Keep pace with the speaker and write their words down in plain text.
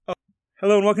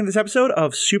Hello and welcome to this episode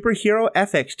of Superhero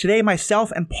Ethics. Today,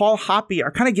 myself and Paul Hoppy are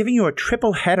kind of giving you a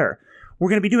triple header. We're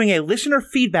going to be doing a listener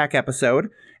feedback episode,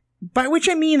 by which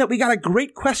I mean that we got a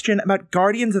great question about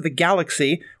Guardians of the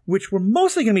Galaxy, which we're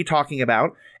mostly going to be talking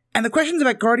about, and the questions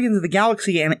about Guardians of the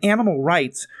Galaxy and animal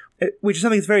rights, which is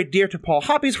something that's very dear to Paul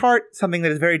Hoppy's heart, something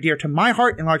that is very dear to my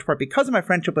heart, in large part because of my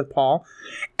friendship with Paul.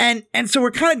 And so we're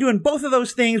kind of doing both of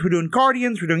those things. We're doing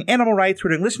Guardians, we're doing animal rights,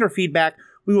 we're doing listener feedback.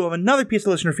 We will have another piece of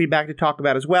listener feedback to talk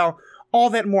about as well. All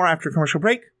that and more after a commercial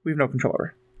break we have no control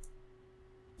over.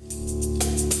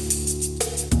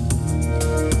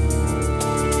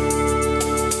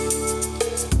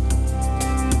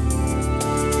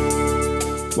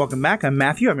 Welcome back. I'm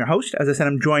Matthew. I'm your host. As I said,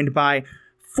 I'm joined by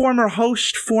former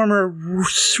host, former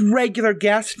regular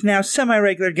guest, now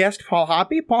semi-regular guest, Paul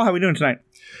Hoppy. Paul, how are we doing tonight?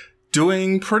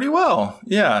 Doing pretty well.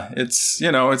 Yeah, it's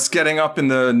getting up in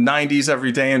the 90s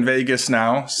every day in Vegas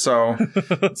now, so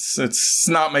it's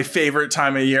not my favorite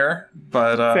time of year,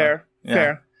 but fair.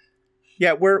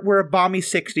 Yeah, we're a balmy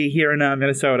 60 here in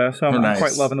Minnesota, so I'm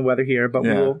quite loving the weather here. But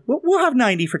we'll have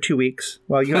 90 for 2 weeks.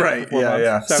 Well, you right?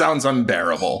 Yeah. So. Sounds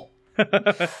unbearable.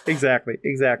 Exactly.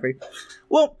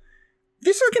 Well,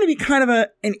 this is going to be kind of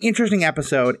an interesting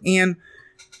episode, and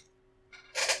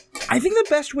I think the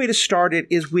best way to start it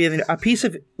is with a piece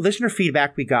of listener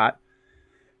feedback we got.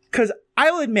 Because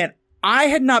I will admit, I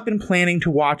had not been planning to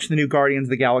watch the new Guardians of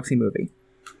the Galaxy movie.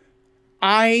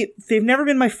 They've never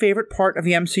been my favorite part of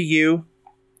the MCU.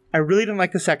 I really didn't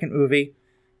like the second movie.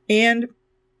 And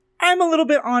I'm a little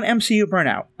bit on MCU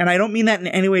burnout. And I don't mean that in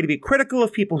any way to be critical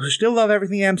of people who still love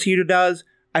everything the MCU does.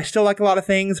 I still like a lot of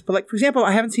things. But like, for example,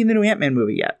 I haven't seen the new Ant-Man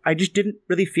movie yet. I just didn't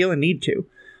really feel a need to.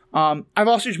 I've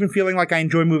also just been feeling like I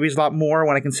enjoy movies a lot more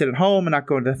when I can sit at home and not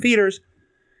go into the theaters.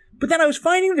 But then I was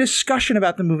finding the discussion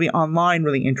about the movie online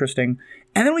really interesting.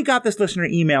 And then we got this listener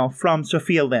email from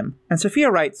Sophia Lim. And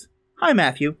Sophia writes, "Hi,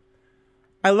 Matthew.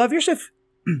 I love your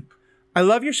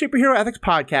Superhero Ethics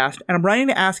podcast, and I'm writing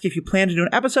to ask if you plan to do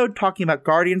an episode talking about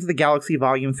Guardians of the Galaxy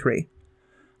Volume 3.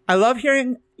 I love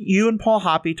hearing you and Paul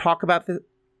Hoppy talk about the...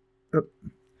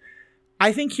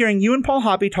 I think hearing you and Paul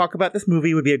Hoppy talk about this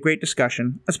movie would be a great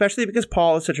discussion, especially because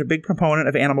Paul is such a big proponent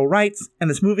of animal rights, and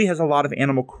this movie has a lot of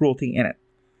animal cruelty in it.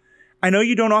 I know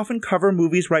you don't often cover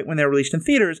movies right when they're released in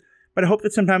theaters, but I hope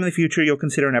that sometime in the future you'll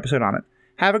consider an episode on it.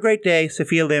 Have a great day,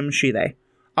 Sophia Lim, she, they."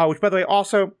 Which, by the way,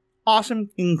 also awesome,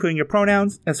 including your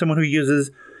pronouns. As someone who uses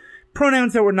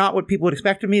pronouns that were not what people would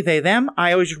expect of me, they, them,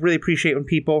 I always just really appreciate when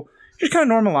people just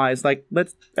kind of normalize, like,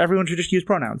 everyone should just use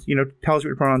pronouns, tell us what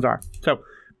your pronouns are. So,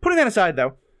 putting that aside,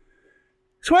 though,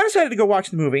 so I decided to go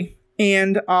watch the movie,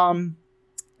 and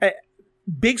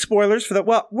big spoilers for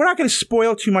well, we're not going to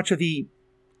spoil too much of the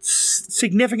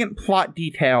significant plot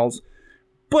details,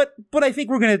 but I think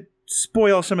we're going to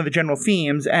spoil some of the general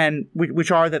themes, and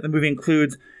which are that the movie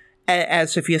includes,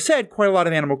 as Sophia said, quite a lot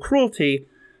of animal cruelty,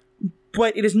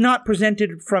 but it is not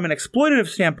presented from an exploitative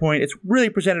standpoint. It's really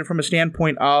presented from a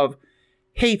standpoint of,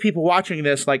 hey, people watching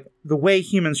this, like, the way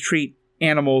humans treat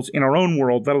animals in our own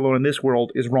world, let alone in this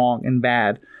world, is wrong and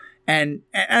bad. And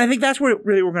I think that's where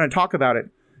really we're going to talk about it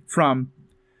from.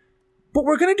 But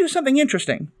we're going to do something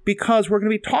interesting, because we're going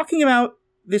to be talking about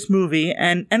this movie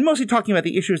and mostly talking about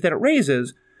the issues that it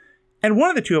raises. And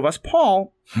one of the two of us,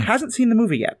 Paul, hasn't seen the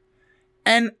movie yet.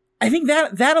 And I think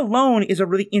that alone is a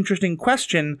really interesting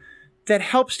question that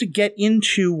helps to get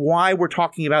into why we're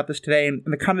talking about this today and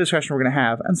the kind of discussion we're going to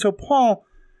have. And so, Paul,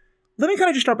 let me kind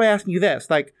of just start by asking you this.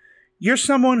 Like, you're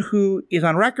someone who is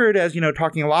on record as,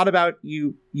 talking a lot about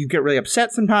you get really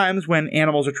upset sometimes when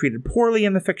animals are treated poorly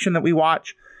in the fiction that we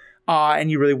watch,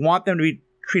 and you really want them to be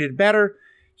treated better.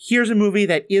 Here's a movie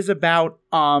that is about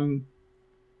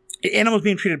animals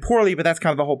being treated poorly, but that's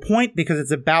kind of the whole point, because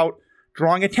it's about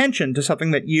drawing attention to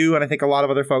something that you, and I think a lot of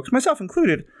other folks, myself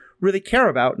included, really care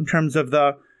about in terms of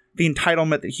the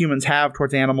entitlement that humans have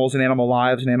towards animals and animal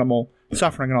lives and animal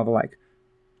suffering and all the like.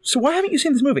 So why haven't you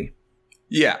seen this movie?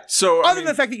 Yeah, so other than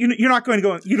the fact that you're not going to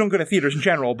go, you don't go to theaters in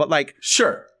general, but like,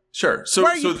 sure. So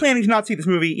why are you planning to not see this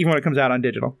movie even when it comes out on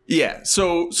digital? Yeah,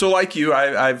 so like you,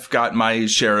 I've got my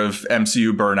share of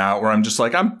MCU burnout where I'm just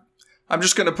like, I'm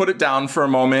just going to put it down for a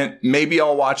moment. Maybe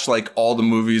I'll watch like all the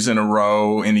movies in a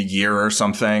row in a year or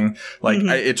something. Like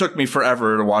it took me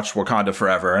forever to watch Wakanda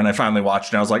Forever, and I finally watched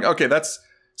it and I was like, okay, that's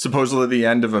supposedly the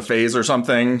end of a phase or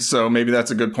something. So maybe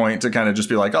that's a good point to kind of just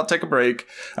be like, I'll take a break.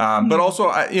 But also,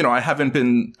 I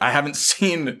haven't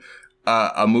seen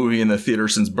a movie in the theater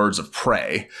since Birds of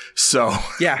Prey. So,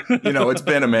 yeah, it's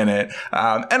been a minute.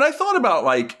 And I thought about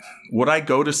like, would I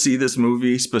go to see this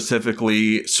movie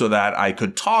specifically so that I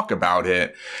could talk about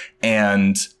it?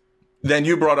 And then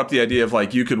you brought up the idea of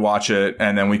like, you could watch it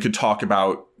and then we could talk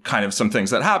about kind of some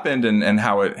things that happened and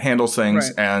how it handles things.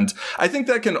 Right. And I think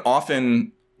that can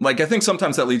often, like, I think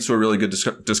sometimes that leads to a really good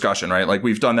discussion, right? Like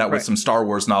we've done that with some Star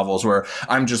Wars novels where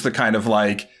I'm just the kind of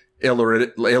like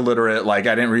illiterate, like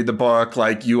I didn't read the book,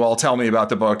 like you all tell me about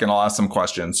the book and I'll ask some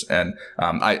questions. And,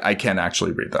 I can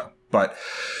actually read though. But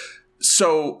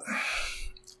so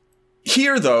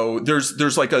here though,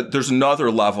 there's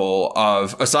another level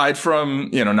of, aside from,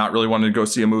 not really wanting to go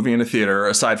see a movie in a theater,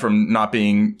 aside from not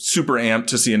being super amped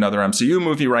to see another MCU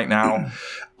movie right now.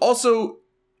 Also,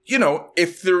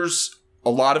 if there's a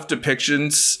lot of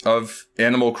depictions of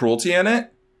animal cruelty in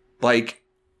it, like,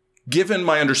 given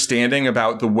my understanding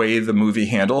about the way the movie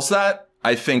handles that,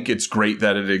 I think it's great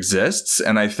that it exists.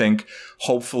 And I think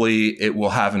hopefully it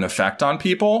will have an effect on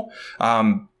people.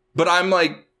 But I'm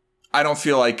like, I don't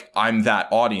feel like I'm that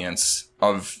audience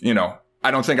of, I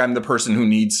don't think I'm the person who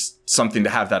needs something to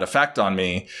have that effect on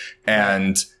me.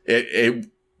 And it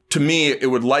to me, it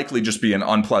would likely just be an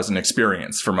unpleasant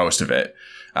experience for most of it.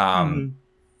 And,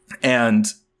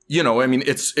 I mean,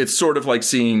 it's sort of like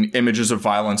seeing images of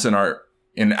violence in our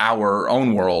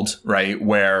own world, right?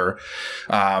 Where,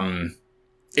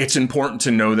 it's important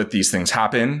to know that these things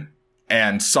happen.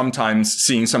 And sometimes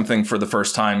seeing something for the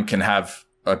first time can have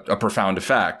a profound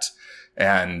effect.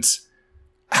 And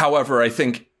however, I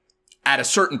think at a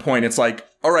certain point, it's like,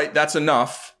 all right, that's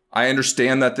enough. I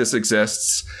understand that this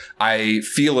exists. I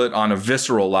feel it on a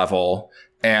visceral level,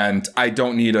 and I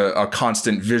don't need a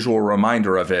constant visual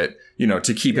reminder of it,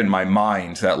 to keep in my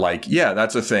mind that like, yeah,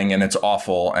 that's a thing and it's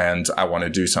awful and I want to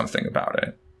do something about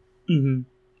it. Mm-hmm.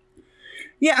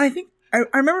 Yeah. I think I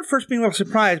remember first being a little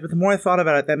surprised, but the more I thought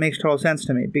about it, that makes total sense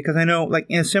to me, because I know, like,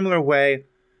 in a similar way,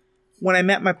 when I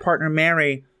met my partner,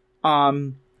 Mary,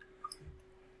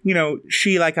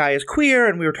 she, like I, is queer,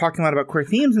 and we were talking a lot about queer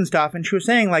themes and stuff, and she was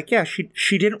saying, like, yeah,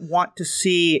 she didn't want to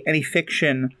see any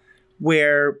fiction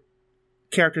where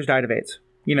characters died of AIDS,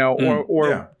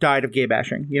 or died of gay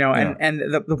bashing, and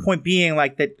the point being,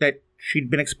 like, that she'd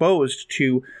been exposed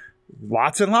to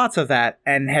lots and lots of that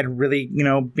and had really,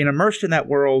 been immersed in that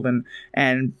world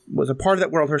and was a part of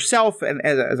that world herself, and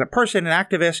as a person, an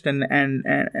activist, and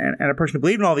a person who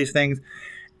believed in all these things.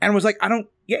 And was like,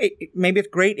 maybe it's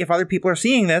great if other people are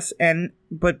seeing this,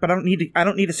 but I don't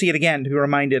need to see it again to be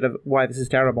reminded of why this is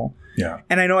terrible. Yeah.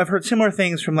 And I know I've heard similar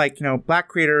things from, like, black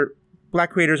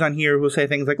creators on here who say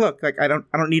things like, look, like I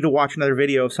don't need to watch another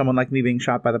video of someone like me being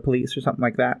shot by the police or something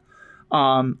like that.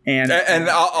 And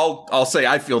I'll say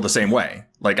I feel the same way.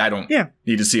 Like, I don't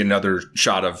need to see another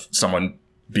shot of someone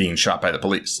being shot by the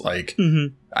police. Like,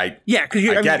 I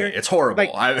get it. It's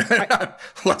horrible.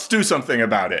 Like, let's do something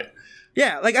about it.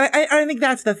 Yeah, like, I think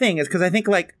that's the thing, is because I think,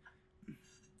 like,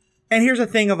 and here's the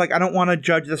thing of, like, I don't want to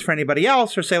judge this for anybody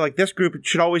else or say, like, this group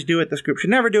should always do it, this group should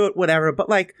never do it, whatever. But,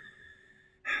 like,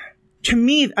 to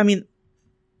me, I mean,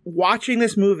 watching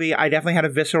this movie, I definitely had a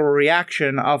visceral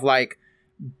reaction of, like,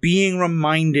 being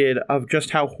reminded of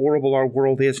just how horrible our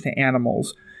world is to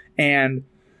animals. And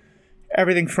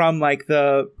everything from, like,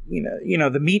 the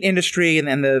the meat industry and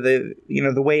then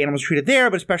the way animals are treated there,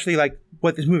 but especially, like,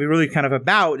 what this movie really kind of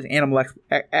about is animal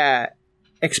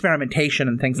experimentation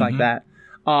and things like that.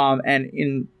 And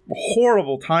in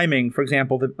horrible timing, for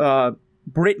example,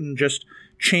 Britain just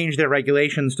changed their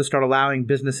regulations to start allowing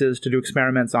businesses to do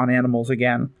experiments on animals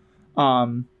again,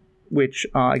 which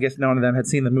I guess none of them had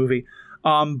seen the movie.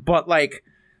 But, like,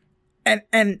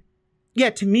 and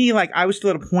yeah, to me, like, I was still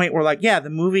at a point where, like, yeah,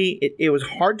 the movie, it was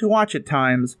hard to watch at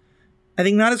times. I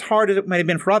think not as hard as it might have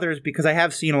been for others, because I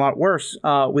have seen a lot worse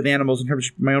with animals in terms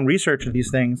of my own research of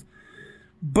these things.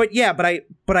 But yeah, but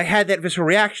I had that visceral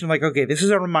reaction, like, okay, this is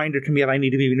a reminder to me that I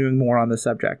need to be doing more on this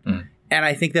subject. And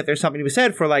I think that there's something to be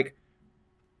said for, like,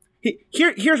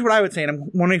 here's what I would say, and I'm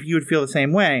wondering if you would feel the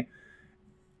same way.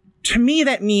 To me,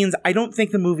 that means I don't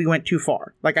think the movie went too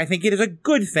far. Like, I think it is a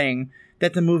good thing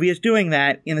that the movie is doing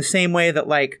that, in the same way that,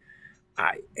 like,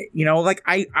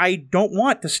 I don't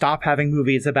want to stop having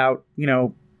movies about,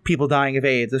 people dying of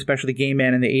AIDS, especially gay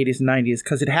men in the 80s and 90s,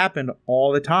 because it happened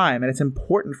all the time, and it's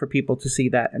important for people to see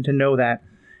that and to know that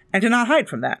and to not hide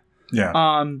from that.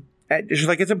 Yeah. It's just,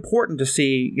 like, it's important to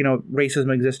see,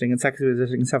 racism existing and sexism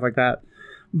existing and stuff like that.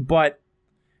 But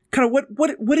kind of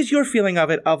what is your feeling of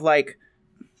it, of, like,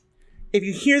 if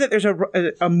you hear that there's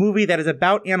a movie that is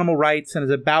about animal rights and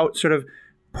is about sort of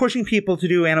pushing people to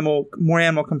do more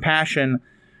animal compassion,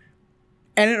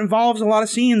 and it involves a lot of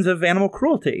scenes of animal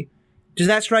cruelty, does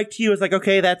that strike to you as, like,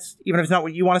 okay, that's, even if it's not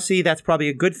what you want to see, that's probably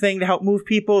a good thing to help move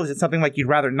people? Is it something like you'd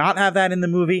rather not have that in the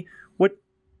movie?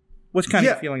 What's kind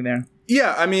of your feeling there?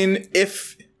 Yeah, I mean,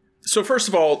 so first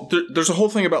of all, there's a whole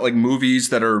thing about, like, movies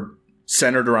that are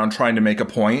centered around trying to make a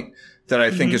point that I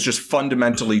think is just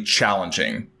fundamentally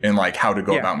challenging in like how to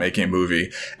go about making a movie.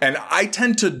 And I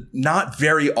tend to not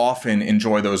very often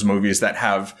enjoy those movies that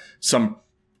have some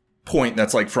point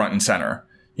that's like front and center,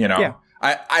 you know? Yeah.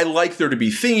 I like there to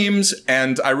be themes,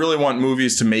 and I really want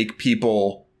movies to make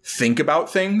people think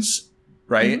about things,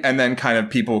 right? And then kind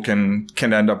of people can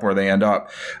end up where they end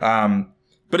up.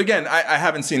 But again, I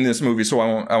haven't seen this movie, so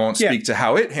I won't speak to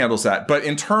how it handles that. But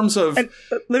in terms of, and,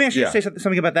 let me actually say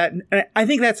something about that. And I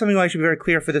think that's something I should be very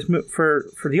clear for this for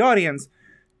the audience.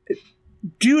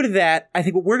 Due to that, I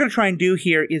think what we're going to try and do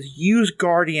here is use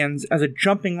Guardians as a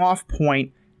jumping off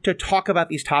point to talk about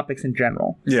these topics in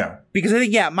general. Yeah. Because I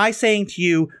think, my saying to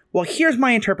you, well, here's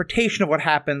my interpretation of what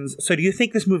happens. So do you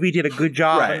think this movie did a good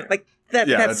job? Right. Like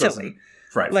that's silly.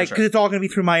 Right. Like, because it's all going to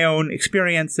be through my own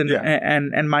experience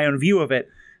and my own view of it.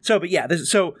 So, but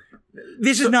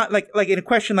this is not like in a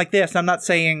question like this, I'm not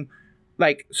saying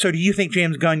like, so do you think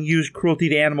James Gunn used cruelty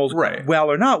to animals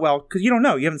well or not well? Because you don't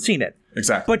know. You haven't seen it.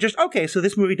 Exactly. But just, okay, so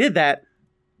this movie did that.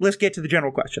 Let's get to the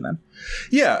general question then.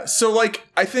 Yeah. So like,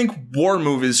 I think war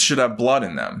movies should have blood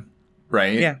in them,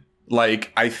 right? Yeah.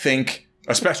 Like, I think,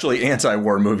 especially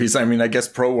anti-war movies. I mean, I guess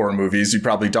pro-war movies, you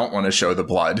probably don't want to show the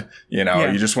blood, you know,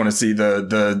 you just want to see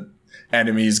the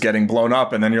enemies getting blown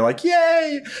up and then you're like,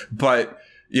 yay. But,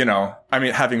 you know, I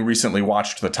mean, having recently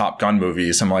watched the Top Gun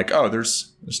movies, I'm like, oh,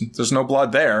 there's no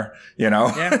blood there, you know?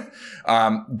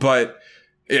 Yeah. But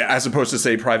as opposed to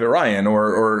say Private Ryan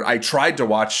or I tried to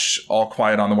watch All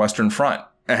Quiet on the Western Front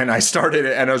and I started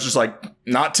it and I was just like,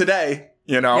 not today.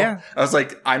 You know, I was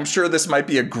like, I'm sure this might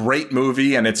be a great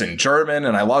movie and it's in German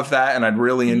and I love that and I'd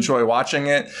really enjoy watching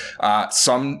it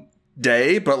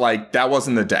someday, but like that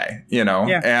wasn't the day, you know?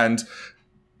 Yeah. And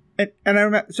I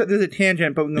remember, so there's a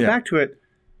tangent, but we can go back to it.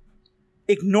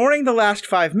 Ignoring the last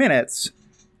 5 minutes,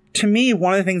 to me,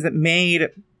 one of the things that made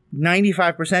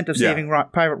 95% of Saving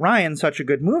Private Ryan such a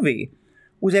good movie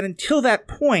was that until that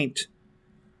point,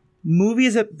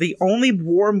 the only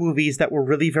war movies that were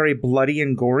really very bloody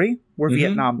and gory were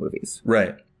Vietnam movies.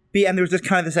 Right. And there was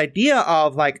this idea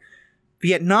of like,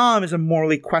 Vietnam is a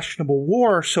morally questionable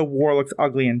war, so war looks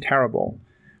ugly and terrible.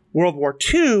 World War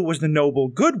II was the noble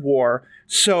good war,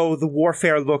 so the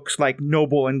warfare looks like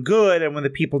noble and good, and when the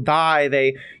people die,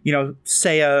 they,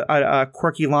 say a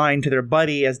quirky line to their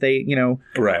buddy as they,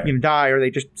 die, or they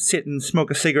just sit and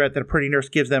smoke a cigarette that a pretty nurse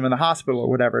gives them in the hospital or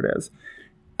whatever it is.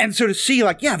 And so to see,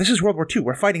 like, this is World War II.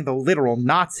 We're fighting the literal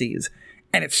Nazis,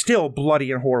 and it's still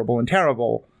bloody and horrible and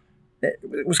terrible.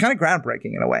 It was kind of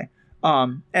groundbreaking in a way.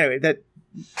 Anyway, that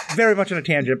very much on a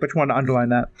tangent, but just wanted to underline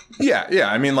that. Yeah.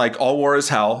 I mean, like, all war is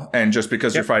hell, and just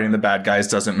because you're fighting the bad guys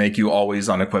doesn't make you always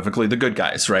unequivocally the good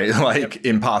guys, right? Like,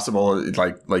 impossible.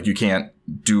 Like you can't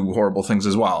do horrible things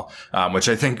as well, which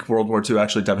I think World War II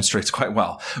actually demonstrates quite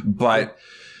well. But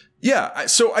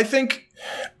so I think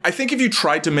if you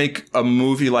tried to make a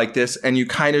movie like this and you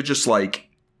kind of just like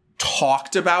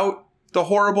talked about the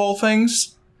horrible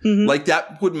things, like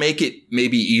that would make it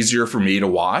maybe easier for me to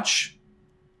watch.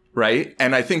 Right.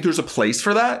 And I think there's a place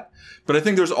for that. But I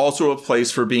think there's also a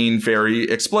place for being very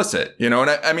explicit, And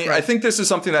I mean, I think this is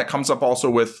something that comes up also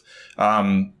with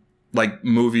like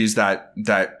movies that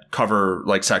cover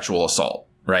like sexual assault.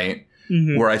 Right.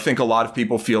 Where I think a lot of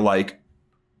people feel like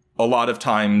a lot of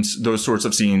times those sorts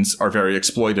of scenes are very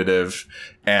exploitative.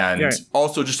 And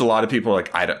also just a lot of people are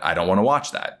like, I don't want to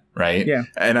watch that. Right. Yeah.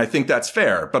 And I think that's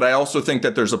fair. But I also think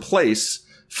that there's a place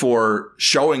for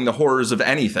showing the horrors of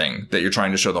anything that you're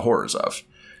trying to show the horrors of,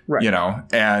 right.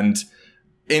 And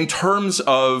in terms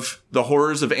of the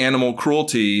horrors of animal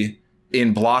cruelty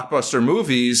in blockbuster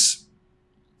movies,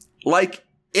 like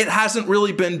it hasn't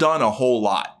really been done a whole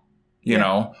lot, you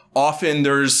know, often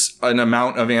there's an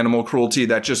amount of animal cruelty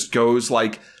that just goes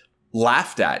like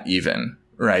laughed at even.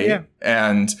 Right. Yeah.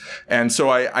 And so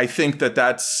I think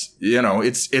that's,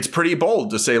 it's pretty bold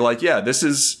to say like, this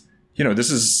is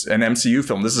an MCU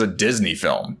film. This is a Disney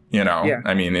film,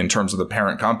 I mean, in terms of the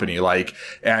parent company, like,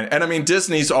 and I mean,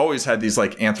 Disney's always had these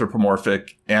like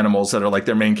anthropomorphic animals that are like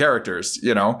their main characters,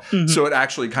 So it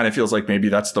actually kind of feels like maybe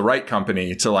that's the right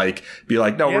company to like be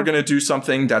like, no, we're going to do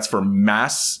something that's for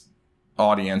mass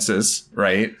audiences.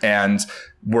 Right. And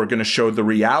we're going to show the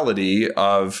reality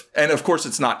of, and of course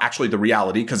it's not actually the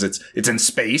reality because it's in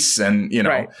space and,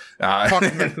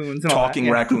 talking raccoons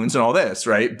and raccoons and all this.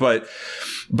 Right. But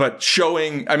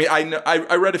showing, I mean,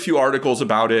 I read a few articles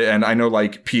about it and I know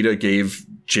like PETA gave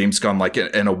James Gunn like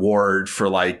an award for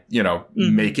like,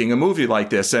 making a movie like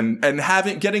this and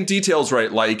getting details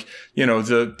right. Like,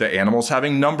 the animals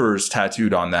having numbers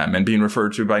tattooed on them and being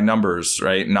referred to by numbers,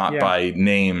 right? Not by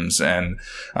names. And,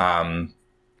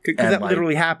 Because that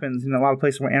literally happens in a lot of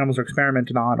places where animals are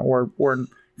experimented on or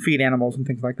feed animals and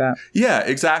things like that. Yeah,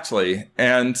 exactly.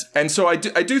 And so I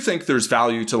do think there's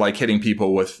value to like hitting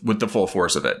people with the full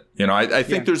force of it. You know, I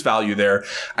think there's value there.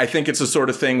 I think it's the sort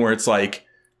of thing where it's like,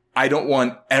 I don't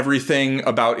want everything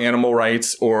about animal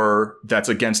rights or that's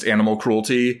against animal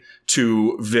cruelty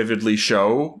to vividly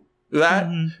show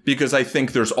that, because I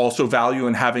think there's also value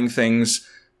in having things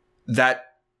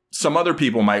that some other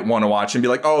people might want to watch and be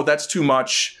like, oh, that's too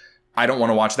much. I don't want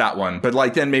to watch that one. But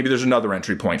like, then maybe there's another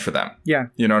entry point for them. Yeah.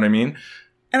 You know what I mean?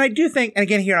 And I do think, and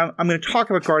again, here, I'm going to talk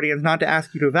about Guardians, not to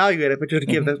ask you to evaluate it, but just to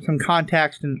give some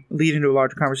context and lead into a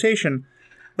larger conversation.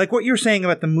 Like what you're saying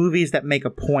about the movies that make a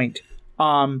point.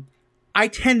 I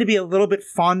tend to be a little bit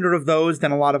fonder of those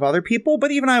than a lot of other people,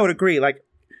 but even I would agree. Like,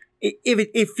 if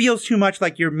it feels too much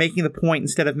like you're making the point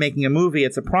instead of making a movie,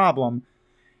 it's a problem.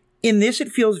 In this, it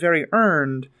feels very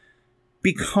earned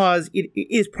because it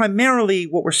is primarily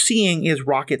what we're seeing is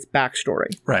Rocket's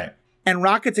backstory. Right. And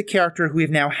Rocket's a character who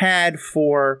we've now had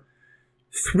for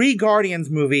 3 Guardians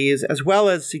movies, as well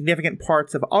as significant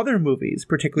parts of other movies,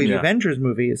 particularly the Avengers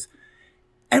movies.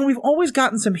 And we've always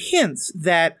gotten some hints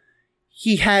that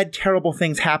he had terrible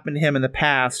things happen to him in the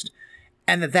past,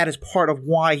 and that is part of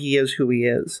why he is who he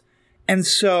is. And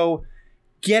so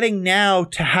getting now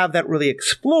to have that really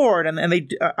explored, and they,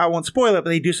 I won't spoil it, but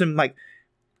they do some like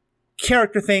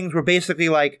character things where basically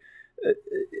like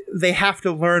they have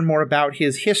to learn more about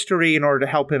his history in order to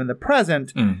help him in the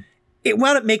present. It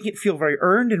wound up making it feel very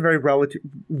earned and very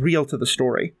real to the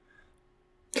story.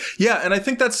 Yeah, and I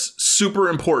think that's super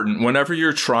important whenever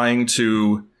you're trying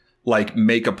to like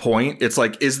make a point. It's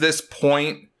like, is this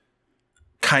point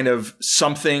kind of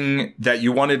something that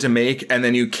you wanted to make and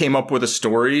then you came up with a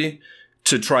story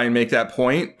to try and make that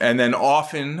point? And then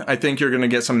often I think you're going to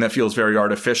get something that feels very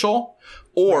artificial.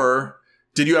 Or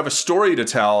did you have a story to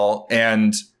tell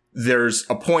and there's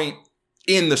a point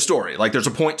in the story? Like there's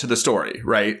a point to the story,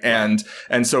 right? And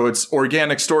so it's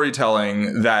organic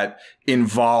storytelling that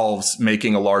involves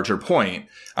making a larger point.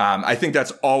 I think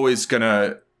that's always going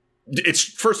to,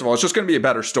 first of all, it's just going to be a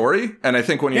better story. And I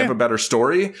think when you have a better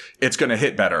story, it's going to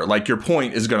hit better. Like your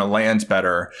point is going to land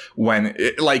better when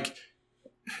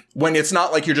it's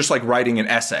not like you're just like writing an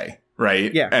essay,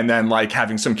 right? Yeah. And then like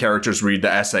having some characters read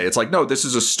the essay. It's like, no, this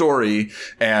is a story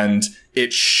and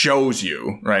it shows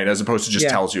you, right? As opposed to just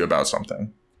tells you about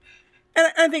something. And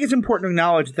I think it's important to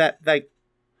acknowledge that like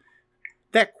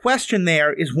that question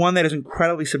there is one that is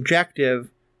incredibly subjective.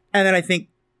 And then I think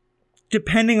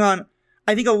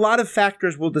I think a lot of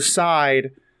factors will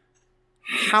decide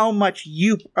how much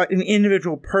an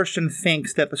individual person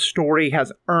thinks that the story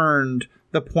has earned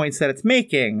the points that it's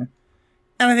making.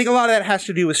 And I think a lot of that has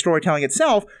to do with storytelling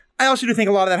itself. I also do think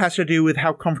a lot of that has to do with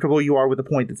how comfortable you are with the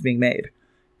point that's being made.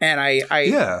 And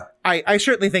I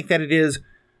certainly think that it is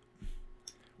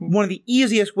one of the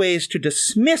easiest ways to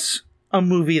dismiss a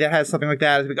movie that has something like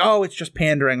that is like, oh, it's just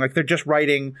pandering. Like they're just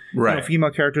writing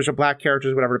female characters or black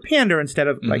characters or whatever to pander instead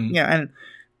of like, and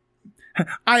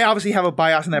I obviously have a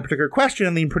bias in that particular question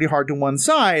and lean pretty hard to one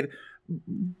side.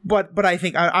 But I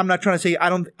think I'm not trying to say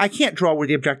I can't draw where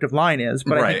the objective line is,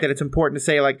 but I think that it's important to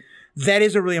say like that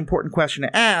is a really important question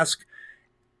to ask,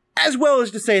 as well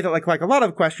as to say that like a lot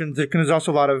of questions, there's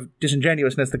also a lot of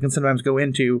disingenuousness that can sometimes go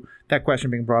into that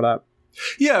question being brought up.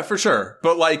 Yeah, for sure.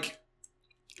 But like,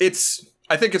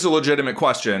 I think it's a legitimate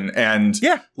question, and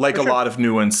like a lot of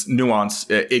nuance,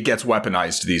 it gets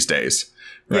weaponized these days,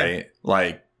 right? Yeah.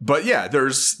 Like, but yeah,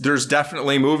 there's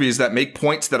definitely movies that make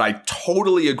points that I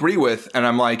totally agree with, and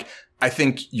I'm like, I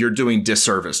think you're doing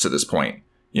disservice to this point,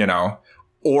 you know,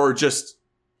 or just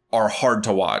are hard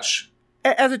to watch.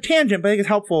 As a tangent, but I think it's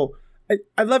helpful.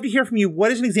 I'd love to hear from you.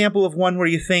 What is an example of one where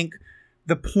you think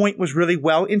the point was really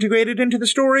well integrated into the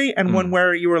story, and one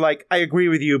where you were like, I agree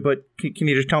with you, but can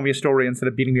you just tell me a story instead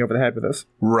of beating me over the head with this?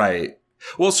 Right.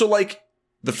 Well, so like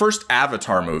the first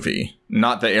Avatar movie,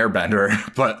 not the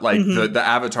Airbender, but like the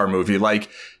Avatar movie, like,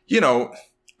 you know,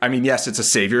 I mean, yes, it's a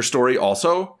savior story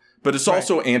also, but it's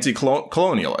also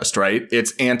anti-colonialist, right?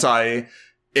 It's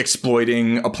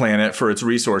anti-exploiting a planet for its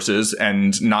resources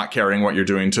and not caring what you're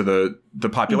doing to the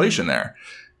population there.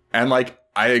 And like,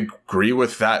 I agree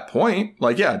with that point.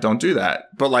 Like, yeah, don't do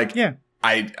that. But like,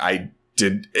 I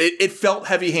did, it felt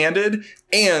heavy handed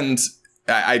and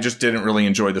I just didn't really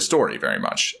enjoy the story very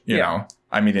much. You know,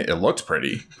 I mean, it looked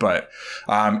pretty, but,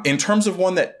 in terms of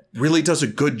one that really does a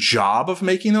good job of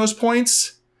making those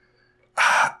points,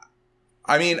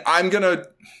 I mean, I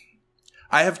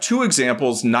have 2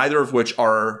 examples, neither of which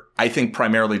are, I think,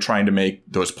 primarily trying to make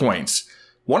those points.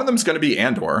 One of them is going to be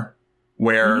Andor,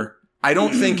 where I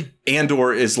don't think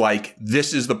Andor is like,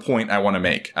 this is the point I want to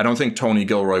make. I don't think Tony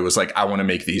Gilroy was like, I want to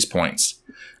make these points.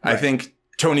 Right. I think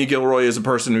Tony Gilroy is a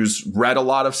person who's read a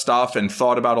lot of stuff and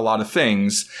thought about a lot of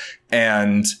things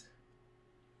and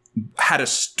had a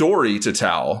story to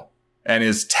tell and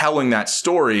is telling that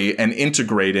story and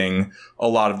integrating a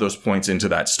lot of those points into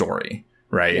that story.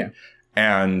 Right. Yeah.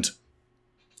 And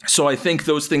so I think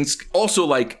those things also,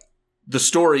 like, the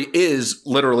story is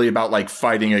literally about like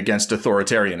fighting against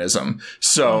authoritarianism.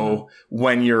 So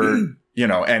when you're, you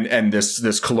know, and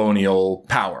this colonial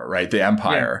power, right? The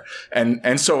empire. Yeah.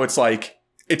 And so it's like,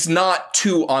 it's not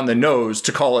too on the nose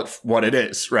to call it what it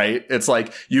is, right? It's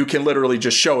like you can literally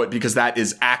just show it because that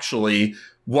is actually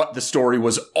what the story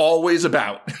was always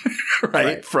about,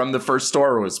 right? From the first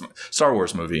Star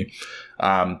Wars movie.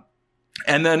 And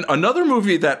then another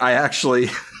movie that I actually,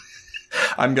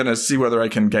 I'm going to see whether I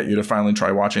can get you to finally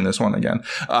try watching this one again.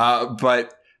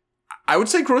 But I would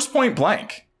say Grosse Pointe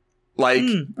Blank. Like,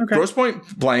 Grosse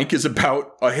Pointe Blank is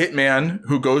about a hitman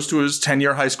who goes to his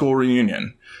 10-year high school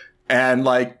reunion. And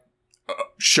like,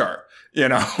 sure, you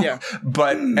know,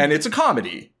 but, and it's a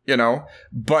comedy, you know,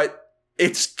 but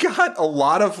it's got a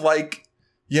lot of like,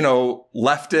 you know,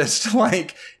 leftist,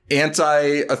 like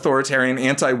anti-authoritarian,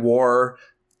 anti-war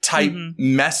type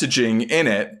messaging in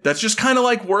it. That's just kind of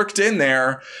like worked in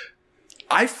there.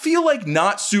 I feel like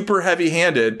not super heavy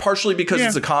handed, partially because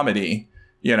it's a comedy,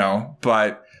 you know,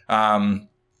 but,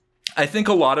 I think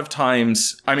a lot of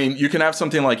times, I mean, you can have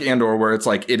something like Andor where it's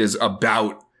like, it is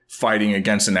about fighting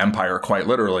against an empire, quite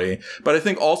literally. But I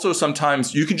think also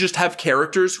sometimes you can just have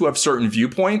characters who have certain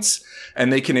viewpoints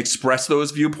and they can express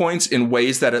those viewpoints in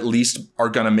ways that at least are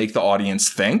going to make the audience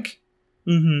think.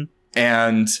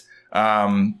 And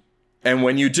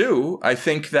when you do, I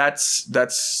think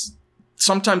that's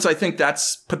sometimes I think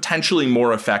that's potentially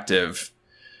more effective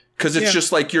because it's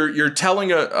just like you're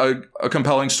telling a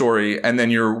compelling story and then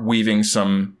you're weaving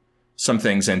some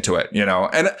things into it, you know?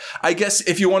 And I guess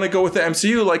if you want to go with the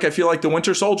MCU, like, I feel like The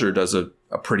Winter Soldier does a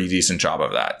pretty decent job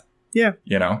of that. Yeah.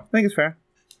 You know? I think it's fair.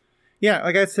 Yeah,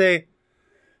 like I'd say,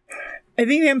 I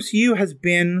think the MCU has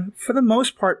been, for the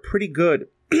most part, pretty good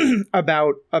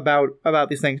about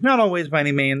these things. Not always by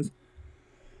any means.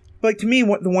 But like, to me,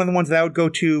 one of the ones that I would go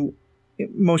to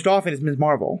most often is Ms.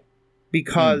 Marvel.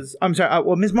 Because, I'm sorry,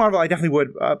 Ms. Marvel, I definitely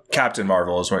would. Captain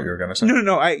Marvel is what you were going to say.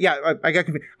 No, I got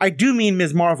confused. I do mean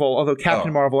Ms. Marvel, although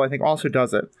Captain Marvel, I think, also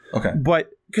does it. Okay. But,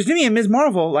 because to me, in Ms.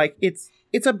 Marvel, like,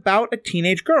 it's about a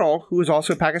teenage girl who is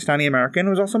also Pakistani American,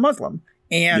 who is also Muslim.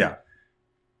 And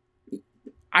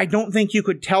I don't think you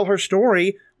could tell her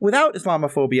story without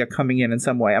Islamophobia coming in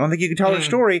some way. I don't think you could tell her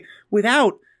story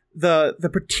without the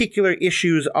particular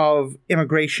issues of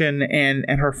immigration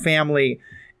and her family.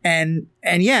 And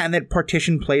that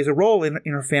partition plays a role in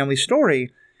her family's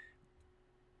story.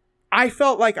 I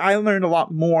felt like I learned a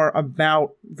lot more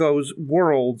about those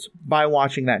worlds by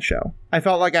watching that show. I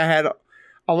felt like I had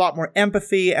a lot more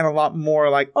empathy and a lot more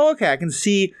like, oh, okay, I can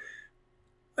see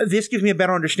this gives me a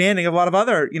better understanding of a lot of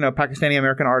other, you know, Pakistani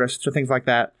American artists or things like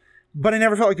that. But I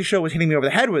never felt like the show was hitting me over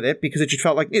the head with it because it just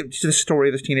felt like it's just the story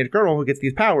of this teenage girl who gets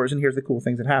these powers and here's the cool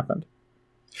things that happened.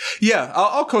 Yeah,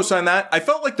 I'll co-sign that. I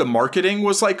felt like the marketing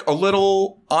was like a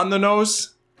little on the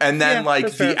nose. And then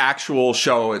like the actual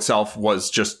show itself was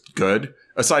just good.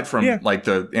 Aside from like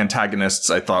the antagonists,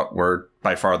 I thought were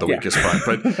by far the weakest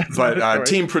part. But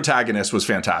team protagonist was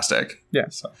fantastic. Yeah.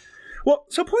 So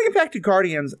pulling it back to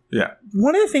Guardians,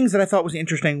 one of the things that I thought was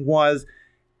interesting was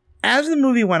as the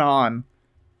movie went on,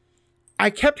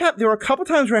 there were a couple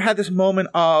times where I had this moment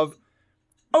of,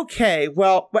 okay,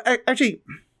 well, actually,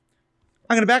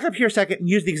 I'm going to back up here a second and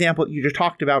use the example that you just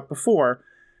talked about before.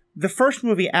 The first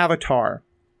movie, Avatar,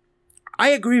 I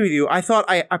agree with you. I thought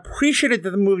I appreciated that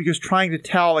the movie was trying to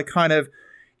tell a kind of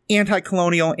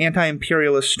anti-colonial,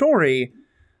 anti-imperialist story,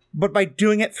 but by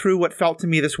doing it through what felt to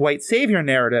me this white savior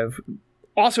narrative,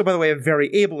 also, by the way, a very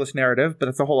ableist narrative, but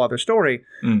it's a whole other story,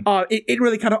 it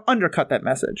really kind of undercut that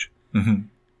message. Mm-hmm.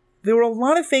 There were a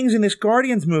lot of things in this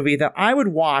Guardians movie that I would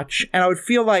watch and I would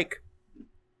feel like,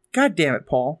 God damn it,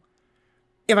 Paul.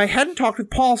 If I hadn't talked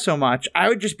with Paul so much, I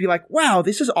would just be like, wow,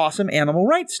 this is awesome animal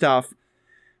rights stuff.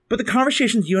 But the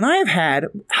conversations you and I have had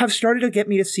have started to get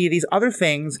me to see these other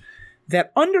things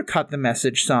that undercut the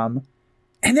message some.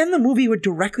 And then the movie would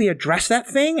directly address that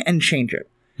thing and change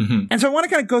it. Mm-hmm. And so I want to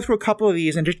kind of go through a couple of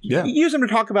these and just use them to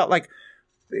talk about, like,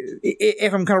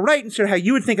 if I'm kind of right, and sort of how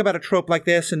you would think about a trope like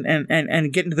this and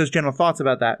get into those general thoughts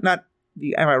about that. Not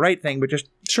the am I right thing, but just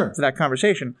for that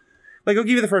conversation. Like, I'll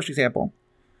give you the first example.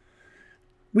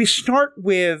 We start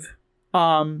with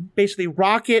basically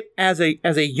Rocket as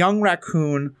a young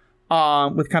raccoon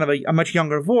with kind of a much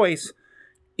younger voice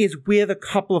is with a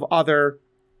couple of other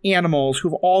animals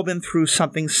who've all been through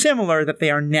something similar that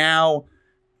they are now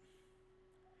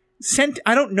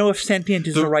I don't know if sentient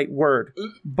is the right word,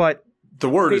 but the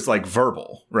word is like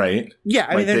verbal, right? Yeah,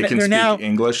 I like mean, they can speak now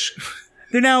English.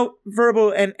 They're now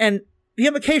verbal, and the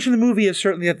implication of the movie is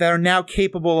certainly that they're now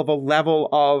capable of a level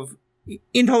of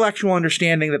intellectual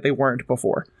understanding that they weren't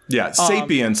before. Yeah,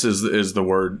 sapience is the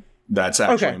word that's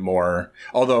actually more.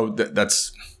 Although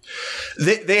that's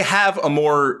they have a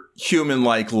more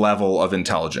human-like level of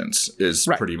intelligence is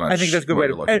pretty much. I think that's a good way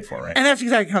to look for, right? And that's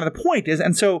exactly kind of the point is,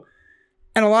 and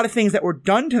a lot of things that were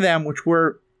done to them, which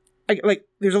were like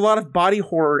there's a lot of body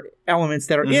horror elements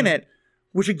that are in it,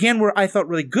 which again were I thought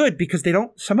really good because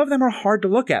some of them are hard to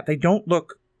look at. They don't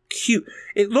look cute.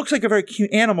 It looks like a very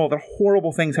cute animal that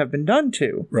horrible things have been done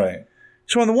to. Right.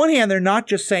 So on the one hand, they're not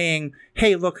just saying,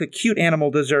 hey, look, the cute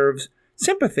animal deserves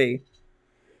sympathy.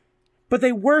 But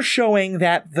they were showing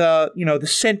that the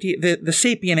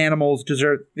sapient animals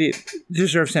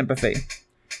deserve sympathy.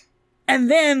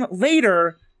 And then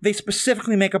later, they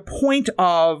specifically make a point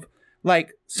of,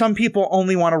 like, some people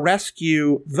only want to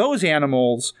rescue those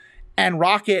animals. And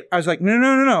Rocket, I was like,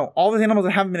 no. All those animals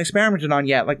that haven't been experimented on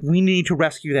yet, like, we need to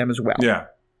rescue them as well. Yeah.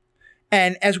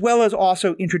 And as well as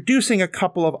also introducing a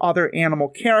couple of other animal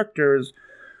characters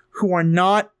who have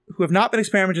not been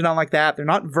experimented on like that. They're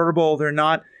not verbal. They're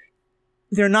not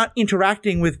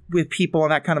interacting with people on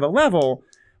that kind of a level,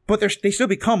 but they still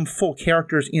become full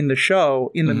characters in the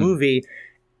show, in the movie,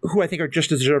 who I think are just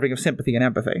deserving of sympathy and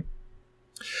empathy.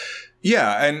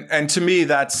 Yeah, and to me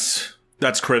that's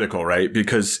critical, right?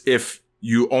 Because if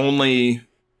you only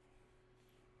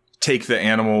take the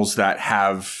animals that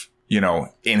have,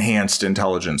 enhanced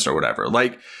intelligence or whatever,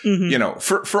 like,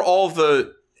 for all of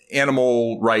the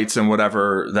animal rights and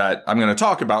whatever that I'm going to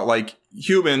talk about, like,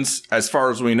 humans, as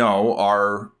far as we know,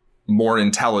 are more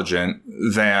intelligent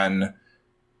than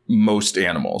most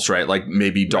animals, right? Like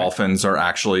maybe dolphins are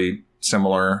actually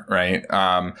similar, right?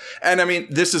 And I mean,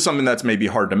 this is something that's maybe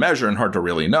hard to measure and hard to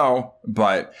really know,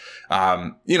 but,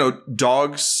 adult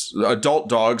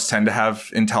dogs tend to have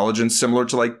intelligence similar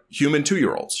to like human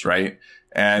 2-year-olds, right?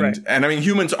 And I mean,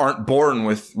 humans aren't born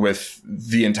with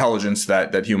the intelligence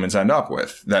that humans end up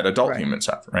with, that adult humans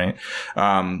have, right?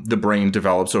 The brain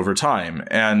develops over time.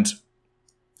 And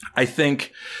I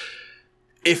think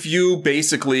if you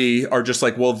basically are just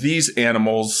like, well, these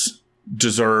animals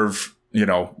deserve,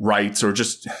 rights, or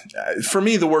just, for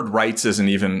me, the word rights isn't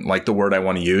even like the word I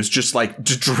want to use, just like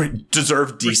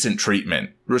deserve decent treatment,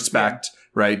 respect,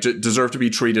 right? Deserve to be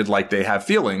treated like they have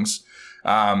feelings.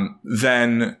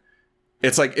 Then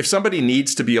it's like, if somebody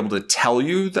needs to be able to tell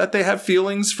you that they have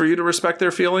feelings for you to respect their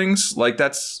feelings, like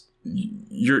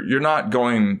you're not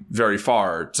going very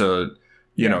far to,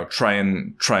 try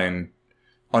and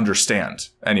understand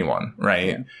anyone.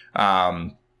 Right. Yeah.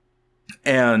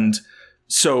 And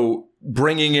so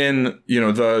bringing in,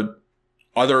 the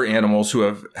other animals who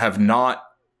have not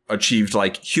achieved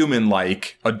like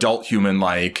adult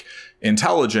human-like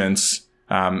intelligence.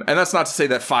 And that's not to say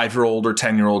that 5-year-old or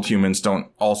 10-year-old humans don't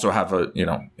also have a,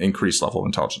 increased level of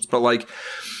intelligence, but like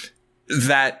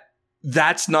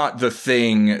that's not the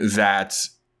thing that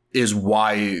is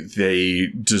why they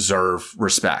deserve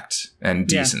respect and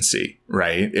decency,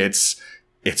 right? It's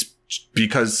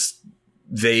because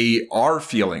they are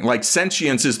feeling like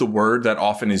sentience is the word that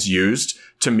often is used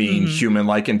to mean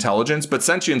human-like intelligence, but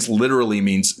sentience literally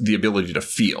means the ability to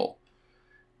feel.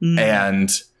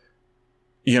 And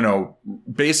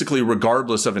basically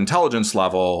regardless of intelligence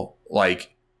level,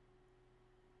 like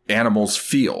animals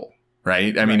feel,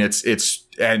 right? I mean, it's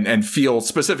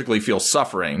specifically feel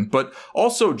suffering, but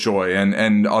also joy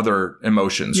and other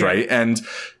emotions, right? And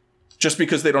just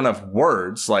because they don't have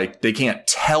words, like they can't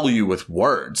tell you with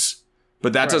words,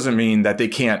 but that doesn't mean that they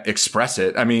can't express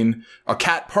it. I mean, a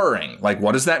cat purring, like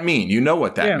what does that mean? You know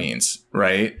what that means,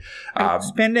 right?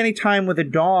 Spend any time with a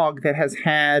dog that has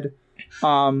had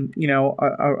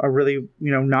a really,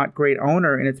 not great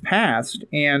owner in its past.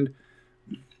 And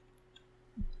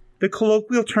the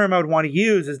colloquial term I would want to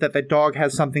use is that the dog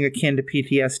has something akin to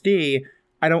PTSD.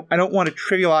 I don't want to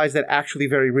trivialize that actually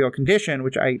very real condition,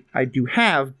 which I do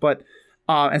have, but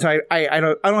and so I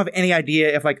don't have any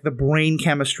idea if like the brain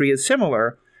chemistry is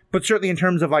similar, but certainly in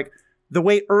terms of like the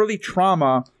way early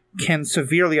trauma can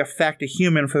severely affect a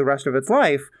human for the rest of its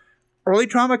life, early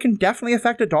trauma can definitely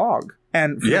affect a dog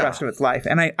and for the rest of its life.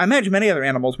 And I imagine many other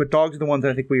animals, but dogs are the ones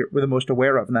that I think we're the most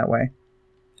aware of in that way.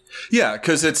 Yeah,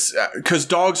 because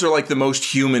dogs are like the most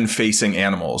human-facing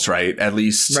animals, right? At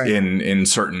least in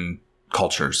certain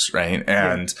cultures, right?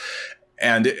 And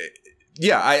I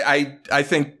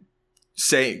think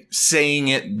saying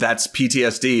it that's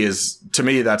PTSD is, to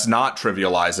me, that's not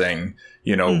trivializing,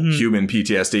 human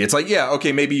PTSD. It's like, yeah,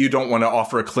 okay, maybe you don't want to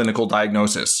offer a clinical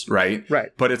diagnosis, right? Right.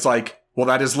 But it's like, well,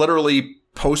 that is literally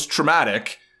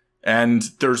post-traumatic, and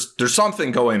there's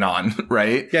something going on,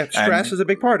 right? Yeah, stress is a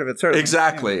big part of it, certainly.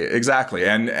 Exactly.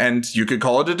 And you could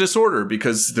call it a disorder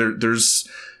because there's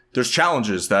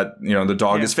challenges that, the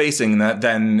dog is facing that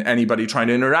then anybody trying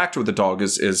to interact with the dog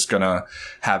is gonna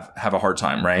have a hard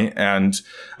time, right? And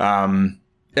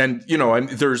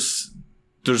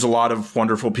there's a lot of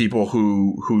wonderful people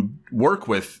who work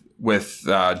with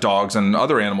dogs and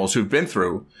other animals who've been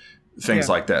through things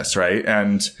like this, right?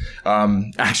 And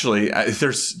actually,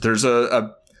 there's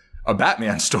a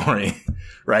Batman story,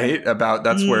 right? About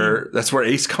that's where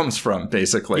Ace comes from,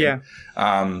 basically. Yeah.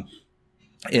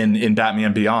 In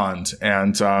Batman Beyond,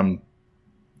 and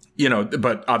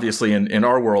but obviously in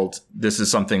our world, this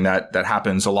is something that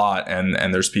happens a lot,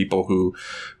 and there's people who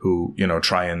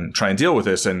try and deal with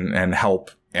this and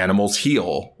help animals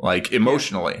heal, like,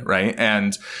 emotionally, right?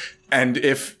 And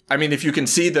if you can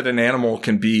see that an animal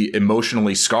can be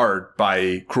emotionally scarred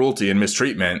by cruelty and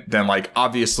mistreatment, then, like,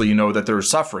 obviously you know that there's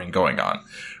suffering going on,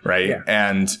 right? Yeah.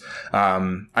 And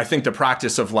I think the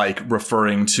practice of, like,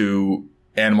 referring to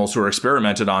animals who are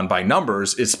experimented on by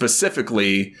numbers is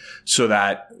specifically so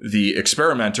that the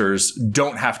experimenters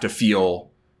don't have to feel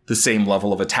the same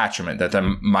level of attachment that they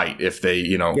might if they,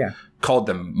 called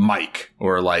them Mike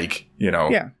or, like,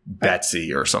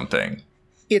 Betsy or something.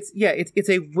 It's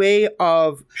a way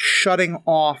of shutting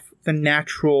off the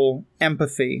natural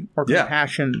empathy or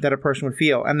compassion that a person would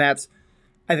feel. And I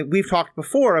think we've talked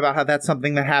before about how that's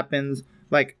something that happens,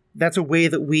 like, that's a way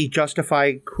that we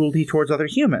justify cruelty towards other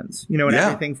humans, and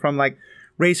everything from, like,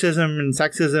 racism and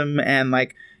sexism and,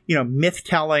 like, myth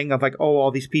telling of, like,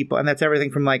 all these people. And that's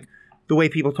everything from, like, the way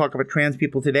people talk about trans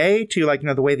people today to, like,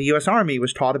 the way the U.S. Army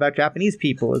was taught about Japanese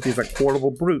people as these, like,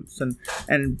 horrible brutes. And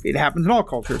it happens in all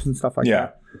cultures and stuff like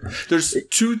that. There's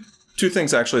two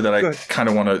things, actually, that I kind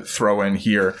of want to throw in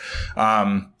here.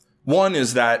 One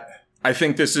is that I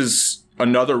think this is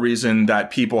another reason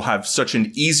that people have such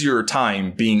an easier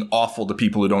time being awful to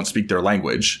people who don't speak their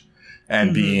language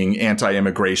and being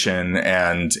anti-immigration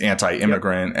and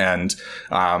anti-immigrant and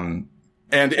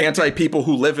anti-people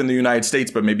who live in the United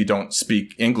States but maybe don't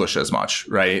speak English as much,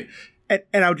 right?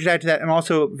 And I would just add to that, and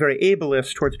also very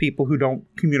ableist towards people who don't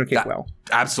communicate well.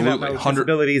 Absolutely.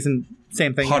 Disabilities and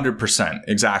same thing. 100%.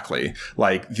 Exactly.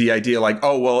 Like, the idea, like,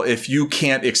 oh, well, if you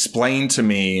can't explain to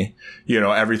me,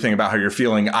 everything about how you're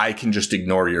feeling, I can just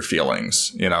ignore your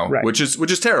feelings, right. which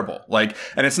is terrible. Like,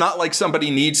 and it's not like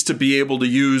somebody needs to be able to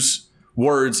use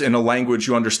words in a language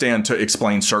you understand to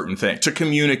explain certain things, to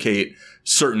communicate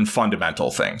certain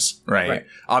fundamental things, right?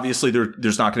 Obviously,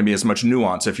 there's not going to be as much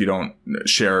nuance if you don't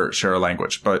share a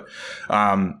language. But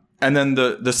and then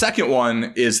the second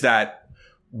one is that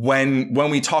when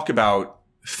we talk about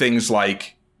things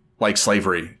like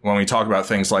slavery, when we talk about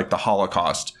things like the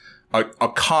Holocaust, a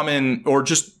common, or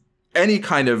just any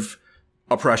kind of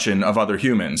oppression of other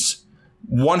humans,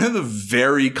 one of the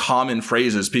very common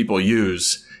phrases people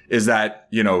use is that,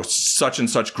 such and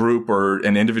such group or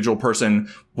an individual person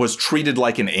was treated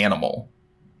like an animal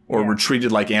or were treated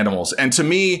like animals. And to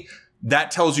me,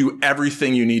 that tells you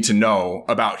everything you need to know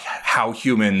about how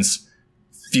humans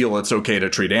feel it's okay to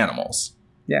treat animals.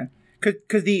 Yeah.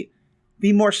 Because the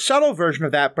more subtle version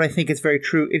of that, but I think it's very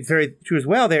true as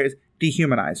well, there is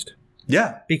dehumanized.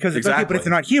 Yeah. Because it's okay, but if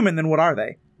they're not human, then what are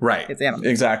they? Right. It's animals.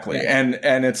 Exactly. Yeah.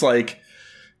 And it's like,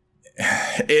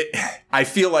 I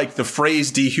feel like the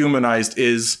phrase dehumanized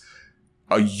is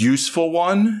a useful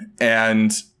one,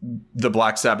 and the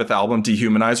Black Sabbath album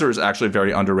Dehumanizer is actually a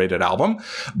very underrated album,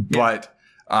 but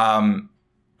it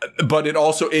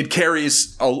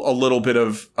carries a little bit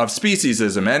of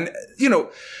speciesism. And,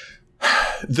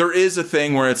 there is a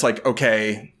thing where it's like,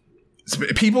 okay,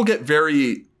 people get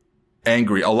very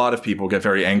angry. A lot of people get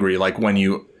very angry, like, when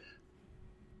you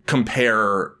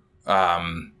compare,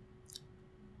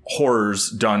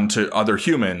 horrors done to other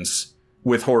humans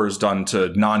with horrors done to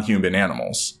non-human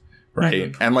animals,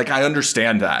 right? And, like, I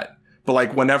understand that. But,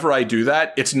 like, whenever I do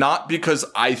that, it's not because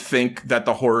I think that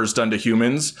the horrors done to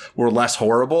humans were less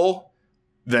horrible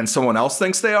than someone else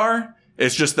thinks they are.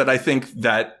 It's just that I think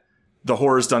that the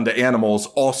horrors done to animals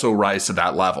also rise to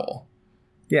that level.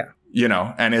 Yeah.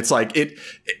 And it's like,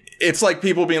 it's like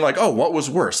people being like, oh, what was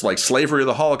worse? Like, slavery or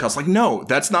the Holocaust? Like, no,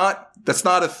 that's not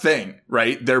a thing,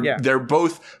 right? They're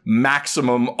both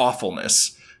maximum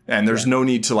awfulness, and there's no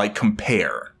need to, like,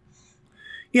 compare.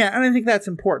 Yeah, and I think that's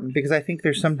important because I think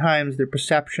there's sometimes the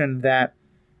perception that,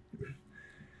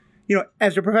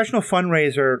 as a professional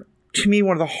fundraiser, to me,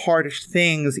 one of the hardest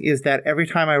things is that every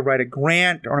time I write a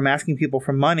grant or I'm asking people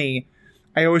for money,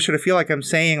 I always sort of feel like I'm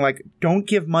saying, like, don't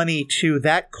give money to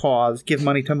that cause, give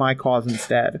money to my cause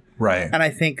instead. Right. And I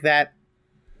think that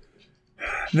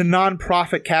the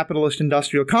nonprofit capitalist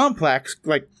industrial complex,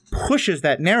 like, pushes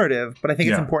that narrative, but I think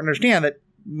it's important to understand that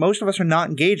most of us are not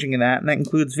engaging in that, and that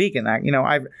includes vegan.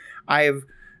 The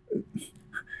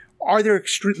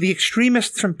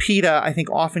extremists from PETA, I think,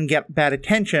 often get bad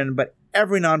attention, but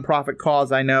every nonprofit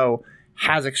cause I know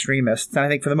has extremists. And I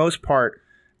think for the most part,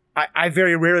 I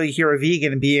very rarely hear a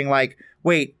vegan being like,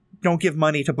 wait, don't give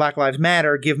money to Black Lives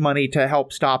Matter, give money to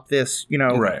help stop this,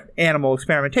 animal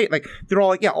experimentation. Like, they're all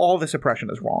like, all this oppression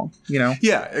is wrong,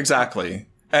 Yeah, exactly.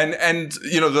 And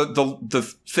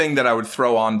the thing that I would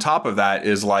throw on top of that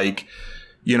is, like,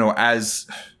 as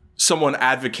someone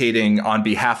advocating on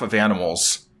behalf of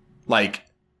animals, like,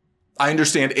 I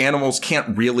understand animals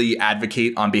can't really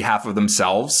advocate on behalf of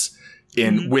themselves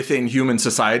within human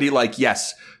society. Like,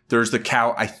 yes, there's the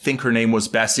cow, I think her name was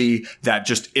Bessie, that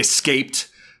just escaped,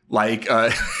 like,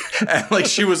 and, like,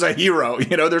 she was a hero.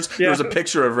 There's a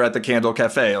picture of her at the Candle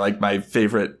Cafe, like, my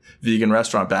favorite vegan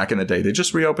restaurant back in the day. They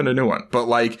just reopened a new one. But,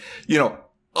 like,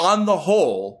 on the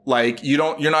whole, like, you're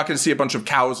not going to see a bunch of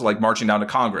cows, like, marching down to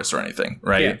Congress or anything,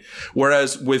 right? Yeah.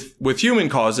 Whereas with human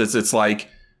causes, it's like,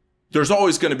 there's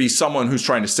always going to be someone who's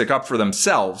trying to stick up for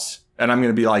themselves. And I'm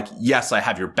going to be like, yes, I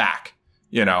have your back,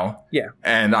 Yeah.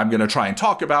 And I'm going to try and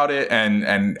talk about it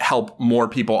and help more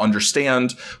people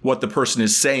understand what the person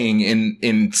is saying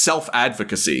in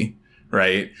self-advocacy.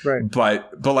 Right.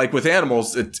 But like with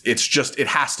animals, it's just, it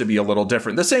has to be a little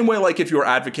different. The same way, like, if you were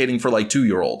advocating for, like,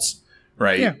 2-year-olds,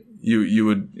 right? Yeah. You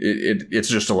would, it's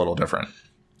just a little different.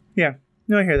 Yeah.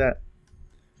 No, I hear that.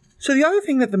 So the other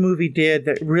thing that the movie did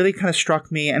that really kind of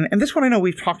struck me, and this one I know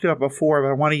we've talked about before, but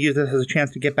I want to use this as a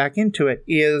chance to get back into it,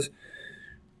 is,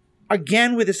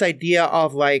 again, with this idea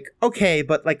of, like, okay,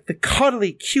 but, like, the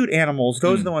cuddly, cute animals,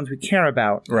 those are the ones we care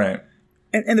about. Right.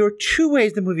 And there were two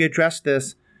ways the movie addressed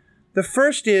this. The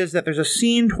first is that there's a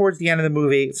scene towards the end of the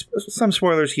movie, some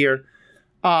spoilers here,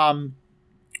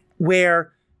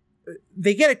 where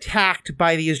they get attacked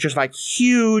by these just, like,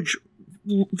 huge...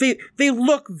 They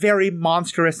look very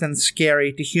monstrous and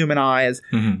scary to human eyes.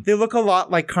 Mm-hmm. They look a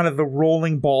lot like kind of the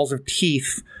rolling balls of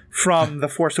teeth from The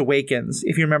Force Awakens,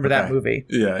 if you remember that movie.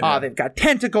 Yeah. They've got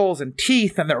tentacles and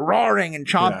teeth, and they're roaring and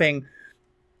chomping.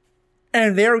 Yeah.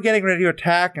 And they're getting ready to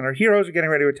attack, and our heroes are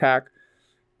getting ready to attack.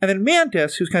 And then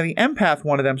Mantis, who's kind of the empath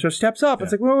one of them, sort of steps up. Yeah.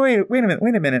 It's like, wait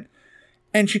a minute.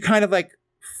 And she kind of, like,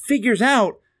 figures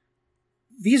out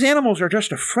these animals are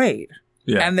just afraid.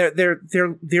 Yeah. And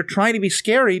they're trying to be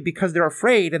scary because they're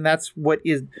afraid, and that's what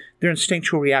is their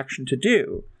instinctual reaction to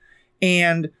do.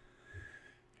 And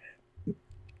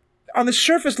on the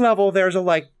surface level, there's a,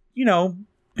 like, don't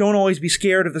always be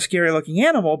scared of the scary looking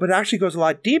animal, but it actually goes a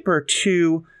lot deeper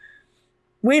to,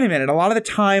 wait a minute, a lot of the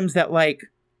times that,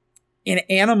 like, an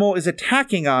animal is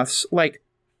attacking us, like,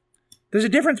 there's a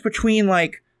difference between,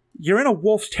 like, you're in a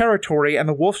wolf's territory and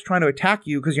the wolf's trying to attack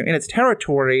you because you're in its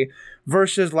territory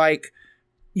versus, like,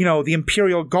 the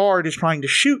Imperial Guard is trying to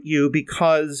shoot you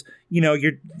because,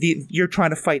 you're trying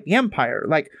to fight the Empire.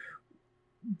 Like,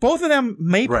 both of them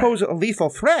may pose a lethal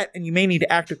threat, and you may need to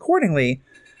act accordingly.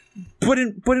 But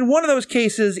in one of those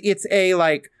cases, it's a,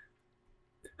 like,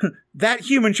 that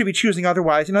human should be choosing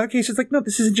otherwise. In other cases, like, no,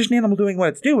 this isn't just an animal doing what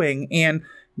it's doing, and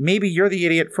maybe you're the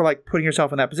idiot for, like, putting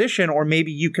yourself in that position, or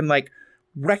maybe you can, like,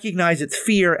 recognize its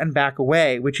fear and back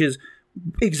away, which is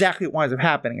exactly what winds up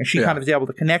happening. And she kind of is able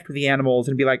to connect with the animals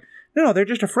and be like, no, they're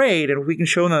just afraid. And if we can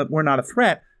show them that we're not a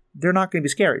threat, they're not going to be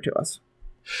scary to us.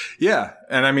 Yeah.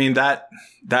 And I mean, that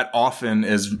often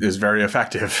is very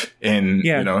effective in,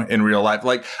 in real life.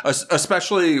 Like,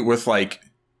 especially with like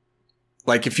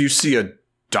if you see a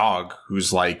dog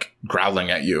who's, like, growling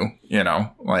at you,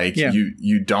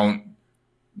 you don't,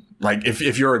 like,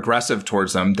 if you're aggressive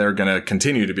towards them, they're going to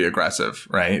continue to be aggressive,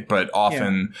 right? But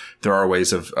often there are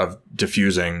ways of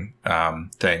diffusing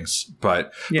things.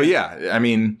 But yeah, I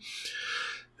mean,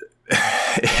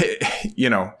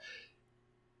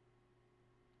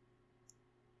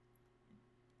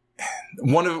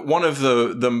 one of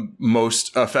the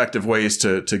most effective ways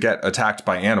to get attacked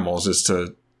by animals is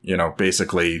to,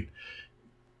 basically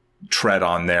tread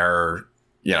on their,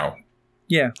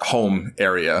 home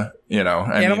area,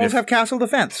 Animals have castle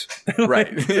defense.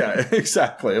 Right. Yeah,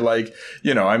 exactly. Like,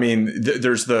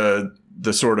 there's the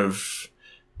sort of,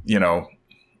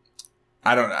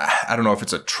 I don't know if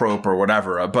it's a trope or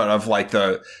whatever, but of, like,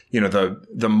 the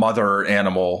mother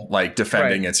animal, like,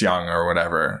 defending its young or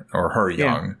whatever, or her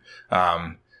young.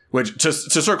 Which, to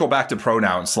circle back to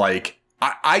pronouns, like,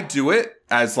 I do it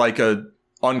as like a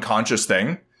unconscious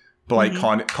thing, but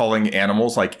like calling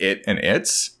animals like it and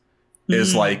its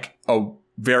is like a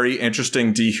very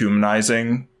interesting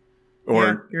dehumanizing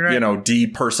or, right. you know,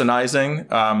 depersonizing,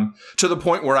 to the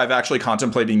point where I've actually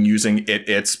contemplating using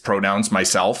its pronouns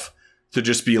myself to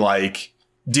just be like,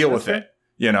 deal with it,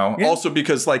 you know, also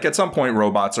because like at some point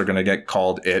robots are going to get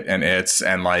called it and its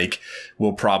and like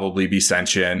will probably be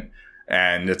sentient.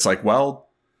 And it's like, well,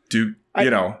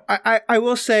 I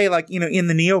will say, like, you know, in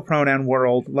the neo-pronoun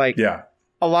world, like,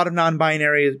 a lot of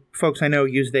non-binary folks I know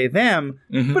use they, them,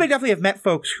 but I definitely have met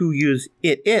folks who use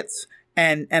it, its,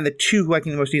 and the two who I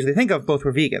can most easily think of, both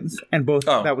were vegans, and both,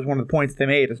 that was one of the points they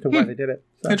made as to why they did it.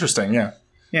 So. Interesting, yeah.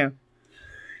 Yeah,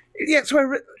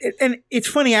 so and it's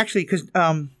funny, actually, because,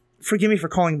 forgive me for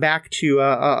calling back to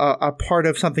a part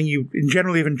of something you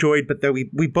generally have enjoyed, but that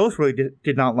we both really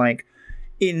did not like.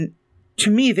 To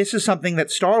me, this is something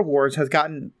that Star Wars has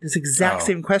gotten this exact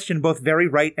same question both very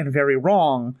right and very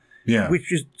wrong,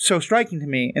 which is so striking to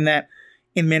me, in that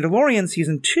in Mandalorian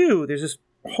Season 2, there's this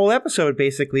whole episode,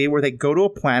 basically, where they go to a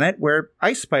planet where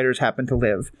ice spiders happen to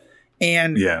live.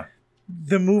 And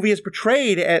the movie is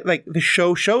portrayed, like, the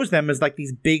show shows them as, like,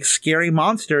 these big, scary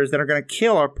monsters that are going to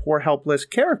kill our poor, helpless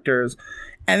characters.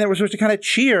 And then we're supposed to kind of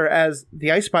cheer as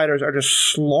the ice spiders are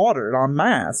just slaughtered en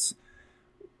masse.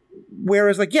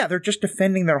 Whereas, like, they're just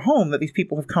defending their home that these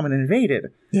people have come and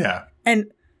invaded. Yeah.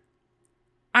 And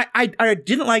I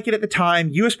didn't like it at the time.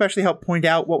 You especially helped point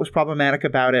out what was problematic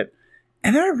about it.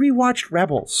 And then I rewatched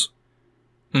Rebels.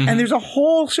 And there's a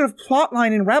whole sort of plot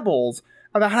line in Rebels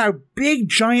about how big,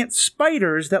 giant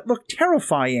spiders that look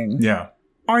terrifying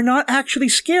are not actually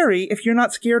scary if you're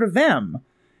not scared of them.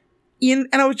 And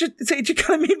I was it just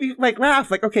kind of made me, like, laugh.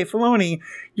 Like, okay, Filoni,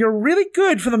 you're really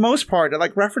good for the most part at,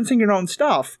 like, referencing your own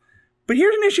stuff. But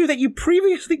here's an issue that you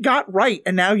previously got right,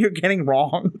 and now you're getting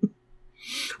wrong.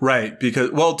 Right,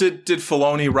 because, well, did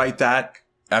Filoni write that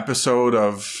episode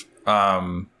of,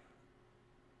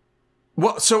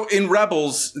 well, so in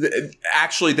Rebels,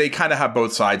 actually, they kind of have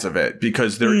both sides of it,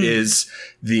 because there is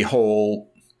the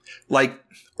whole, like,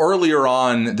 earlier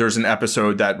on, there's an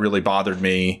episode that really bothered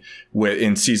me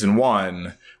in season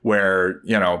 1, where,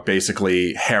 you know,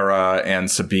 basically Hera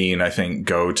and Sabine, I think,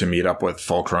 go to meet up with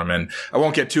Fulcrum. And I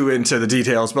won't get too into the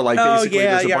details, but, like, basically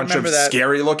there's a bunch of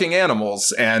scary looking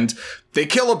animals and they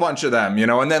kill a bunch of them, you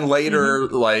know, and then later,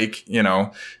 like, you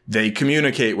know, they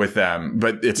communicate with them,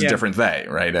 but it's a different they,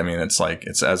 right? I mean, it's like,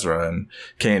 it's Ezra and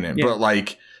Kanan. But,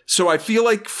 like, so I feel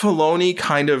like Filoni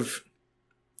kind of,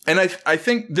 and I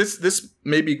think this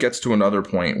maybe gets to another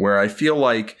point where I feel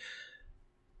like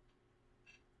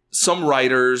some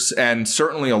writers, and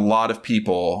certainly a lot of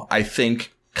people, I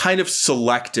think, kind of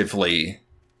selectively,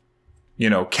 you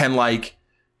know, can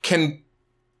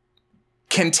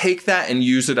take that and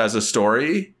use it as a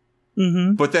story,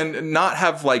 but then not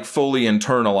have, like, fully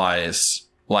internalize,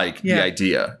 like, the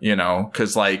idea, you know?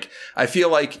 Because, like, I feel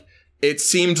like it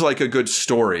seemed like a good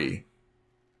story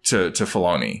to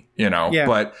Filoni, you know?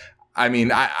 But, I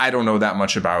mean, I don't know that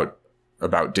much about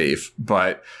Dave,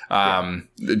 but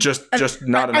just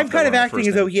not enough. I'm kind of acting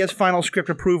as though he has final script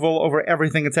approval over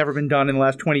everything that's ever been done in the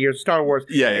last 20 years of Star Wars.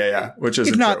 Which is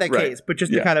it's not that case, but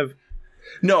just to kind of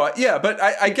but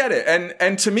I get it,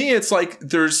 and to me, it's like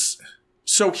there's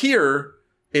so here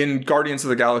in Guardians of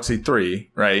the Galaxy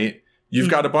 3, right? You've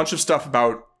got a bunch of stuff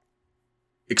about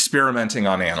experimenting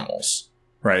on animals,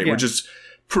 right? Which is,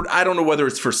 I don't know whether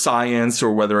it's for science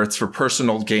or whether it's for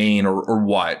personal gain or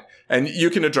what. And you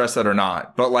can address that or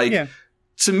not. But, like,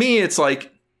 to me, it's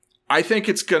like, I think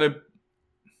it's going to,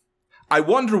 I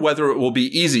wonder whether it will be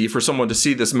easy for someone to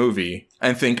see this movie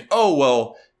and think, oh,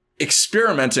 well,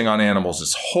 experimenting on animals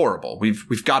is horrible.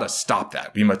 We've got to stop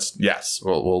that. We must,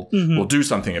 we'll do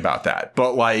something about that.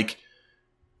 But, like,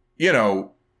 you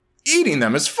know, eating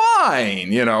them is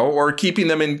fine, you know, or keeping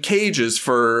them in cages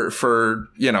for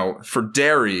you know, for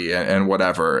dairy and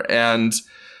whatever. And,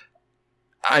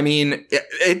 I mean,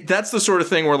 that's the sort of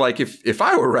thing where, like, if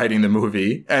I were writing the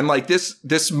movie, and, like,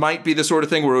 this might be the sort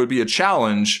of thing where it would be a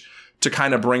challenge to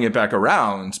kind of bring it back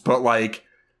around, but, like,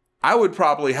 I would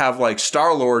probably have, like,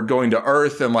 Star-Lord going to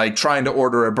Earth and, like, trying to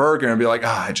order a burger and be like,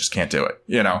 I just can't do it,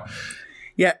 you know?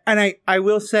 Yeah, and I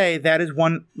will say that is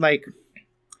one, like,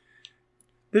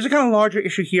 there's a kind of larger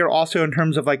issue here also in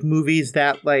terms of, like, movies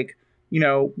that, like, you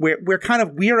know,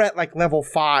 we're at, like, level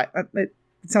 5. It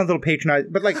sounds a little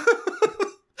patronizing, but, like...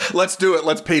 Let's do it.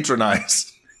 Let's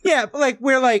patronize. Yeah, but, like,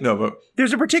 we're like,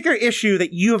 there's a particular issue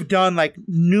that you have done, like,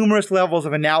 numerous levels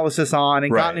of analysis on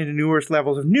and gotten into numerous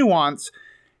levels of nuance.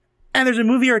 And there's a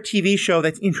movie or a TV show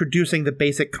that's introducing the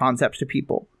basic concepts to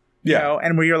people. You know,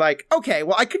 and where you're like, okay,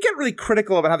 well, I could get really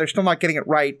critical about how they're still not getting it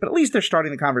right, but at least they're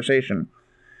starting the conversation.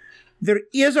 There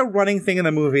is a running thing in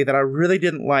the movie that I really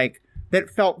didn't like that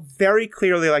felt very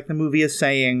clearly like the movie is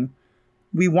saying,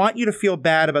 we want you to feel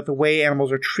bad about the way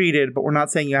animals are treated, but we're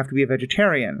not saying you have to be a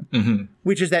vegetarian. Mm-hmm.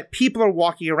 Which is that people are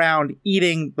walking around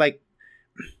eating, like...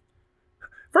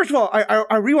 First of all, I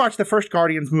rewatched the first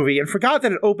Guardians movie and forgot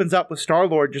that it opens up with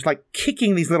Star-Lord just, like,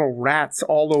 kicking these little rats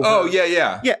all over. Oh,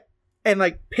 yeah. Yeah, and,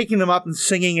 like, picking them up and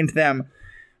singing into them.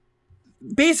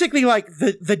 Basically, like,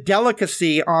 the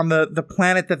delicacy on the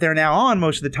planet that they're now on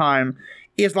most of the time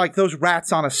is, like, those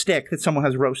rats on a stick that someone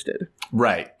has roasted.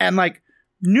 Right. And, like,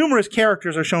 numerous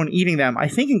characters are shown eating them, I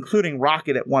think including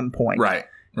Rocket at one point. Right.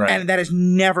 And that is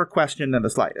never questioned in the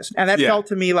slightest. And that felt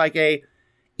to me like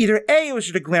either A, it was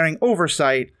just a glaring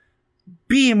oversight,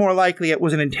 B, more likely it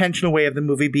was an intentional way of the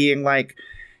movie being like,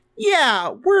 yeah,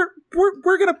 we're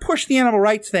going to push the animal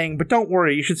rights thing, but don't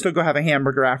worry, you should still go have a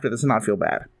hamburger after this and not feel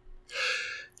bad.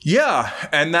 Yeah,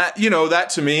 and that, you know, that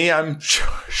to me, I'm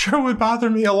sure would bother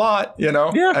me a lot, you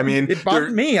know? Yeah, I mean, it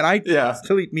bothered me, and I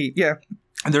still eat meat, yeah.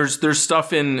 There's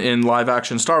stuff in live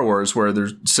action Star Wars where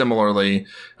there's similarly,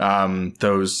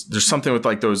 there's something with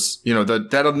like those, you know,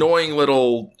 that annoying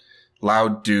little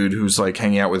loud dude who's like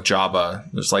hanging out with Jabba.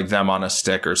 There's like them on a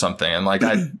stick or something. And like,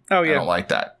 I don't like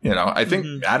that. You know, I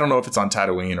think, I don't know if it's on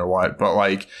Tatooine or what, but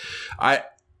like,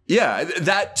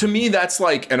 that to me, that's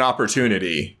like an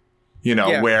opportunity, you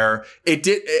know, where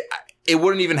it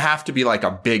wouldn't even have to be like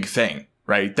a big thing,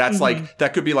 right? That's like,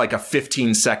 that could be like a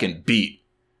 15-second beat.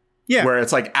 Yeah. Where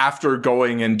it's like after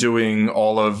going and doing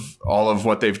all of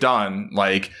what they've done,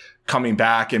 like coming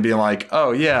back and being like,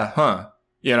 oh yeah, huh.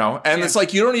 You know, and it's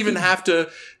like, you don't even have to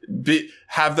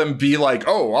have them be like,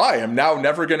 oh, I am now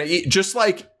never going to eat. Just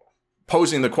like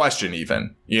posing the question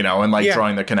even, you know, and like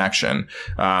drawing the connection.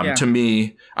 To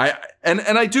me,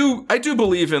 I do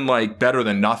believe in like better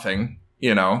than nothing,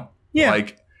 you know,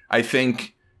 like I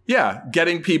think,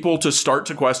 getting people to start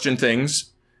to question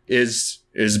things is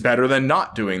better than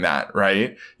not doing that.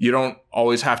 Right. You don't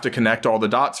always have to connect all the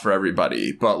dots for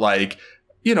everybody, but like,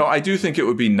 you know, I do think it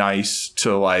would be nice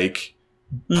to like,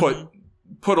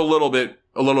 put a little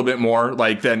bit more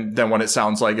like than what it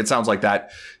sounds like. It sounds like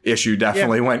that issue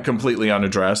definitely went completely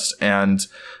unaddressed. And,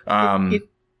 there's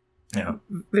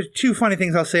two funny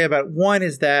things I'll say about it. One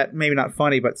is that maybe not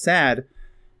funny, but sad.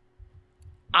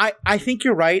 I think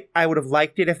you're right. I would have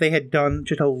liked it if they had done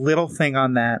just a little thing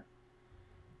on that.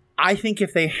 I think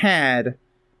if they had,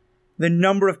 the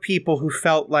number of people who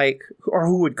felt like, or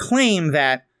who would claim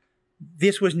that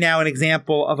this was now an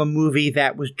example of a movie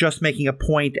that was just making a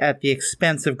point at the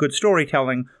expense of good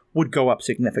storytelling would go up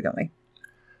significantly.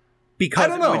 Because I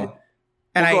don't know.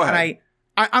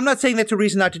 I'm not saying that's a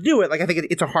reason not to do it. Like, I think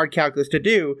it's a hard calculus to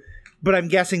do, but I'm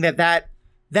guessing that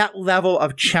level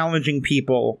of challenging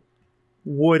people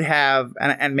would have,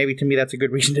 and maybe to me that's a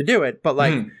good reason to do it, but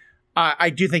like,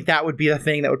 I do think that would be the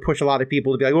thing that would push a lot of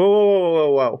people to be like,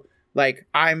 whoa. Like,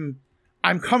 I'm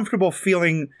comfortable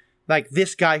feeling like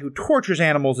this guy who tortures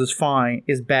animals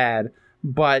is bad,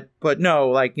 but no,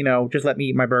 like, you know, just let me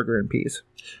eat my burger in peace.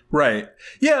 Right.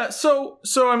 Yeah. So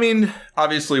I mean,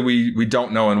 obviously we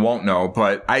don't know and won't know,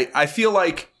 but I feel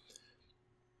like,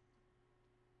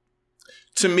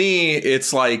 to me,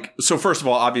 it's like, so first of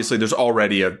all, obviously there's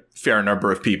already a fair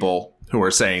number of people who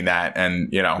are saying that, and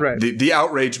you know, the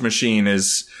outrage machine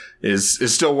is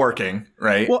still working,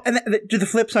 right? Well, and to the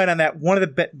flip side on that, one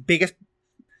of the biggest,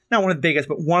 not one of the biggest,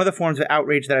 but one of the forms of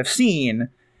outrage that I've seen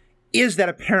is that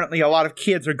apparently a lot of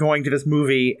kids are going to this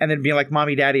movie and then being like,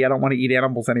 Mommy, Daddy, I don't want to eat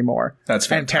animals anymore. That's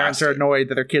fantastic. And parents are annoyed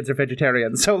that their kids are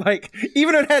vegetarians. So, like,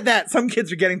 even if it had that, some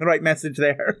kids are getting the right message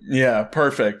there. Yeah,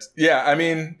 perfect. Yeah, I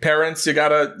mean, parents, you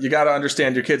gotta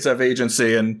understand your kids have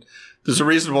agency, and there's a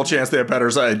reasonable chance they have better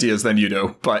ideas than you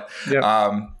do. But,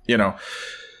 you know,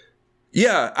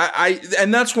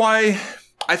 and that's why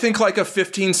I think like a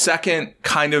 15-second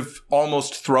kind of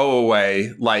almost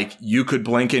throwaway, like you could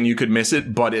blink and you could miss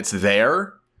it, but it's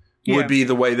there, would be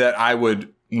the way that I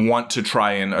would want to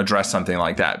try and address something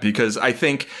like that. Because I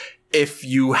think if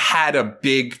you had a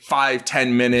big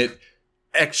 5-10 minute,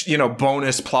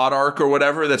 bonus plot arc or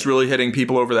whatever that's really hitting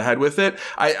people over the head with it,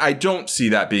 I don't see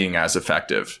that being as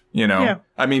effective, you know? Yeah.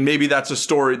 I mean, maybe that's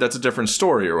a different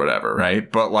story or whatever,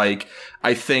 right? But like,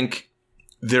 I think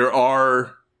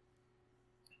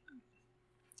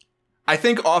I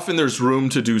think often there's room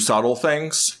to do subtle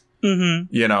things,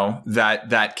 you know,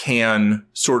 that can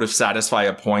sort of satisfy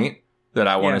a point that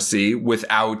I want to see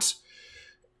without,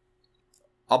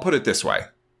 I'll put it this way.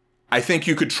 I think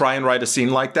you could try and write a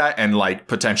scene like that and like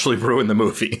potentially ruin the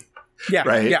movie. Yeah.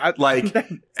 Right. Yeah. Like,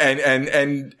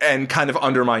 and kind of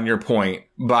undermine your point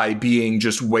by being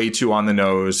just way too on the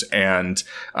nose and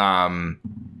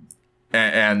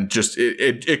just,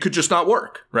 it could just not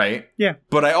work. Right. Yeah.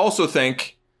 But I also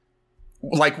think,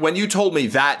 like, when you told me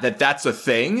that's a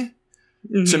thing,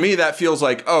 to me, that feels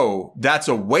like, oh, that's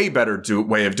a way better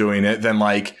way of doing it than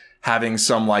like having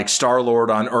some like Star-Lord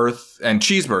on Earth and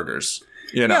cheeseburgers.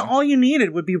 You know? Yeah, all you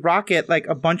needed would be Rocket, like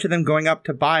a bunch of them going up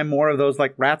to buy more of those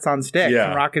like rats on sticks,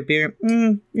 and Rocket being,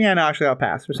 yeah, no, actually I'll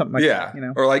pass, or something like that. You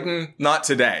know, or like, not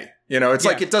today. You know, it's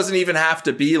like, it doesn't even have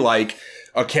to be like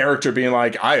a character being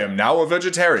like, I am now a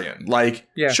vegetarian. Like,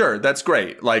 sure, that's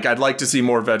great. Like, I'd like to see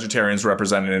more vegetarians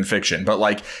represented in fiction, but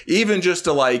like, even just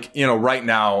to like, you know, right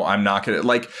now, I'm not gonna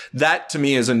like that. To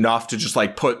me, is enough to just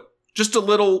like put just a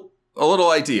little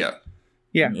idea.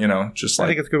 Yeah, you know, just like, I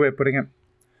think it's a good way of putting it.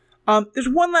 There's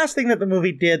one last thing that the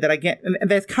movie did that I get, and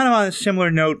that's kind of on a similar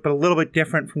note, but a little bit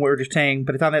different from what we were just saying,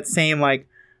 but it's on that same, like,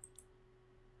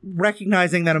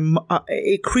 recognizing that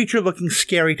a creature looking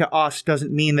scary to us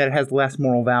doesn't mean that it has less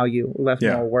moral value, or less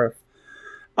moral worth.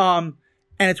 And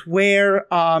it's where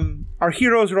our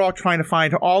heroes are all trying to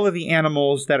find all of the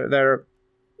animals that are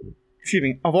excuse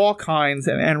me, of all kinds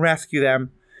and rescue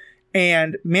them.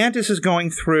 And Mantis is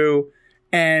going through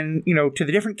and, you know, to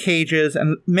the different cages,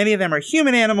 and many of them are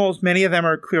human animals, many of them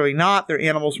are clearly not. They're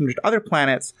animals from just other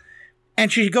planets. And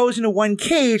she goes into one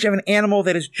cage of an animal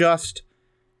that is just,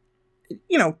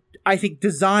 you know, I think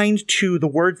designed to the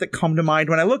words that come to mind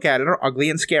when I look at it are ugly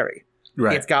and scary.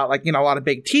 Right. It's got, like, you know, a lot of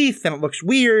big teeth, and it looks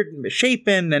weird and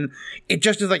misshapen, and it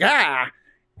just is like, ah!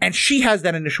 And she has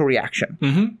that initial reaction.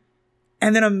 Mm-hmm.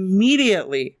 And then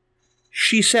immediately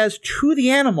she says to the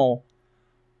animal,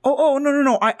 Oh,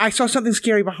 no. I saw something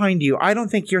scary behind you. I don't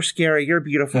think you're scary. You're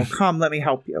beautiful. Come, let me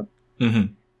help you.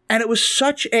 Mm-hmm. And it was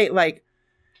such a, like,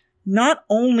 not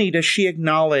only does she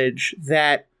acknowledge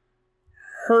that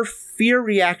her fear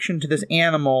reaction to this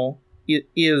animal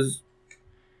is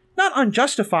not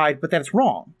unjustified, but that it's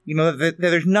wrong. You know, that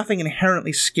there's nothing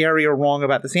inherently scary or wrong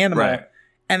about this animal. Right.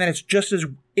 And that it's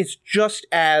just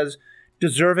as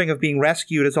deserving of being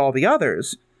rescued as all the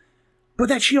others. But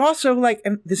that she also, like,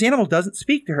 and this animal doesn't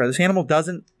speak to her. This animal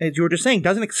doesn't, as you were just saying,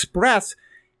 doesn't express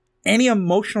any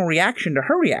emotional reaction to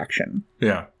her reaction.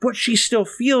 Yeah. But she still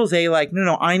feels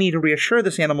no, I need to reassure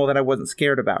this animal that I wasn't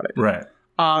scared about it. Right.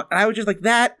 And I was just like,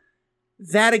 that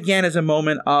again is a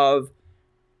moment of,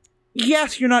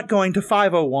 yes, you're not going to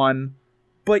 501,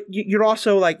 but you're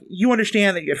also like, you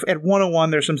understand that at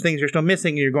 101, there's some things you're still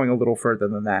missing, and you're going a little further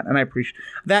than that. And I appreciate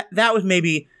that. That was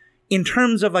maybe, in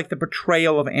terms of like the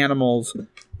portrayal of animals,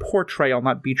 portrayal,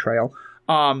 not betrayal,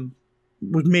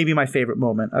 was maybe my favorite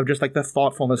moment of just like the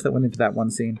thoughtfulness that went into that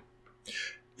one scene.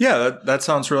 Yeah, that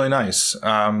sounds really nice.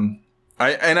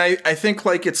 I think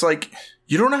like it's like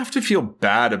you don't have to feel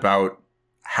bad about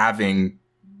having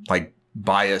like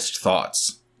biased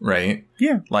thoughts, right?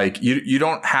 Yeah. Like you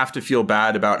don't have to feel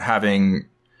bad about having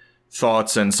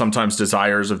thoughts and sometimes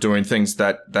desires of doing things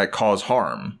that cause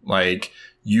harm. Like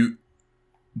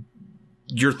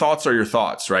your thoughts are your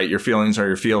thoughts, right? Your feelings are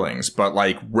your feelings. But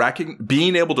like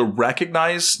being able to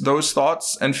recognize those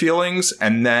thoughts and feelings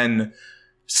and then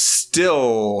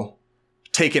still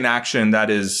take an action that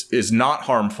is not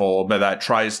harmful, but that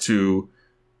tries to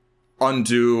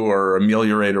undo or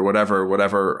ameliorate or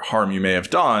whatever harm you may have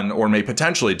done or may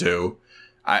potentially do.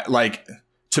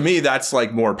 To me, that's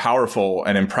like more powerful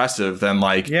and impressive than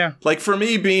like for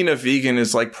me, being a vegan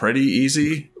is like pretty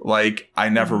easy. Like I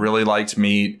never really liked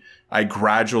meat. I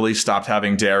gradually stopped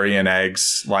having dairy and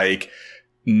eggs. Like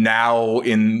now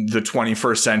in the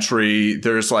 21st century,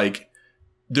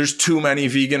 there's too many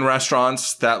vegan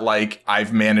restaurants that like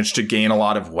I've managed to gain a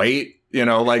lot of weight. You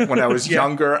know, like when I was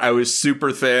younger, I was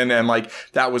super thin and like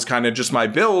that was kind of just my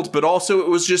build. But also it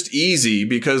was just easy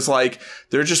because like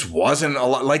there just wasn't a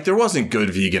lot, like there wasn't good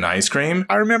vegan ice cream.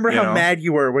 I remember how mad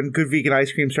you were when good vegan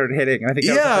ice cream started hitting. I think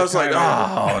I was like,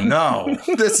 oh no,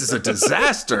 this is a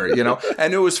disaster, you know?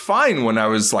 And it was fine when I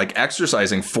was like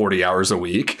exercising 40 hours a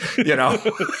week, you know?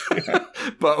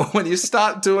 But when you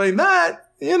stop doing that,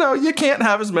 you know, you can't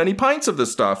have as many pints of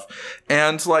this stuff.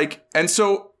 And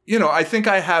so, you know, I think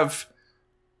I have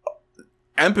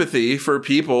empathy for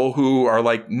people who are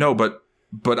like, no, but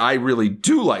I really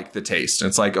do like the taste. And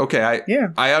it's like, okay,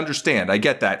 I understand. I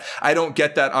get that. I don't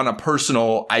get that on a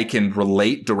personal, I can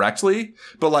relate directly,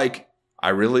 but like, I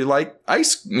really like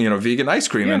vegan ice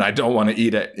cream and I don't want to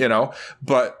eat it, you know,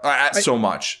 but so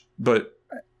much, but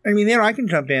I mean, there I can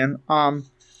jump in.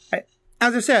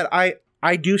 As I said,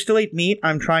 I do still eat meat.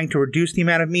 I'm trying to reduce the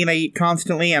amount of meat I eat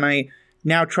constantly, and I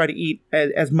now try to eat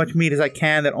as much meat as I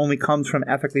can that only comes from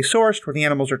ethically sourced, where the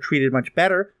animals are treated much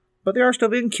better. but they are still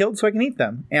being killed so I can eat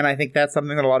them. And I think that's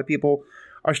something that a lot of people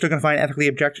are still going to find ethically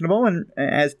objectionable. And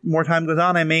as more time goes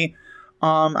on, I may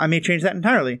change that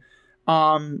entirely.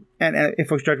 And if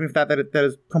folks judge me for that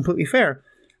is completely fair.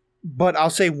 But I'll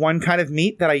say one kind of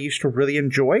meat that I used to really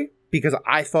enjoy because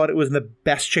I thought it was the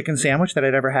best chicken sandwich that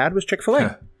I'd ever had was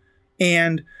Chick-fil-A.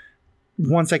 And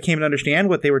once I came to understand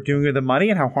what they were doing with the money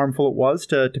and how harmful it was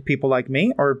to people like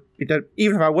me, or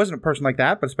even if I wasn't a person like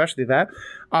that, but especially that,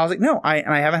 I was like, no, I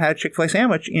haven't had a Chick-fil-A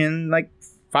sandwich in like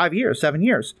 5 years, 7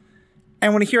 years.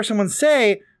 And when I hear someone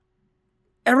say,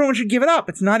 everyone should give it up,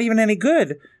 it's not even any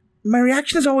good, my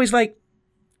reaction is always like,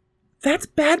 that's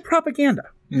bad propaganda.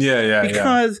 Yeah.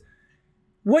 Because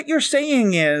what you're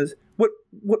saying is,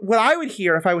 what I would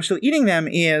hear if I was still eating them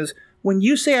is, when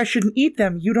you say I shouldn't eat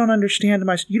them, you don't understand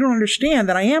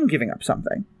that I am giving up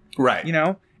something. Right. You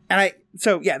know? And this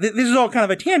is all kind of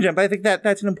a tangent, but I think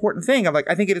that's an important thing.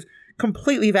 I think it is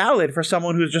completely valid for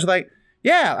someone who's just like,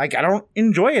 yeah, like I don't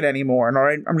enjoy it anymore,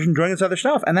 and I'm just enjoying this other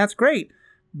stuff, and that's great.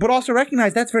 But also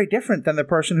recognize that's very different than the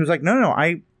person who's like, no,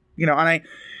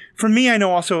 for me, I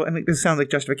know also, and this sounds like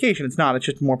justification. It's not. It's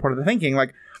just more part of the thinking.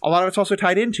 Like a lot of it's also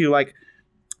tied into like,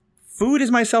 food is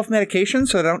my self-medication,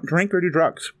 so I don't drink or do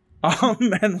drugs.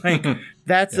 And like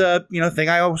that's a thing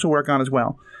I also work on as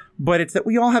well. But it's that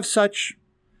we all have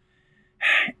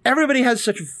everybody has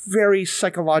such very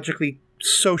psychologically,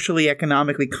 socially,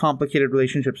 economically complicated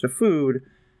relationships to food.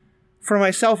 For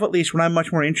myself, at least, what I'm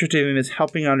much more interested in is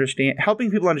helping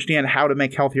people understand how to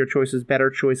make healthier choices, better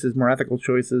choices, more ethical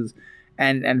choices,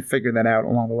 and figure that out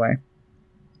along the way.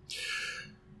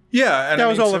 Yeah, and that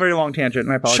was all a very long tangent,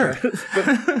 and I apologize.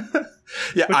 Sure.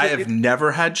 Yeah, I have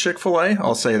never had Chick-fil-A.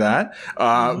 I'll say that,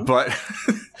 but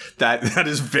that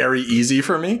is very easy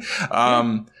for me.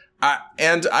 I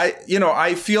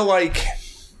feel like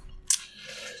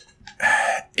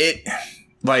it.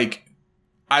 Like,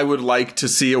 I would like to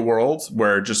see a world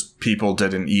where just people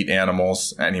didn't eat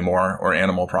animals anymore or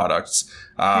animal products.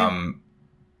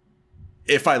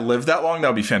 If I live that long, that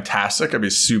would be fantastic. I'd be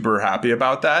super happy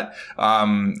about that.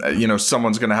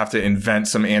 Someone's going to have to invent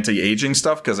some anti-aging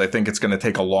stuff because I think it's going to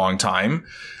take a long time.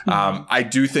 I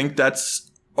do think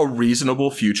that's a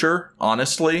reasonable future,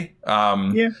 honestly.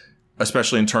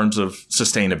 Especially in terms of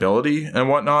sustainability and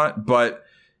whatnot. But,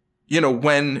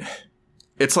 when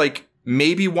it's like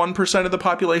maybe 1% of the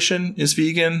population is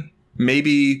vegan,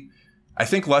 maybe I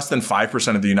think less than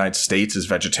 5% of the United States is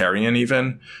vegetarian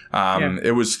even.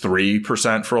 It was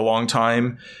 3% for a long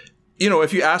time.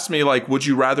 If you ask me, like, would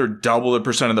you rather double the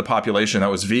percent of the population that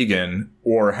was vegan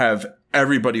or have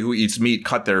everybody who eats meat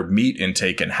cut their meat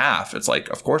intake in half? It's like,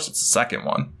 of course, it's the second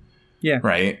one. Yeah.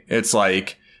 Right. It's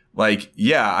like,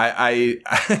 yeah,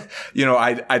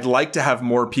 I'd like to have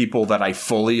more people that I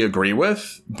fully agree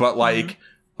with, but like,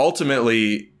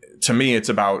 ultimately, to me, it's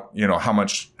about, how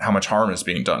much harm is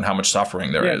being done, how much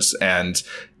suffering there is. And,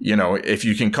 if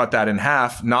you can cut that in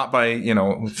half, not by,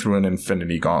 through an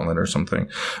infinity gauntlet or something,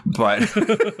 but,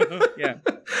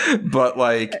 but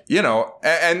like,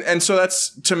 and so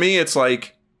that's, to me, it's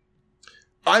like,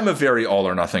 I'm a very all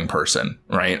or nothing person,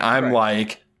 right?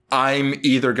 I'm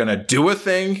either going to do a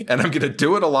thing and I'm going to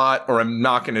do it a lot, or I'm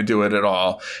not going to do it at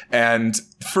all. And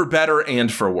for better and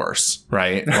for worse,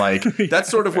 right? Like that's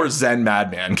sort of where Zen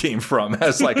Madman came from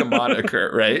as like a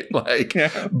moniker, right? Like,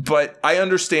 but I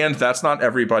understand that's not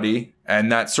everybody.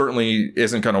 And that certainly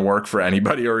isn't going to work for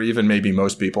anybody or even maybe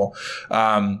most people.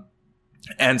 And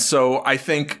so I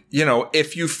think,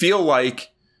 if you feel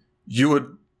like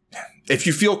if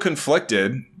you feel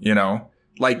conflicted,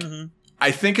 I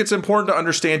think it's important to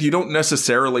understand you don't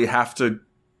necessarily have to,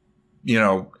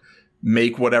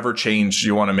 make whatever change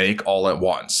you want to make all at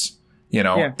once.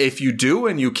 If you do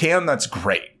and you can, that's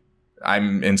great.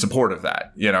 I'm in support of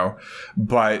that,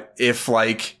 but if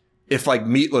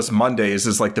meatless Mondays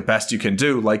is like the best you can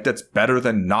do, like that's better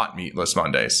than not meatless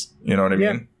Mondays. You know what I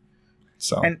mean?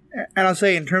 So, and I'll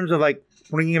say in terms of like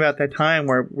thinking about that time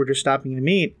where we're just stopping to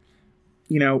meat,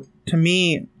 to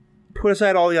me, put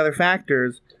aside all the other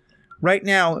factors. Right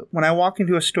now, when I walk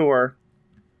into a store,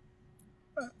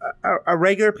 a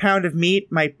regular pound of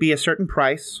meat might be a certain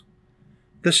price.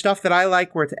 The stuff that I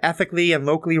like, where it's ethically and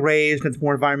locally raised, and it's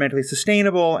more environmentally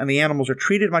sustainable, and the animals are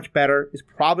treated much better, is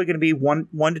probably going to be $1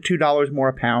 to $2 more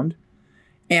a pound.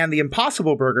 And the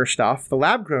Impossible Burger stuff, the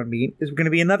lab-grown meat, is going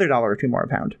to be another $1 or $2 more a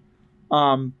pound.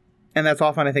 And that's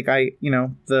often, I think,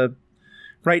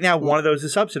 right now, one of those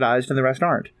is subsidized and the rest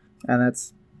aren't. And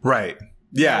that's right.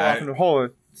 Yeah. Often a whole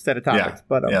set of topics.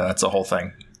 But that's a whole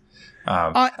thing.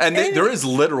 And there is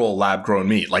literal lab-grown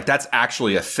meat. Like, that's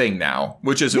actually a thing now,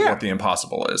 which isn't what the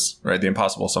Impossible is, right? The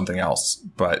Impossible is something else.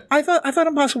 But I thought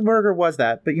Impossible Burger was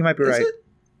that, but you might be right. It?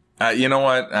 You know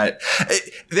what?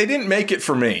 They didn't make it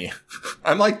for me.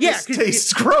 I'm like, this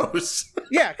tastes gross.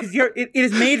 Yeah, because it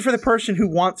is made for the person who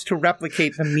wants to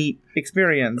replicate the meat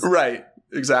experience. Right.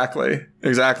 Exactly.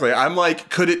 I'm like,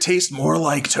 could it taste more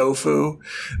like tofu?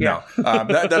 Yeah. No,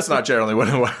 that's not generally what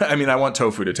I mean. I want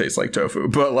tofu to taste like tofu,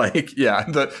 but like, yeah,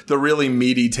 the really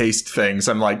meaty taste things.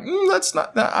 I'm like,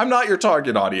 I'm not your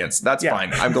target audience. That's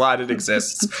fine. I'm glad it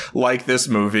exists like this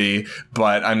movie,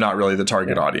 but I'm not really the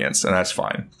target audience, and that's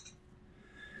fine.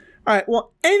 All right.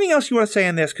 Well, anything else you want to say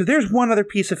on this? Because there's one other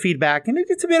piece of feedback, and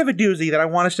it's a bit of a doozy that I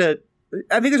want us to.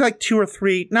 I think there's like 2 or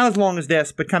 3, not as long as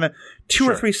this, but kind of 2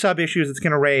 or 3 sub issues it's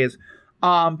going to raise.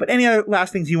 But any other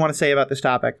last things you want to say about this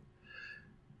topic?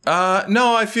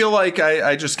 No, I feel like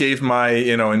I just gave my,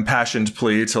 impassioned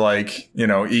plea to like,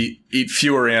 eat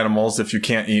fewer animals if you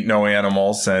can't eat no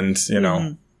animals. And,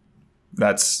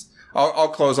 that's, I'll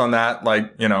close on that.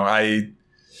 Like,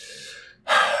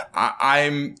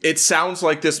 it sounds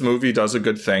like this movie does a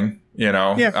good thing.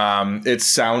 It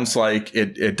sounds like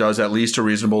it does at least a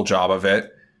reasonable job of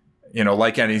it.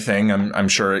 Like anything, I'm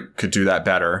sure it could do that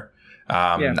better.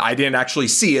 I didn't actually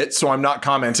see it, so I'm not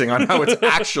commenting on how it's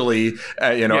actually,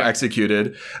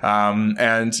 executed. And,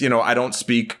 I don't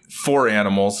speak for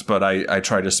animals, but I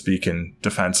try to speak in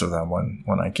defense of them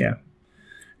when I can.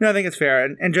 No, I think it's fair.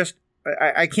 And just,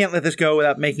 I can't let this go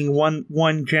without making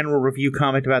one general review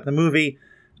comment about the movie.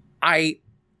 The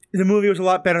movie was a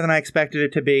lot better than I expected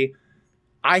it to be.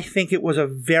 I think it was a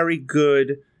very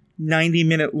good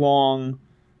 90-minute long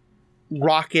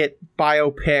rocket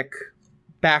biopic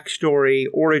backstory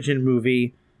origin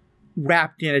movie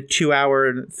wrapped in a 2-hour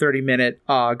and 30-minute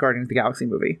Guardians of the Galaxy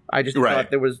movie. I just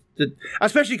thought there was,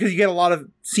 especially because you get a lot of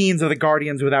scenes of the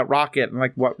Guardians without Rocket. I'm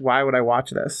like, why would I watch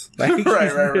this? Like, he's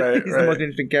the most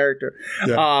interesting character.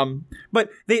 Yeah. But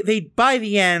they by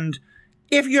the end,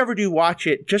 if you ever do watch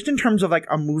it, just in terms of like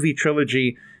a movie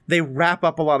trilogy, they wrap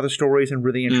up a lot of the stories in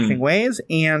really interesting ways.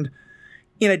 And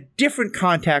in a different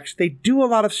context, they do a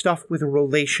lot of stuff with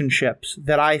relationships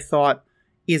that I thought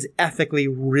is ethically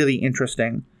really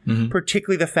interesting. Mm-hmm.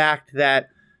 Particularly the fact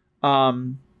that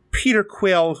Peter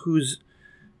Quill, whose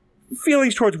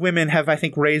feelings towards women have, I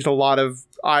think, raised a lot of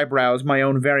eyebrows, my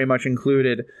own very much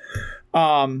included.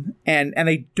 And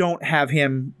they don't have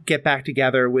him get back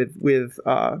together with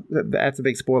that's a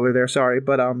big spoiler there, sorry,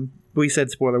 but we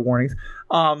said spoiler warnings.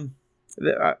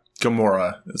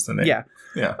 Gamora is the name.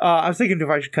 Yeah. I was thinking if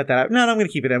I should cut that out. No, I'm going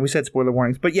to keep it in. We said spoiler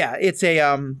warnings, but yeah, it's a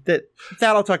that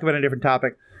I'll talk about in a different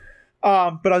topic.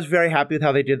 But I was very happy with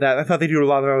how they did that. I thought they did a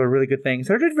lot of other really good things.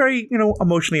 They're just very,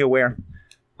 emotionally aware.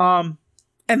 And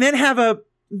then have a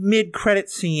mid-credit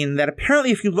scene that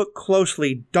apparently, if you look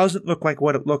closely, doesn't look like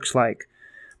what it looks like.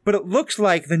 But it looks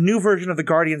like the new version of the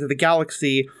Guardians of the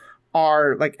Galaxy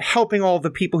are like helping all the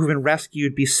people who've been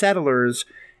rescued be settlers,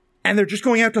 and they're just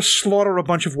going out to slaughter a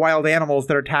bunch of wild animals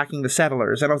that are attacking the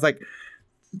settlers. And I was like,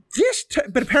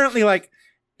 but apparently, like,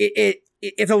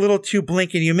 it's a little too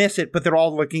blink and you miss it, but they're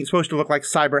all supposed to look like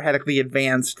cybernetically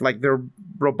advanced, like they're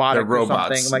robotic or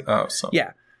something. Like,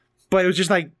 yeah. But it was just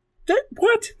like,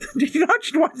 what? Did you not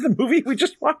just watch the movie we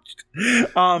just watched?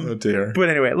 Oh dear. But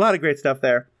anyway, a lot of great stuff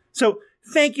there. So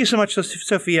thank you so much,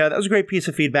 Sophia. That was a great piece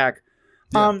of feedback.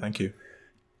 Yeah, thank you.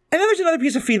 And then there's another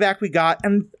piece of feedback we got,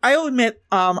 and I'll admit,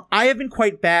 I have been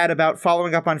quite bad about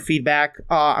following up on feedback.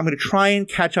 I'm going to try and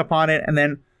catch up on it, and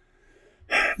then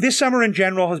this summer in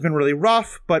general has been really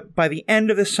rough, but by the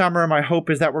end of this summer, my hope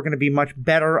is that we're going to be much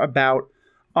better about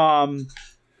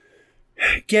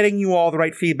getting you all the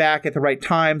right feedback at the right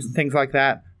times and things like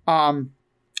that.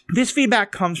 This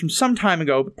feedback comes from some time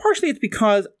ago, but partially it's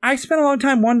because I spent a long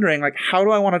time wondering, like, how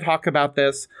do I want to talk about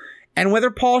this, and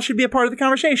whether Paul should be a part of the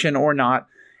conversation or not.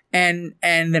 And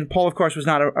then Paul, of course, was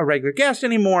not a regular guest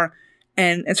anymore.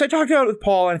 And so I talked about it with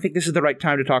Paul, and I think this is the right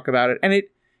time to talk about it. And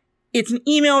it's an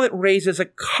email that raises a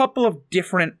couple of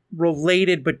different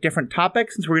related but different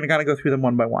topics, since we're going to kind of go through them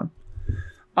one by one.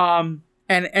 And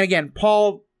again,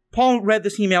 Paul read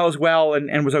this email as well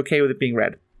and was okay with it being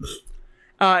read.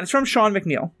 And it's from Sean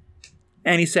McNeil.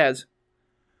 And he says,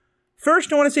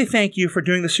 "First, I want to say thank you for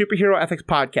doing the Superhero Ethics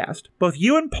podcast. Both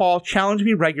you and Paul challenge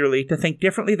me regularly to think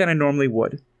differently than I normally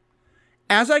would.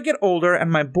 As I get older and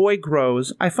my boy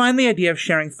grows, I find the idea of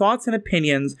sharing thoughts and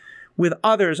opinions with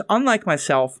others unlike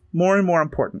myself more and more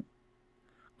important.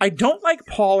 I don't like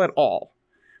Paul at all,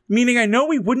 meaning I know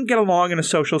we wouldn't get along in a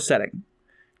social setting.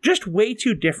 Just way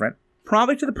too different,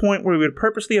 probably to the point where we would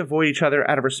purposely avoid each other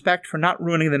out of respect for not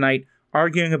ruining the night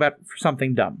arguing about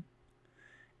something dumb.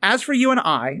 As for you and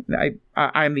I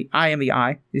am the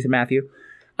I, these are Matthew,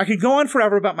 I could go on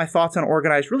forever about my thoughts on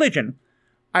organized religion,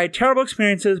 I had terrible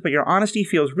experiences, but your honesty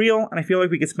feels real, and I feel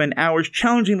like we could spend hours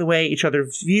challenging the way each other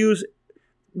views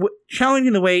and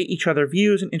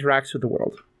interacts with the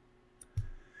world.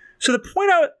 The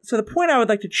point I would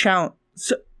like to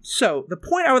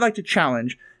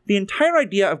challenge, the entire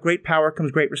idea of great power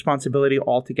comes great responsibility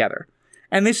altogether.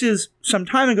 And this is some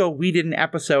time ago we did an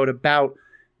episode about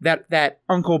that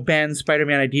Uncle Ben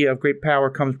Spider-Man idea of great power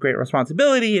comes great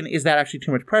responsibility, and is that actually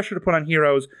too much pressure to put on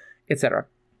heroes, etc.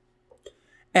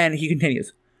 And he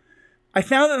continues, I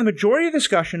found that the majority of the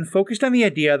discussion focused on the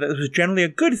idea that this was generally a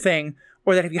good thing,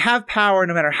 or that if you have power,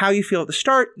 no matter how you feel at the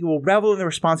start, you will revel in the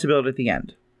responsibility at the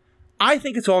end. I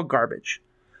think it's all garbage.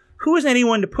 Who is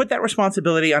anyone to put that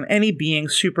responsibility on any being,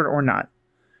 super or not?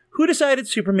 Who decided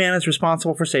Superman is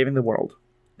responsible for saving the world?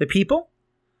 The people?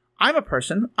 I'm a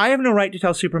person. I have no right to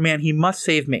tell Superman he must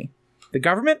save me. The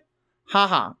government?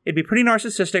 Haha. It'd be pretty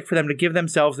narcissistic for them to give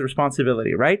themselves the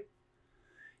responsibility, right?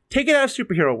 Take it out of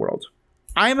superhero world.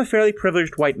 I am a fairly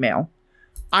privileged white male.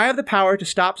 I have the power to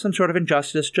stop some sort of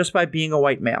injustice just by being a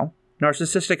white male.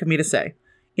 Narcissistic of me to say.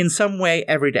 In some way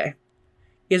every day.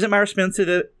 Is it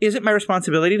my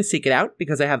responsibility to seek it out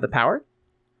because I have the power?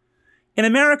 In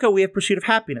America, we have pursuit of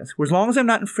happiness, where as long as I'm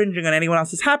not infringing on anyone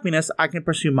else's happiness, I can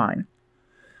pursue mine.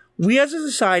 We as a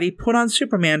society put on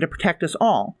Superman to protect us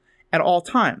all, at all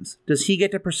times. Does he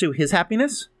get to pursue his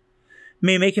happiness? It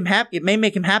may make him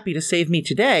happy to save me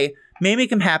today, may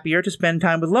make him happier to spend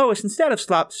time with Lois instead of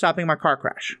stopping my car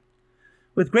crash.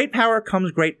 With great power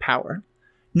comes great power.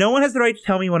 No one has the right to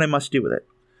tell me what I must do with it.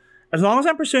 As long as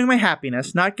I'm pursuing my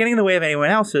happiness, not getting in the way of anyone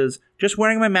else's, just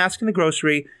wearing my mask in the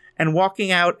grocery, and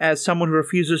walking out as someone who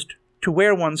refuses to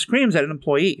wear one screams at an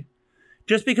employee.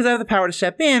 Just because I have the power to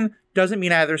step in doesn't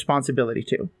mean I have the responsibility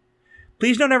to.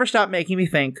 Please don't ever stop making me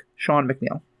think, Sean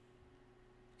McNeil.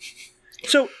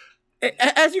 So,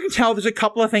 as you can tell, there's a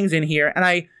couple of things in here,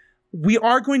 and we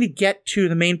are going to get to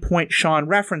the main point Sean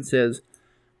references,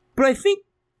 but I think,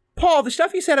 Paul, the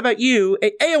stuff you said about you,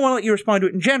 I want to let you respond to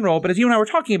it in general, but as you and I were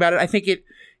talking about it, I think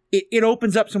it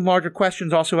opens up some larger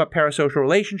questions also about parasocial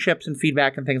relationships and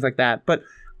feedback and things like that. But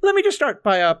let me just start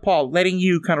by, Paul, letting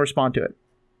you kind of respond to it.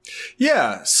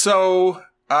 Yeah, so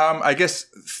I guess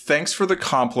thanks for the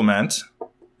compliment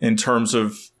in terms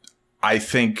of, I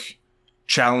think,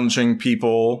 challenging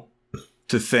people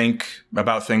to think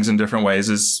about things in different ways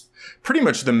is pretty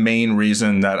much the main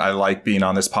reason that I like being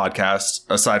on this podcast,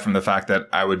 aside from the fact that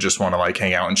I would just want to like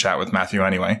hang out and chat with Matthew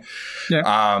anyway.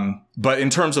 Yeah. But in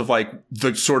terms of like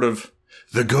the sort of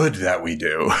the good that we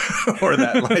do or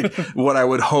that like what I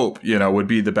would hope, would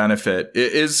be the benefit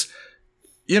is,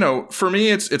 for me,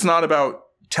 it's not about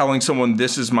telling someone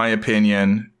this is my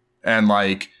opinion and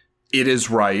like it is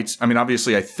right. I mean,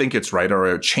 obviously I think it's right or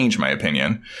I would change my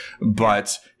opinion,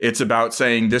 but it's about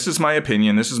saying this is my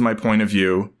opinion. This is my point of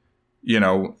view.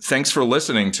 Thanks for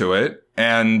listening to it.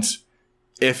 And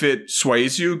if it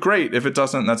sways you, great. If it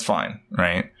doesn't, that's fine.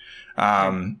 Right.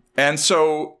 And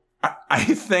so I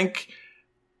think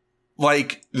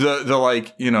like the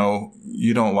like,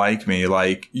 you don't like me,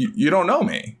 like you don't know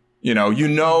me, you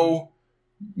know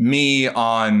me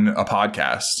on a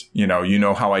podcast, you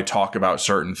know how I talk about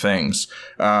certain things.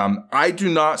 I do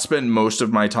not spend most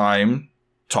of my time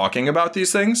talking about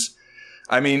these things.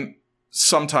 I mean,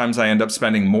 sometimes I end up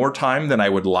spending more time than I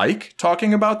would like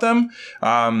talking about them,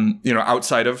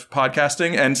 outside of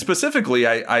podcasting. And specifically,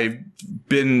 I've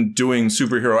been doing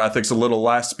superhero ethics a little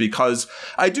less because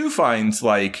I do find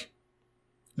like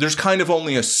there's kind of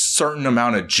only a certain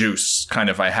amount of juice kind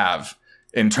of I have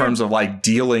in terms of like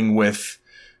dealing with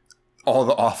all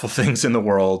the awful things in the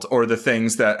world or the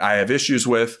things that I have issues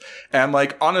with. And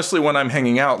like, honestly, when I'm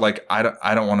hanging out, like I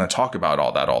don't want to talk about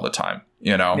all that all the time.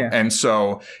 Yeah. And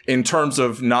so in terms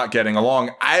of not getting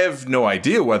along, I have no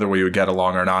idea whether we would get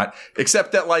along or not,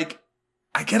 except that like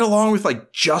I get along with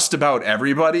like just about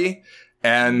everybody.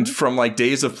 And from like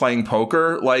days of playing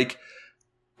poker, like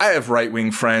I have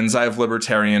right-wing friends. I have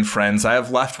libertarian friends. I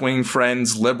have left-wing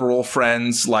friends, liberal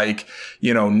friends, like,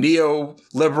 neoliberal,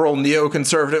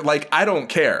 neoconservative. Like, I don't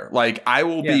care. Like, I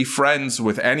will be friends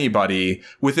with anybody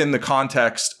within the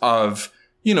context of,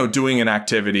 doing an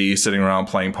activity, sitting around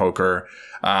playing poker.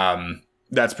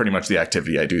 That's pretty much the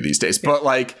activity I do these days. Yeah. But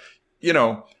like,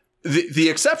 the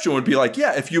exception would be like,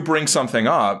 yeah, if you bring something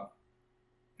up,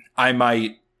 I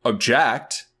might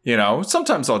object.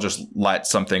 Sometimes I'll just let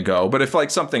something go. But if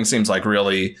like something seems like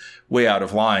really way out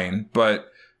of line,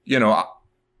 but,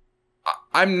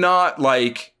 I'm not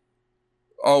like,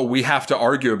 oh, we have to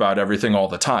argue about everything all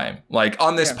the time. Like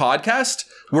on this podcast,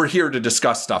 we're here to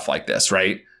discuss stuff like this,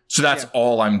 right? So that's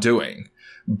all I'm doing.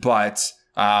 But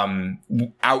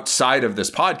outside of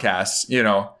this podcast,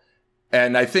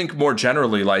 And I think more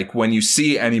generally, like when you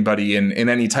see anybody in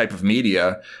any type of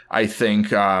media, I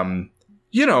think,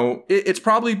 it's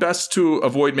probably best to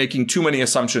avoid making too many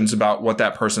assumptions about what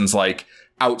that person's like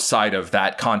outside of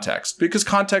that context, because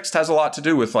context has a lot to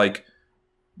do with like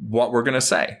what we're going to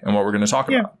say and what we're going to talk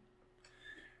about.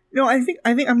 No, I think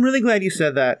I'm really glad you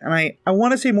said that. And I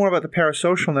want to say more about the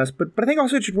parasocialness, but I think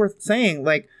also it's worth saying,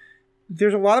 like,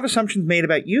 there's a lot of assumptions made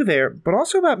about you there, but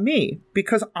also about me,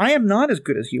 because I am not as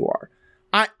good as you are.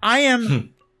 I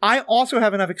also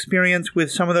have enough experience with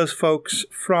some of those folks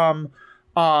from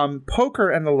poker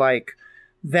and the like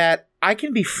that I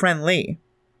can be friendly,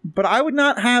 but I would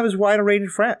not have as wide a range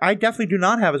of friends. I definitely do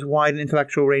not have as wide an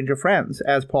intellectual range of friends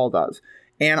as Paul does.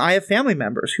 And I have family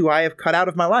members who I have cut out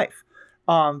of my life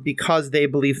because they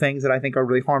believe things that I think are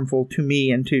really harmful to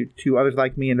me and to others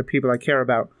like me and to people I care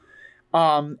about.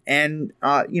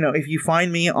 If you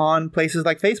find me on places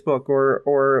like Facebook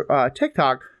or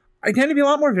TikTok, I tend to be a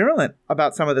lot more virulent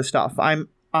about some of this stuff. I'm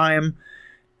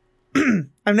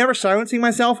never silencing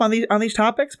myself on these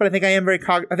topics, but I think I am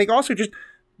I think also just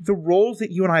the roles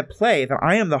that you and I play, that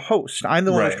I am the host, I'm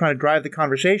the one who's trying to drive the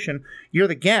conversation, you're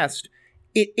the guest.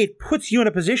 It puts you in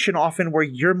a position often where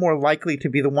you're more likely to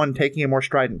be the one taking a more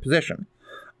strident position.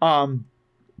 But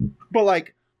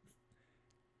like,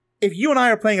 if you and I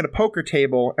are playing at a poker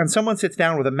table and someone sits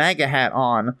down with a MAGA hat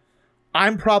on,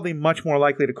 I'm probably much more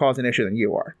likely to cause an issue than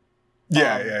you are.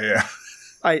 Yeah.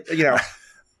 I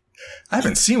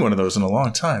haven't seen one of those in a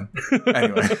long time.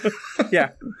 Anyway. Yeah.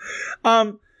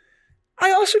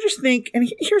 I also just think, and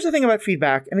here's the thing about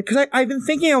feedback, and because I've been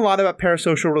thinking a lot about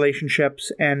parasocial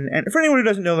relationships, and for anyone who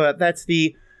doesn't know that,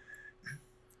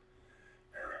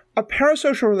 a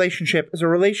parasocial relationship is a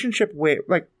relationship where,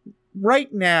 like,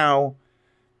 right now,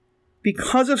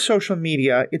 because of social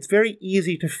media, it's very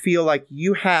easy to feel like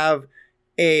you have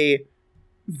a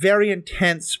very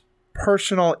intense,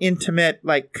 personal, intimate,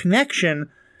 like, connection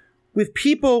with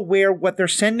people where what they're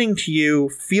sending to you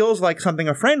feels like something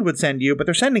a friend would send you, but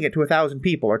they're sending it to 1,000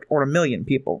 people or 1 million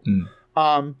people.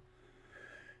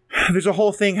 There's a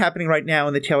whole thing happening right now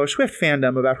in the Taylor Swift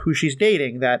fandom about who she's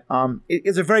dating that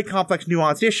is a very complex,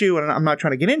 nuanced issue, and I'm not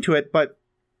trying to get into it, but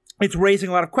it's raising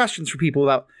a lot of questions for people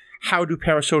about how do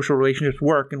parasocial relationships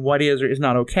work and what is or is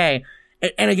not okay.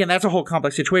 And again, that's a whole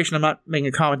complex situation. I'm not making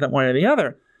a comment on one or the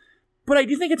other. But I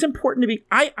do think it's important to be...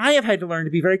 I have had to learn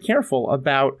to be very careful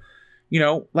about...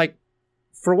 like,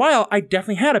 for a while, I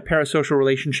definitely had a parasocial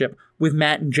relationship with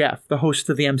Matt and Jeff, the hosts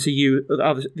of the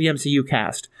MCU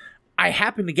cast. I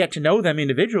happened to get to know them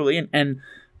individually and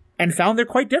found they're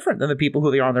quite different than the people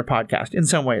who they are on their podcast in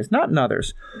some ways, not in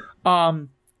others. And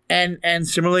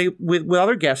similarly with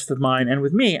other guests of mine and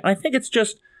with me. And I think it's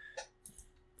just,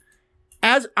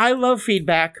 as I love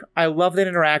feedback, I love that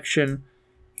interaction,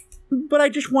 but I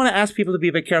just want to ask people to be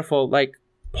a bit careful. Like,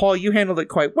 Paul, you handled it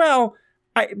quite well.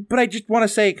 But I just want to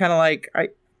say, kind of like,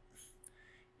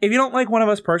 if you don't like one of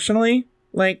us personally,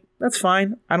 like, that's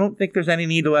fine. I don't think there's any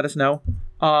need to let us know.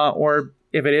 Or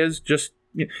if it is, just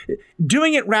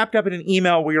doing it wrapped up in an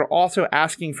email where you're also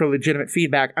asking for legitimate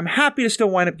feedback. I'm happy to still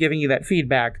wind up giving you that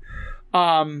feedback.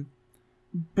 But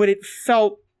it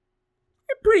felt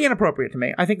pretty inappropriate to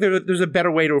me. I think there's a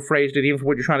better way to have phrased it, even if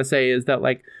what you're trying to say is that,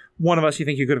 like, one of us you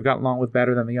think you could have gotten along with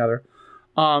better than the other.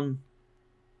 And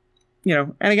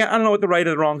again, I don't know what the right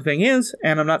or the wrong thing is,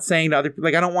 and I'm not saying to other people,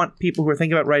 like, I don't want people who are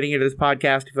thinking about writing into this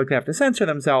podcast to feel like they have to censor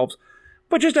themselves,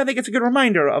 but just I think it's a good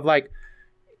reminder of, like,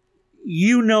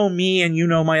 you know me and you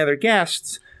know my other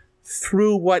guests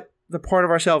through what the part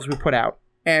of ourselves we put out.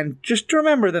 And just to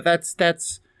remember that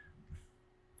that's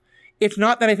it's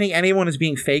not that I think anyone is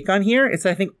being fake on here, it's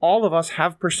that I think all of us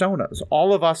have personas.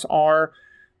 All of us are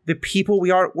the people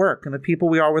we are at work and the people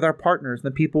we are with our partners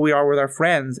and the people we are with our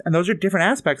friends. And those are different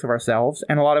aspects of ourselves.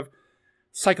 And a lot of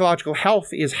psychological health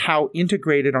is how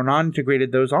integrated or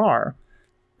non-integrated those are.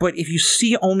 But if you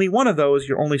see only one of those,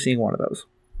 you're only seeing one of those.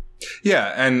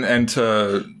 Yeah. And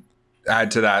to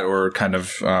add to that or kind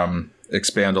of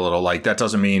expand a little, like, that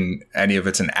doesn't mean any of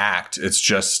it's an act. It's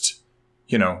just,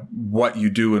 what you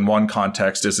do in one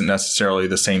context isn't necessarily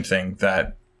the same thing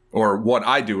that, or what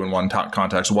I do in one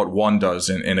context, what one does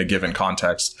in a given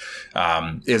context,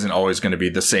 isn't always going to be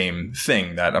the same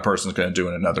thing that a person's going to do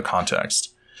in another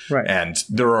context. Right. And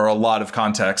there are a lot of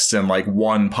contexts in, like,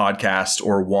 one podcast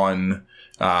or one,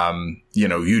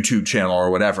 YouTube channel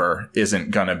or whatever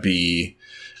isn't going to be,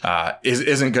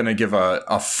 isn't going to give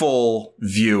a full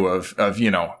view of,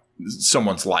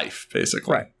 someone's life,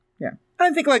 basically. Right. Yeah.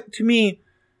 I think, like, to me,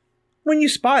 when you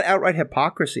spot outright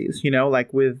hypocrisies,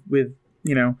 like with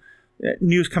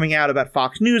news coming out about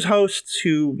Fox News hosts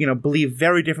who, believe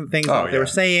very different things than what they were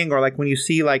saying, or like when you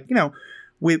see, like,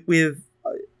 with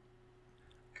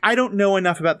I don't know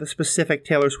enough about the specific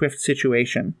Taylor Swift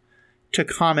situation to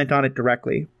comment on it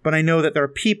directly, but I know that there are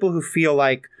people who feel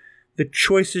like the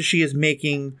choices she is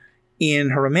making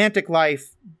in her romantic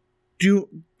life do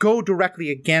go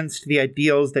directly against the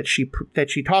ideals that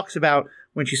she talks about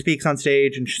when she speaks on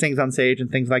stage and she sings on stage and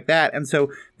things like that. And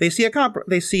so they see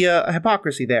a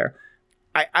hypocrisy there.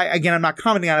 Again, I'm not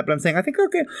commenting on it, but I'm saying I think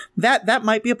okay, that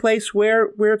might be a place where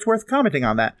it's worth commenting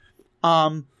on that.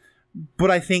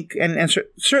 But I think, and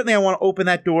certainly I want to open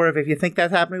that door. If you think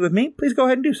that's happening with me, please go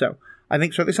ahead and do so. I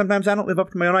think certainly sometimes I don't live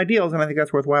up to my own ideals, and I think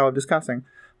that's worthwhile discussing.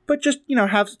 But just,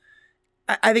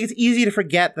 I think it's easy to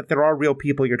forget that there are real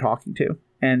people you're talking to,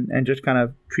 and just kind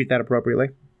of treat that appropriately.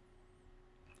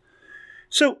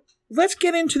 So let's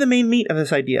get into the main meat of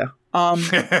this idea.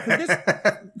 That's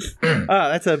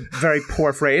a very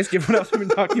poor phrase, given what else we've been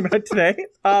talking about today.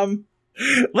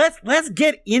 Let's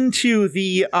get into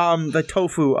the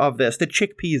tofu of this, the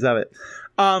chickpeas of it.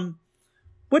 How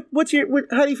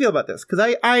do you feel about this? Because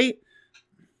I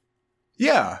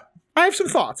have some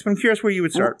thoughts, but I'm curious where you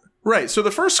would start. Right. So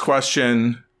the first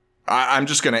question, I'm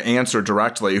just going to answer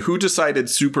directly. Who decided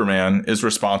Superman is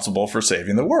responsible for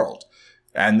saving the world?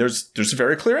 And there's a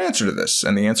very clear answer to this,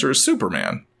 and the answer is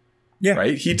Superman. Yeah.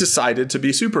 Right? He decided to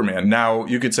be Superman. Now,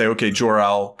 you could say, okay,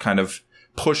 Jor-El kind of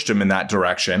pushed him in that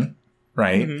direction,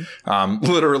 right? Mm-hmm.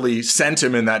 Literally sent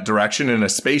him in that direction in a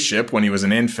spaceship when he was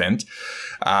an infant.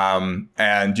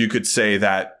 And you could say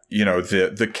that,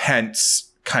 the Kents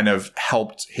kind of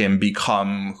helped him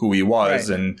become who he was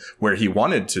and where he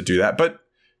wanted to do that. But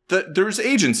there's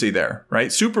agency there,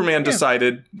 right? Superman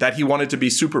decided that he wanted to be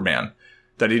Superman,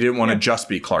 that he didn't want to just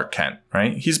be Clark Kent,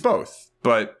 right? He's both,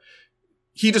 but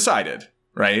he decided,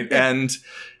 right? Yeah.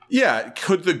 And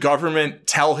could the government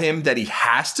tell him that he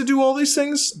has to do all these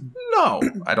things? No,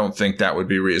 I don't think that would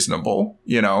be reasonable.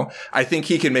 I think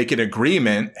he can make an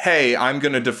agreement. Hey, I'm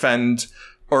going to defend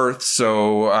Earth.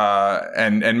 So,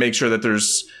 and make sure that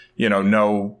there's,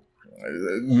 no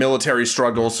military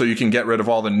struggle so you can get rid of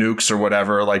all the nukes or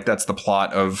whatever. Like that's the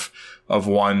plot of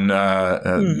one,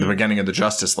 the beginning of the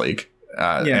Justice League.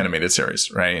 Animated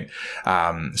series, right?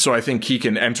 So I think he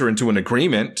can enter into an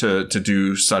agreement to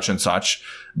do such and such.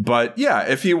 But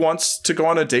if he wants to go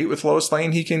on a date with Lois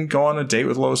Lane, he can go on a date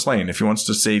with Lois Lane. If he wants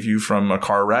to save you from a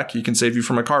car wreck, he can save you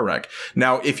from a car wreck.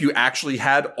 Now, if you actually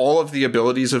had all of the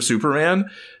abilities of Superman,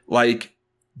 like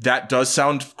that does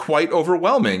sound quite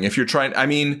overwhelming. If you're trying,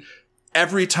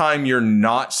 every time you're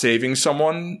not saving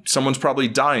someone's probably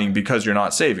dying because you're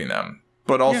not saving them.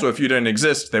 But also, if you didn't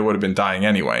exist, they would have been dying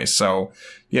anyway. So,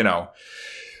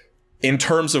 in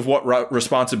terms of what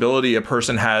responsibility a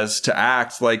person has to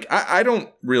act, like, I don't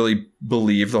really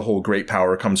believe the whole great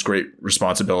power comes great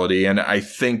responsibility. And I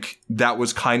think that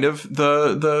was kind of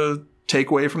the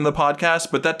takeaway from the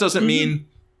podcast. But that doesn't mean,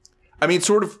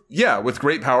 with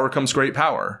great power comes great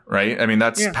power, right?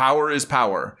 Power is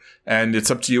power. And it's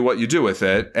up to you what you do with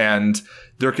it. And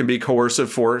there can be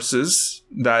coercive forces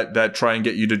that try and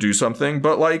get you to do something.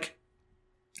 But like,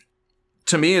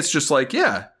 to me, it's just like,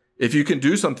 if you can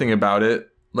do something about it,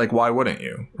 like, why wouldn't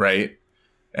you? Right.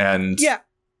 And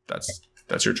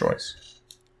that's your choice.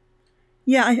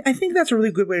 Yeah, I think that's a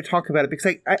really good way to talk about it,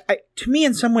 because I to me,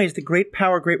 in some ways, the great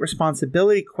power, great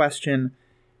responsibility question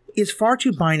is far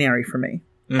too binary for me.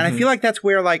 Mm-hmm. And I feel like that's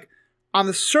where, like, on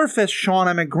the surface, Sean,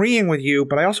 I'm agreeing with you,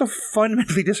 but I also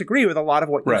fundamentally disagree with a lot of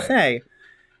what you say.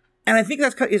 And I think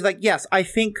yes, I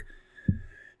think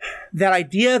that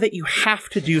idea that you have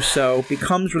to do so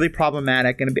becomes really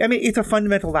problematic. And it's a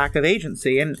fundamental lack of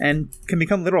agency and can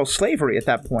become literal slavery at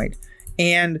that point.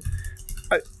 And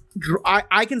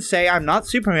I can say I'm not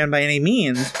Superman by any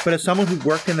means, but as someone who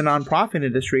worked in the nonprofit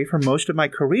industry for most of my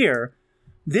career,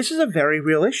 this is a very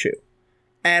real issue.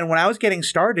 And when I was getting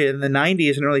started in the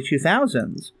 90s and early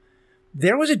 2000s,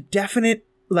 there was a definite,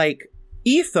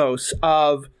 ethos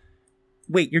of,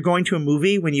 wait, you're going to a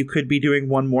movie when you could be doing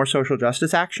one more social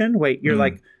justice action? Wait,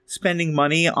 you're, spending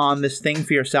money on this thing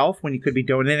for yourself when you could be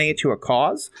donating it to a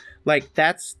cause? Like,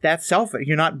 that's selfish.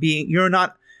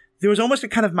 There was almost a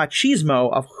kind of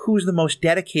machismo of who's the most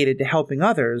dedicated to helping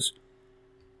others.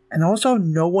 And also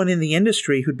no one in the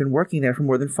industry who'd been working there for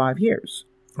more than 5 years.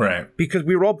 Right. Because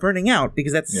we were all burning out,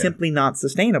 because that's simply not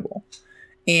sustainable.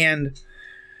 And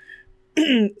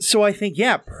so I think,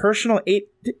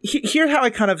 here's how I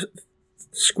kind of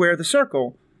square the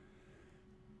circle.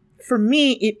 For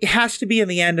me, it has to be, in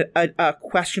the end, a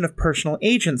question of personal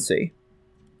agency.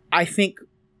 I think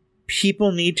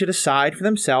people need to decide for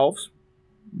themselves,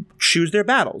 choose their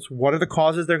battles. What are the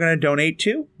causes they're going to donate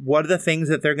to? What are the things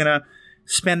that they're going to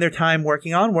spend their time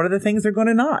working on? What are the things they're going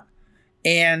to not?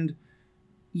 And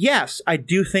yes, I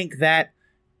do think that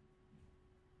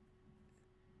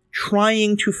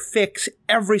trying to fix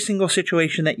every single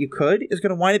situation that you could is going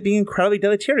to wind up being incredibly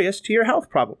deleterious to your health,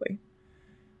 probably.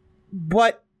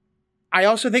 But I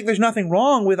also think there's nothing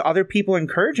wrong with other people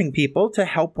encouraging people to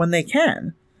help when they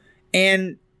can.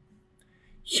 And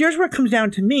here's where it comes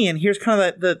down to me, and here's kind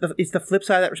of it's the flip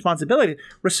side of that responsibility.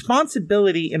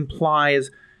 Responsibility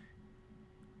implies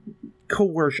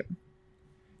coercion.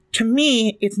 To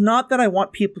me, it's not that I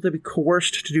want people to be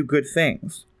coerced to do good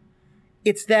things.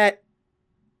 It's that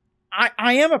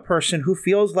I am a person who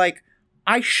feels like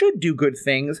I should do good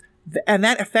things, and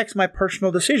that affects my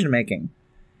personal decision-making.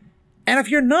 And if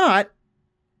you're not,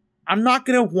 I'm not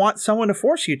going to want someone to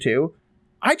force you to.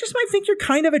 I just might think you're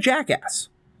kind of a jackass.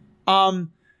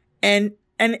 And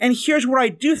here's where I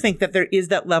do think that there is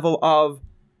that level of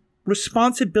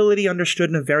responsibility understood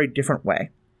in a very different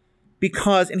way.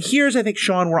 Because, and here's, I think,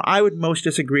 Sean, where I would most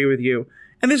disagree with you.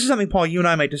 And this is something, Paul, you and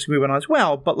I might disagree on as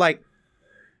well. But, like,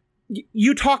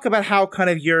 you talk about how kind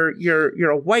of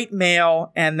you're a white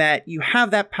male and that you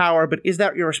have that power, but is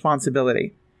that your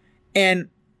responsibility? And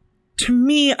to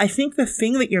me, I think the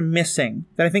thing that you're missing,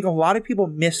 that I think a lot of people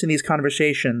miss in these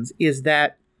conversations, is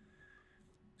that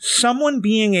someone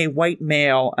being a white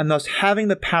male and thus having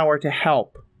the power to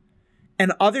help,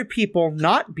 and other people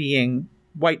not being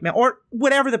white male, or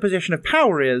whatever the position of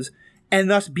power is,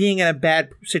 and thus being in a bad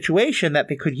situation that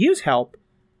they could use help,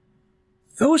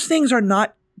 those things are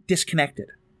not disconnected.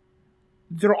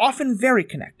 They're often very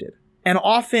connected. And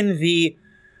often the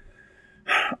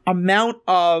amount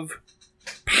of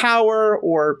power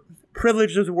or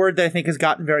privilege is a word that I think has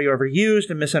gotten very overused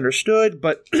and misunderstood,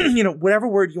 but whatever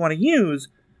word you want to use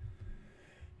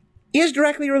is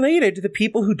directly related to the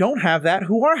people who don't have that,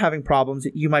 who are having problems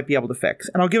that you might be able to fix.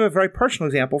 And I'll give a very personal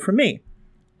example for me.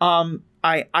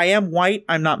 I am white.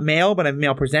 I'm not male, but I'm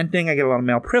male presenting. I get a lot of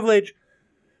male privilege.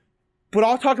 But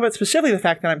I'll talk about specifically the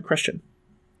fact that I'm Christian.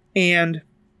 And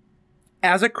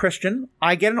as a Christian,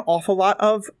 I get an awful lot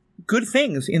of good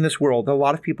things in this world that a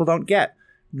lot of people don't get.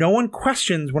 No one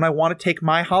questions when I want to take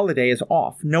my holidays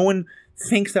off. No one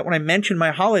thinks that when I mention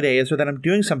my holidays or that I'm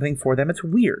doing something for them, it's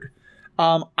weird.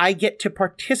 I get to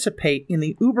participate in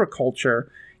the Uber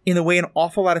culture in the way an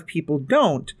awful lot of people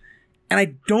don't. And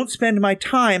I don't spend my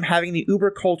time having the Uber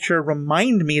culture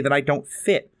remind me that I don't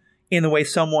fit in the way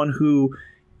someone who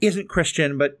isn't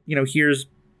Christian, but, hears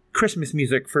Christmas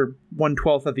music for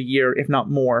 1/12 of the year, if not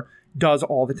more, does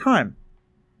all the time.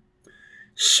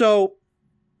 So,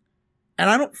 and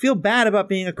I don't feel bad about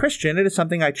being a Christian. It is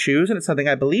something I choose and it's something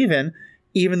I believe in,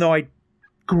 even though I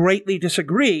greatly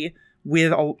disagree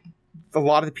with a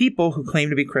lot of the people who claim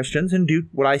to be Christians and do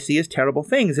what I see as terrible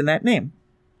things in that name.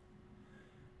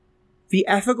 The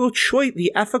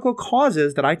ethical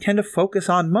causes that I tend to focus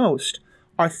on most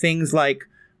are things like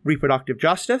reproductive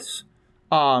justice,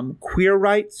 queer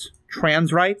rights,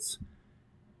 trans rights.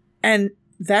 And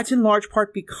that's in large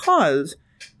part because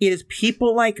it is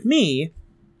people like me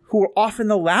who are often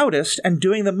the loudest and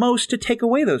doing the most to take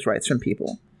away those rights from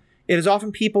people. It is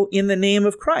often people in the name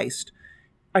of Christ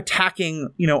attacking,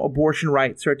 abortion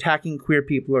rights or attacking queer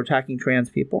people or attacking trans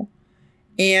people.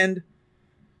 And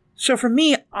so for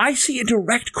me, I see a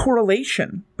direct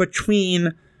correlation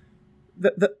between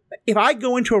if I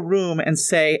go into a room and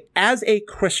say, as a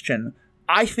Christian,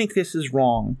 I think this is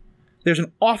wrong, there's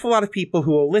an awful lot of people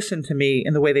who will listen to me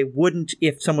in the way they wouldn't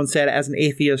if someone said as an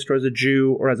atheist or as a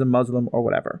Jew or as a Muslim or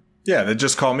whatever. Yeah, they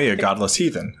just call me a godless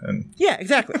heathen. Yeah,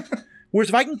 exactly. Whereas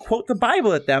if I can quote the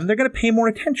Bible at them, they're going to pay more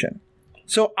attention.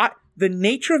 So the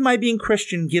nature of my being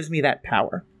Christian gives me that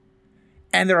power.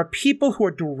 And there are people who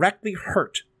are directly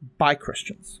hurt by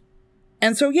Christians.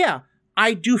 And so, yeah,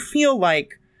 I do feel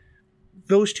like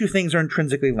those two things are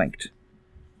intrinsically linked.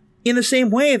 In the same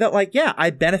way that, I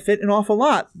benefit an awful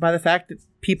lot by the fact that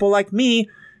people like me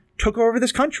took over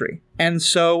this country. And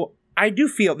so I do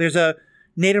feel there's a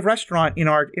native restaurant in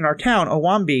our town,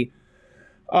 Owambi.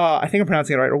 I think I'm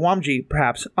pronouncing it right, Owamji,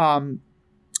 perhaps.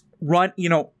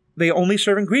 They only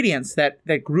serve ingredients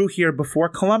that grew here before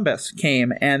Columbus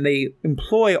came, and they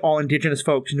employ all indigenous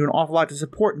folks and do an awful lot to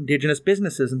support indigenous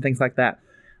businesses and things like that.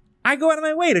 I go out of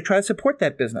my way to try to support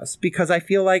that business because I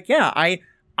feel like, I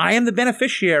am the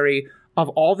beneficiary of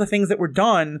all the things that were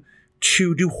done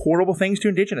to do horrible things to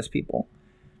indigenous people.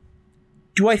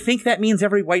 Do I think that means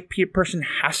every white person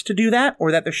has to do that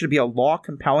or that there should be a law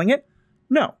compelling it?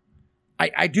 No.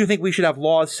 I do think we should have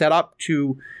laws set up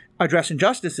to address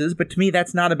injustices, but to me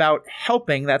that's not about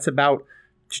helping, that's about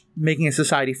making a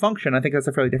society function. I think that's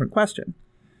a fairly different question.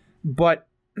 But,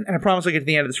 and I promise I'll get to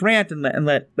the end of this rant and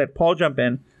let Paul jump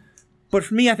in, but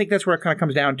for me I think that's where it kind of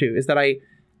comes down to, is that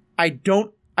I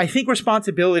don't I think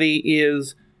responsibility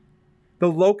is the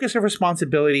locus of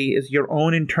responsibility is your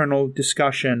own internal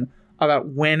discussion about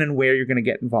when and where you're going to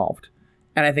get involved.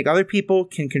 And I think other people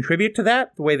can contribute to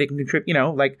that the way they can contribute,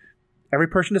 like every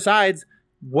person decides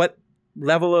what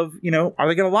level of, are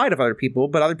they going to lie to other people?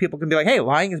 But other people can be like, hey,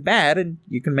 lying is bad, and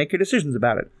you can make your decisions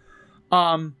about it.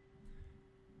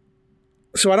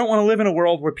 So I don't want to live in a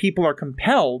world where people are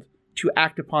compelled to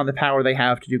act upon the power they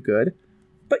have to do good.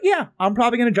 But yeah, I'm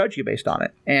probably going to judge you based on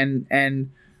it.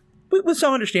 And with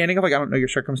some understanding of, I don't know your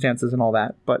circumstances and all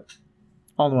that, but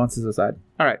all nuances aside.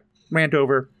 All right, rant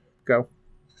over, go.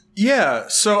 Yeah,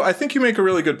 so I think you make a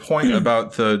really good point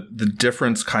about the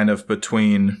difference kind of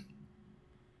between,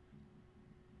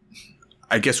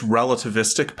 I guess,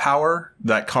 relativistic power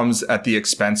that comes at the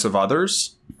expense of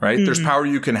others, right? Mm-hmm. There's power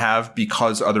you can have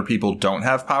because other people don't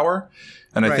have power.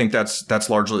 And I think that's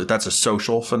largely, that's a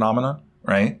social phenomenon,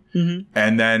 right? Mm-hmm.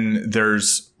 And then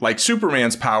there's like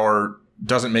Superman's power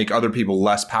doesn't make other people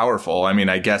less powerful. I mean,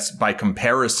 I guess by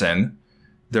comparison,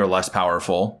 they're less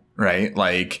powerful, right?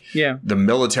 Like the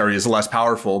military is less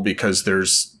powerful because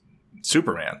there's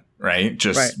Superman, right?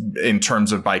 Just in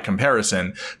terms of by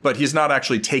comparison, but he's not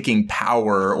actually taking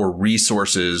power or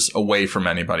resources away from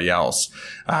anybody else.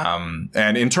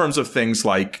 And in terms of things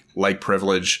like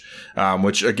privilege,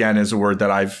 which again is a word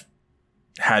that I've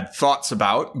had thoughts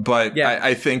about, but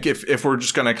I think if we're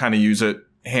just going to kind of use it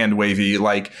hand wavy,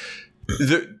 like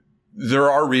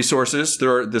there are resources,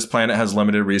 this planet has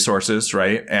limited resources,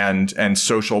 right? And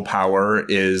social power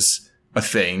is a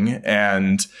thing,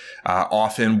 and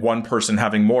often one person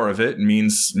having more of it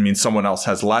means someone else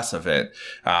has less of it.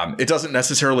 It doesn't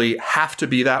necessarily have to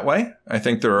be that way. I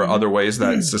think there are other ways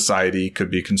that society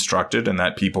could be constructed and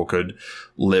that people could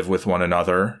live with one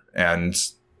another and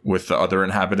with the other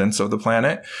inhabitants of the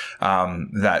planet.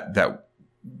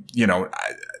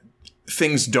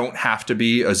 Things don't have to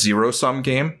be a zero-sum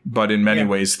game, but in many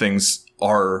ways things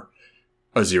are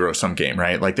a zero-sum game,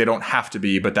 right? Like they don't have to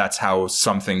be, but that's how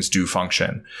some things do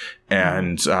function.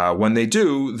 And when they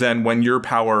do, then when your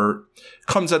power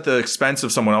comes at the expense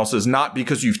of someone else's, not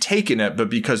because you've taken it, but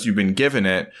because you've been given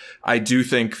it, I do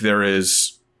think there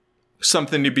is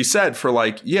something to be said for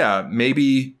like,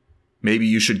 maybe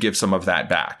you should give some of that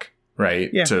back, right?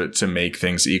 Yeah. To make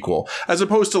things equal, as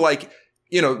opposed to like,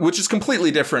 which is completely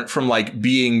different from like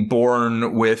being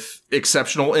born with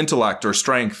exceptional intellect or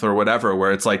strength or whatever,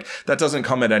 where it's like that doesn't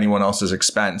come at anyone else's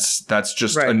expense. That's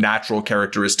just a natural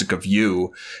characteristic of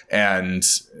you. And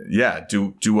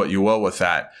do what you will with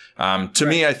that. To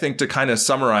me, I think to kind of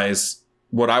summarize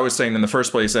what I was saying in the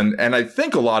first place, and I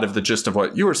think a lot of the gist of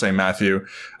what you were saying, Matthew,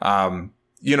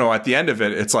 at the end of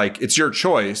it, it's like, it's your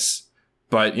choice,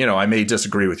 but I may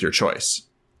disagree with your choice.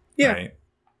 Yeah. Right?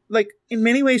 Like, in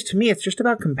many ways, to me, it's just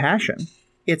about compassion.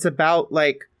 It's about,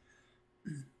 like,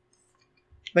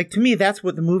 to me, that's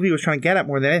what the movie was trying to get at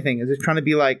more than anything, is it's trying to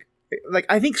be, like,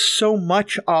 I think so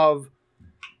much of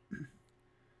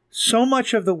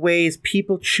the ways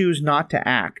people choose not to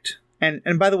act,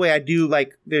 and by the way, I do,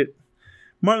 like,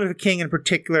 Martin Luther King in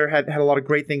particular had a lot of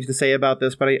great things to say about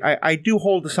this, but I do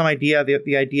hold to some idea,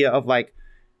 the idea of, like,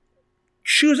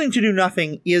 choosing to do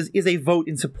nothing is a vote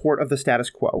in support of the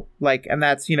status quo. Like, and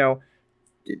that's,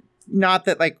 not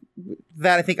that like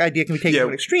that I think idea can be taken to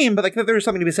an extreme, but like there's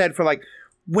something to be said for like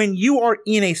when you are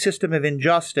in a system of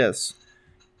injustice,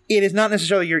 it is not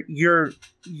necessarily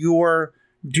your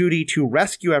duty to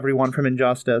rescue everyone from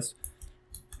injustice,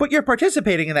 but you're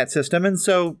participating in that system, and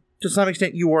so to some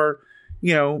extent you're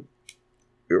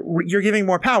giving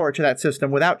more power to that system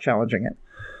without challenging it.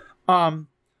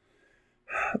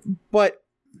 But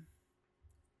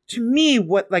to me,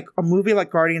 what like a movie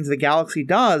like Guardians of the Galaxy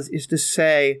does is to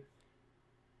say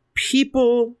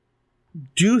people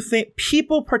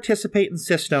participate in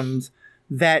systems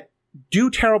that do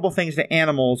terrible things to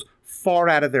animals far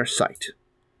out of their sight.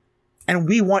 And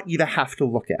we want you to have to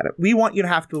look at it. We want you to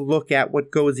have to look at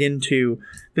what goes into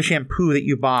the shampoo that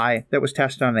you buy that was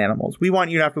tested on animals. We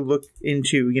want you to have to look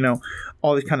into,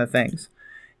 all these kind of things.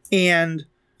 And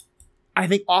I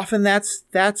think often that's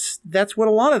what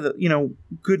a lot of the,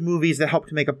 good movies that help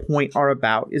to make a point are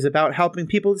about, is about helping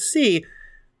people to see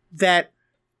that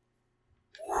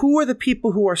who are the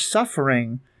people who are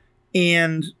suffering,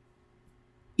 and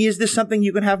is this something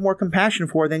you can have more compassion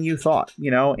for than you thought,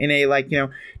 in a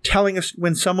telling us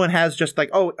when someone has just like,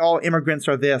 oh, all immigrants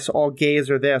are this, all gays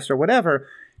are this or whatever,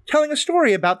 telling a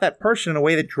story about that person in a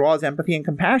way that draws empathy and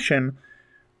compassion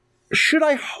should,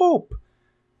 I hope,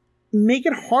 make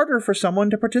it harder for someone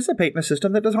to participate in a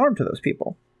system that does harm to those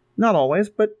people. Not always,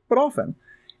 but often.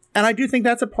 And I do think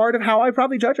that's a part of how I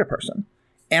probably judge a person.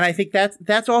 And I think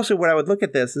that's also what I would look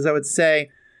at this, is I would say,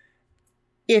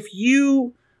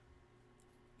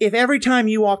 if every time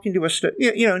you walk into a store,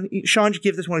 Sean just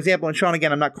gives this one example, and Sean,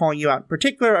 again, I'm not calling you out in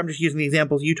particular, I'm just using the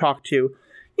examples you talk to.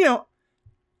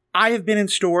 I have been in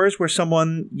stores where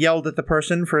someone yelled at the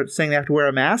person for saying they have to wear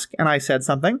a mask, and I said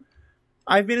something.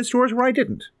 I've been in stores where I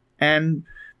didn't. And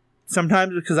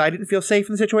sometimes because I didn't feel safe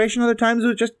in the situation, other times it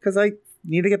was just because I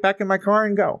needed to get back in my car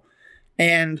and go.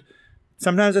 And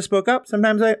sometimes I spoke up,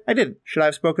 sometimes I didn't. Should I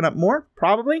have spoken up more?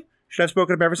 Probably. Should I have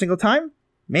spoken up every single time?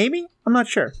 Maybe. I'm not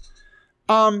sure.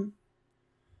 But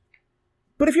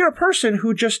if you're a person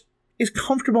who just is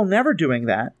comfortable never doing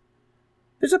that,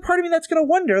 there's a part of me that's going to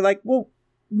wonder, like, well,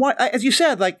 why, as you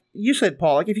said,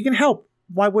 Paul, like, if you can help,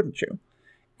 why wouldn't you?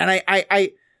 And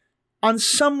I on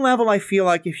some level, I feel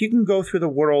like if you can go through the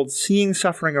world seeing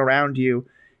suffering around you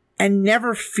and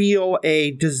never feel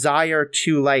a desire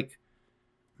to, like,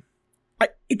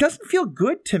 it doesn't feel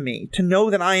good to me to know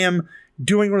that I am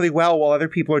doing really well while other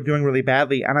people are doing really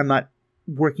badly, and I'm not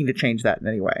working to change that in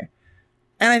any way.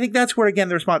 And I think that's where, again,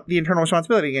 the internal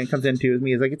responsibility again comes into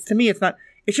me. Is like, it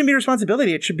shouldn't be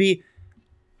responsibility. It should be,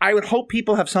 I would hope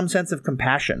people have some sense of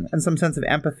compassion and some sense of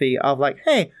empathy of, like,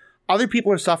 hey, other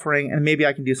people are suffering and maybe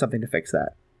I can do something to fix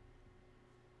that.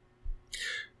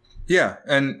 Yeah.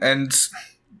 And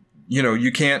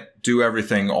you can't do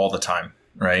everything all the time,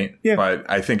 right? Yeah. But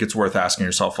I think it's worth asking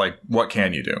yourself, like, what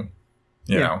can you do?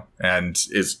 You know,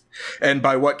 and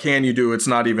by what can you do, it's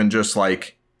not even just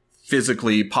like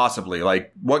physically, possibly,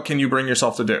 like, what can you bring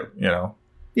yourself to do,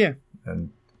 Yeah.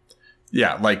 And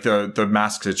yeah, like the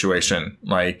mask situation,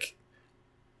 like,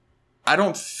 I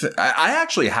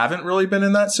actually haven't really been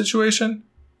in that situation,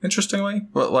 interestingly,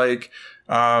 but like,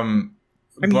 you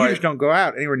just don't go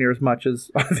out anywhere near as much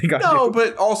as I think I do. No,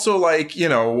 but also, like,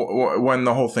 when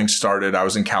the whole thing started, I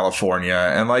was in California,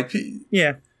 and like,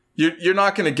 yeah. You're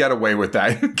not going to get away with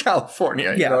that in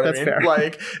California. Yeah, know what that's I mean? fair.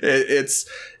 Like, it's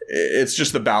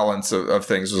just the balance of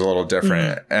things was a little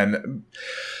different. Mm-hmm.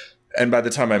 And by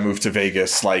the time I moved to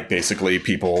Vegas, like, basically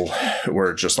people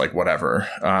were just like, whatever.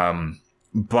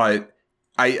 But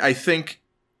I think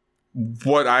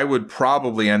what I would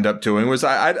probably end up doing was,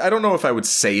 I don't know if I would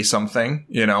say something,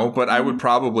 but I would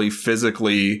probably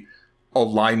physically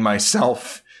align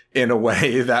myself in a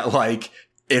way that, like,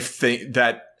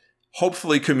 that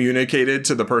hopefully communicated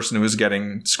to the person who was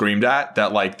getting screamed at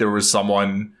that, like, there was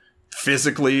someone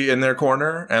physically in their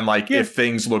corner, and like, if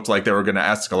things looked like they were going to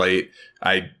escalate,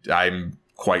 I'm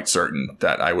quite certain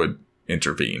that I would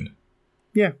intervene.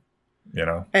 Yeah.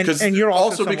 And you're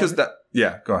also because that,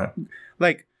 go ahead.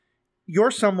 Like,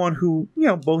 you're someone who,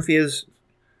 both is,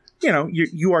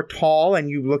 you are tall and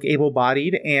you look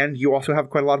able-bodied, and you also have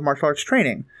quite a lot of martial arts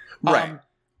training. Right.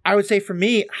 I would say for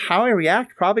me, how I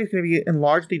react probably is going to be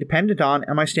largely dependent on,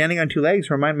 am I standing on two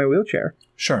legs or am I in my wheelchair?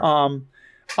 Sure.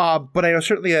 But I know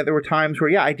certainly that there were times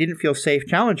where, I didn't feel safe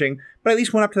challenging, but I at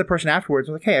least went up to the person afterwards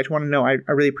and was like, hey, I just want to know, I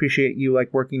really appreciate you,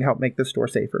 like, working to help make this store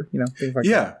safer, things like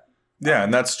that. Yeah,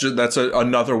 and that's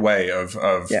another way of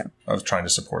trying to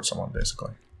support someone,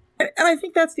 basically. And I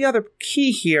think that's the other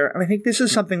key here, and I think this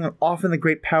is something that often the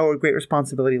great power, great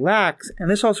responsibility lacks,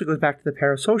 and this also goes back to the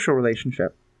parasocial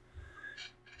relationship.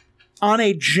 On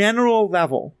a general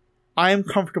level, I am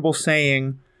comfortable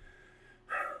saying,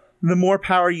 the more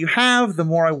power you have, the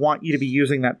more I want you to be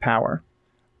using that power.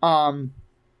 And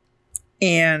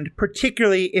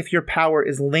particularly if your power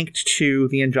is linked to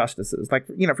the injustices. Like,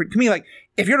 to me, like,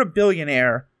 if you're a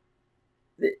billionaire,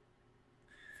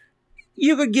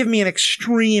 you could give me an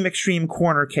extreme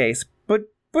corner case. But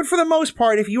for the most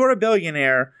part, if you are a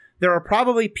billionaire, there are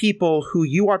probably people who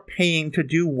you are paying to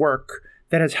do work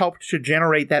that has helped to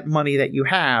generate that money that you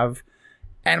have.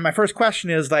 And my first question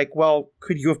is, like, well,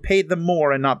 could you have paid them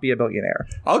more and not be a billionaire?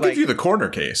 I'll give you the corner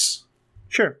case.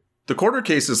 Sure. The corner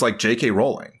case is like J.K.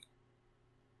 Rowling.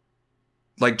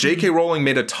 Like, J.K. Rowling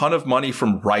made a ton of money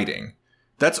from writing.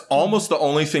 That's almost the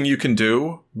only thing you can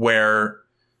do where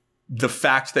the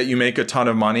fact that you make a ton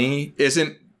of money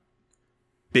isn't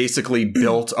basically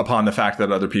built upon the fact that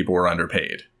other people were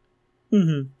underpaid.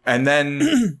 Mm-hmm. And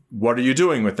then what are you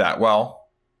doing with that? Well,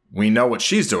 we know what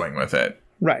she's doing with it.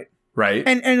 Right. Right.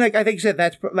 And like, I think you said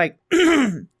that's like,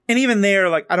 and even there,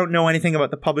 like, I don't know anything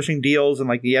about the publishing deals and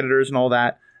like the editors and all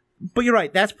that, but you're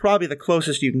right. That's probably the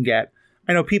closest you can get.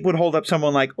 I know people would hold up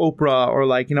someone like Oprah or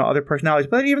like, other personalities,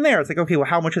 but even there, it's like, okay, well,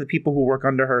 how much are the people who work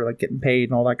under her like getting paid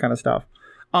and all that kind of stuff?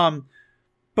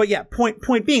 But yeah,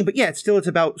 point being, but yeah, it's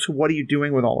about, so what are you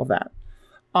doing with all of that?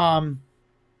 And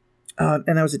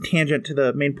that was a tangent to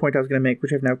the main point I was going to make,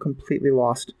 which I've now completely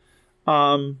lost.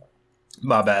 My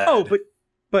bad. Oh,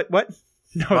 but what?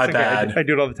 No, My it's okay. bad. I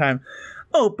do it all the time.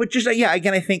 Oh, but just,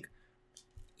 again, I think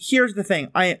here's the thing.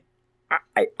 I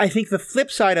I think the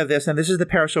flip side of this, and this is the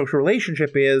parasocial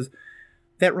relationship, is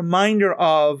that reminder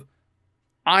of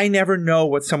I never know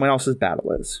what someone else's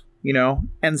battle is, you know?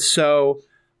 And so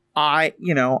I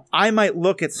might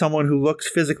look at someone who looks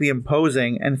physically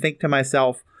imposing and think to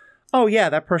myself, oh yeah,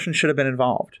 that person should have been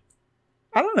involved.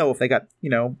 I don't know if they got,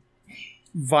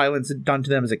 violence done to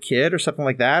them as a kid or something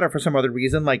like that, or for some other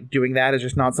reason, like doing that is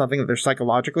just not something that they're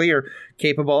psychologically or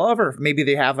capable of, or maybe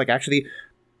they have like actually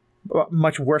a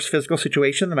much worse physical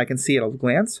situation than I can see at a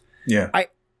glance. Yeah.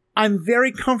 I'm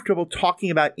very comfortable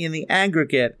talking about in the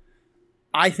aggregate,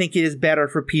 I think it is better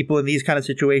for people in these kind of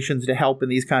situations to help in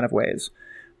these kind of ways.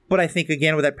 But I think,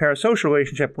 again, with that parasocial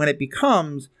relationship, when it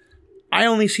becomes, I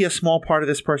only see a small part of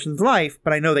this person's life,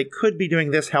 but I know they could be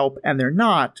doing this help and they're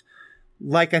not,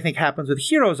 like I think happens with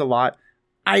heroes a lot,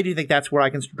 I do think that's where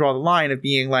I can draw the line of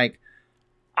being like,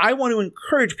 I want to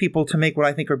encourage people to make what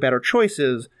I think are better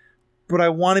choices, but I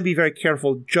want to be very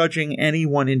careful judging any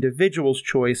one individual's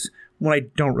choice when I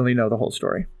don't really know the whole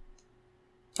story.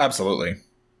 Absolutely.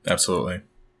 Absolutely.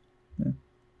 Yeah.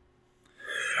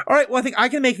 All right, well, I think I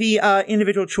can make the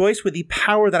individual choice with the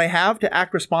power that I have to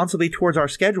act responsibly towards our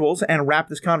schedules and wrap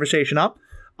this conversation up.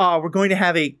 We're going to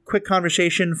have a quick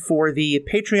conversation for the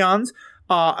Patreons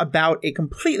about a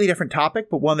completely different topic,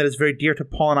 but one that is very dear to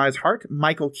Paul and I's heart,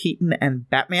 Michael Keaton and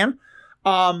Batman.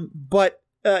 But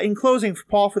in closing,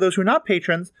 Paul, for those who are not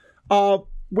patrons,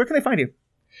 where can they find you?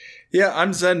 Yeah,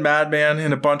 I'm Zen Madman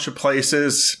in a bunch of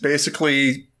places.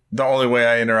 Basically, the only way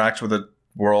I interact with the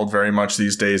world very much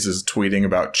these days is tweeting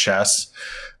about chess.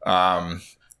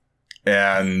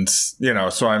 And,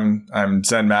 so I'm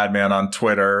Zen Madman on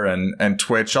Twitter and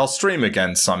Twitch. I'll stream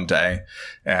again someday.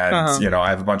 And, I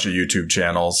have a bunch of YouTube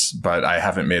channels, but I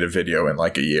haven't made a video in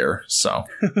like a year. So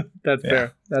That's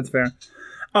fair. That's fair.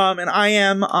 And I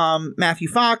am Matthew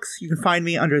Fox. You can find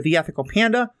me under The Ethical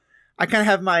Panda. I kind of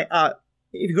have my,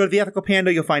 if you go to The Ethical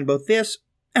Panda, you'll find both this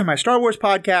and my Star Wars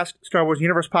podcast, Star Wars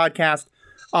Universe podcast.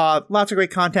 Lots of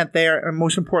great content there. And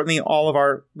most importantly, all of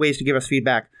our ways to give us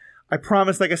feedback. I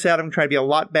promise, like I said, I'm going to try to be a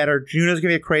lot better. June is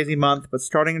going to be a crazy month, but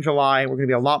starting in July, we're going to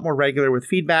be a lot more regular with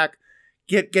feedback,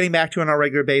 getting back to it on a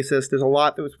regular basis. There's a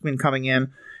lot that's been coming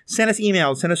in. Send us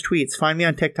emails, send us tweets, find me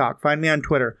on TikTok, find me on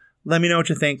Twitter. Let me know what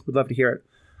you think. We'd love to hear it.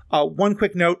 One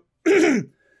quick note.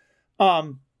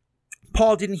 Paul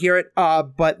didn't hear it,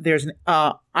 but there's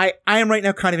I am right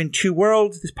now kind of in two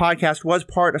worlds. This podcast was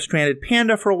part of Stranded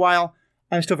Panda for a while.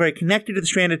 I'm still very connected to the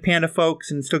Stranded Panda folks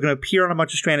and still going to appear on a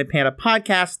bunch of Stranded Panda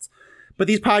podcasts. But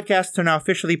these podcasts are now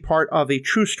officially part of the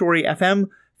True Story FM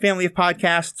family of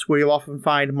podcasts, where you'll often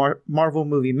find Marvel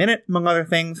Movie Minute, among other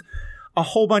things. A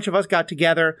whole bunch of us got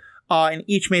together and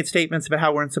each made statements about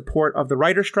how we're in support of the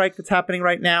writer's strike that's happening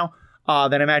right now,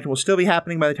 that I imagine will still be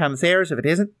happening by the time this airs. If it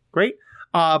isn't, great.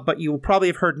 But you will probably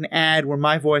have heard an ad where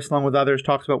my voice, along with others,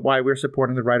 talks about why we're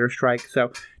supporting the writer's strike.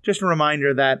 So just a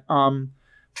reminder that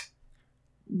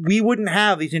we wouldn't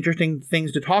have these interesting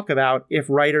things to talk about if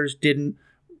writers didn't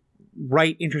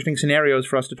write interesting scenarios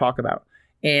for us to talk about.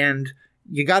 And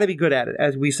you got to be good at it.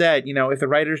 As we said, if the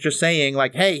writer's just saying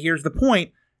like, hey, here's the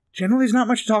point, generally there's not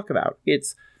much to talk about.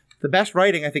 It's the best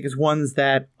writing, I think, is ones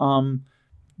that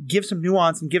give some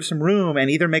nuance and give some room and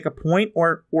either make a point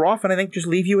or often, I think, just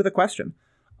leave you with a question.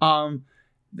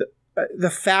 The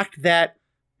fact that,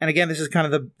 and again, this is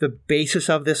kind of the basis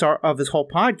of this whole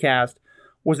podcast,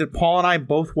 was that Paul and I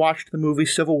both watched the movie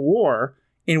Civil War,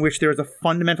 in which there was a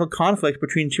fundamental conflict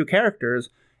between two characters,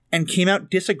 and came out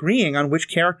disagreeing on which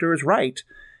character is right.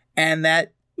 And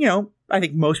that, I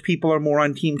think most people are more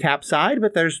on Team Cap's side,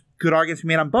 but there's good arguments to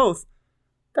be made on both.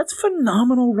 That's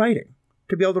phenomenal writing,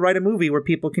 to be able to write a movie where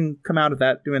people can come out of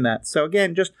that doing that. So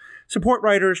again, just support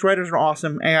writers. Writers are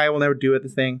awesome. AI will never do it, the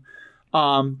thing.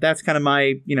 That's kind of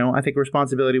my, I think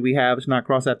responsibility we have is not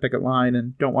cross that picket line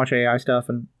and don't watch AI stuff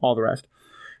and all the rest.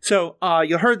 So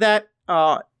you heard that.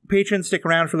 Patrons, stick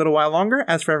around for a little while longer.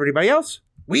 As for everybody else,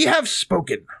 we have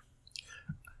spoken.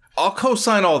 I'll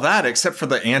co-sign all that except for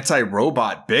the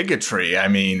anti-robot bigotry. I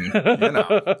mean,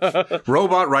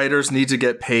 robot writers need to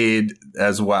get paid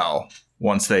as well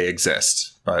once they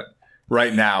exist. But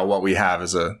right now, what we have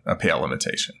is a pale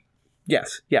limitation.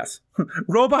 Yes.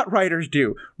 Robot writers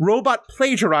do. Robot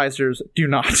plagiarizers do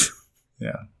not.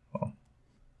 Yeah.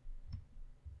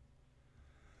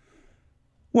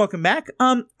 Welcome back.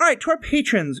 All right, to our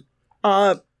patrons.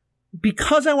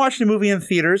 Because I watched a movie in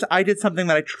theaters, I did something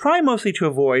that I try mostly to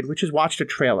avoid, which is watched a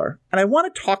trailer. And I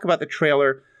want to talk about the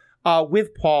trailer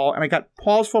with Paul, and I got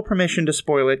Paul's full permission to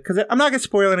spoil it, because I'm not going to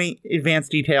spoil any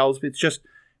advanced details. It's just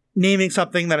naming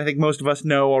something that I think most of us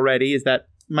know already, is that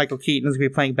Michael Keaton is going to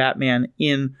be playing Batman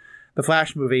in the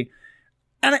Flash movie.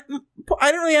 And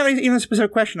I don't really have even a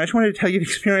specific question. I just wanted to tell you the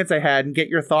experience I had and get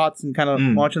your thoughts and kind of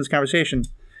launch in this conversation.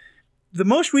 The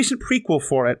most recent prequel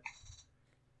for it,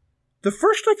 the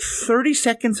first 30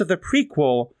 seconds of the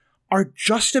prequel are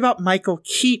just about Michael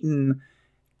Keaton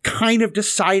kind of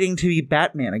deciding to be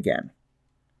Batman again.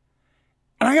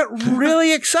 And I got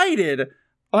really excited.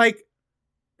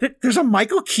 There's a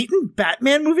Michael Keaton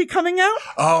Batman movie coming out?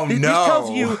 Oh,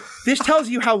 no. This tells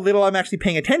you how little I'm actually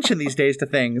paying attention these days to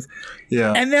things.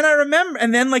 Yeah. And then I remember,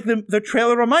 the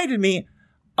trailer reminded me,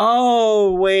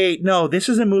 oh, wait, no, this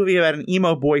is a movie about an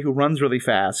emo boy who runs really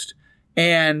fast.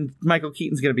 And Michael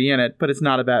Keaton's going to be in it, but it's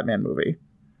not a Batman movie.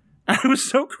 I was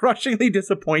so crushingly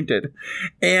disappointed.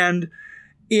 And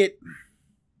just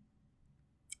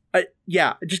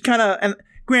kind of, and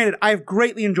granted, I've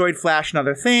greatly enjoyed Flash and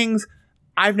other things.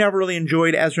 I've never really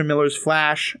enjoyed Ezra Miller's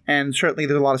Flash, and certainly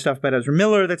there's a lot of stuff about Ezra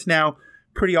Miller that's now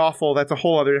pretty awful. That's a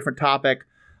whole other different topic.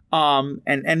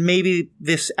 And maybe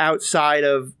this outside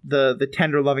of the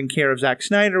tender loving care of Zack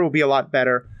Snyder will be a lot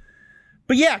better.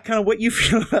 But yeah, kind of what you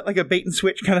feel about a bait and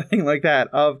switch kind of thing like that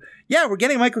of, yeah, we're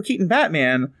getting Michael Keaton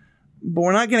Batman, but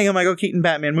we're not getting a Michael Keaton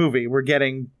Batman movie. We're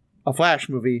getting a Flash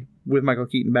movie with Michael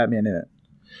Keaton Batman in it.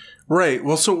 Right.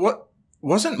 Well, so what?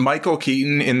 Wasn't Michael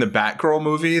Keaton in the Batgirl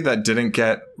movie that didn't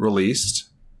get released?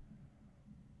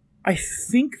 I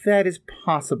think that is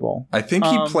possible. I think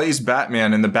he plays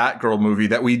Batman in the Batgirl movie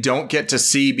that we don't get to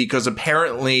see because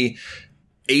apparently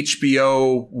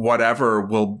HBO whatever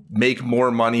will make more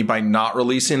money by not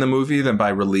releasing the movie than by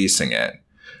releasing it.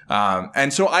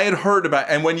 And so I had heard about,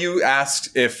 and when you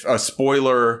asked if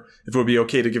it would be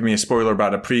okay to give me a spoiler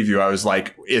about a preview, I was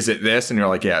like, is it this? And you're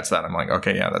like, yeah, it's that. I'm like,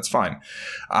 okay, yeah, that's fine.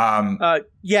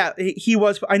 Yeah, he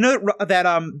was. I know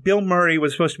that Bill Murray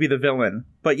was supposed to be the villain,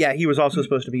 but yeah, he was also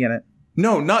supposed to be in it.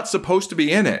 No, not supposed to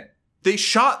be in it. They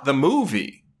shot the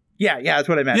movie. Yeah, that's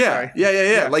what I meant. Yeah, sorry.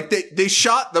 Yeah. Like they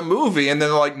shot the movie and then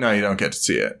they're like, no, you don't get to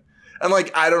see it. And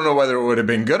I don't know whether it would have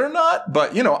been good or not,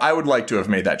 but I would like to have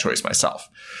made that choice myself.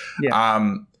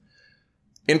 Yeah.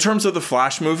 In terms of the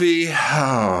Flash movie,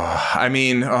 DC,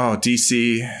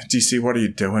 what are you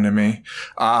doing to me?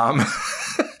 I'm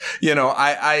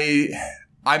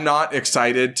not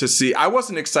excited to see, I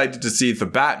wasn't excited to see the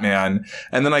Batman.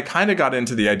 And then I kind of got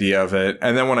into the idea of it.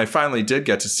 And then when I finally did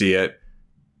get to see it,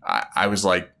 I was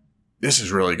like, this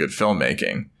is really good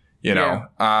filmmaking, know?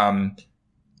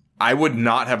 I would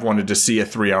not have wanted to see a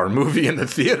 3-hour movie in the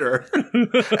theater.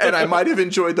 And I might have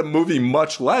enjoyed the movie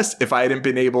much less if I hadn't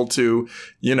been able to,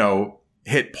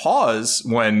 hit pause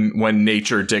when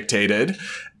nature dictated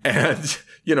and,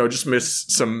 just miss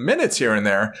some minutes here and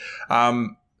there.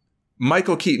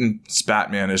 Michael Keaton's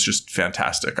Batman is just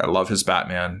fantastic. I love his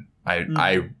Batman.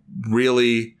 I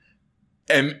really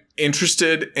am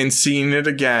interested in seeing it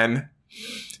again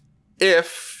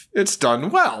if it's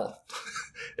done well.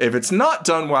 If it's not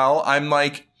done well, I'm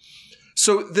like,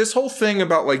 so this whole thing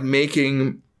about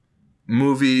making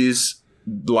movies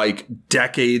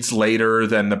decades later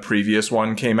than the previous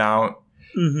one came out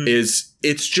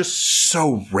it's just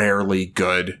so rarely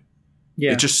good.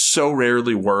 Yeah. It just so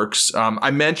rarely works.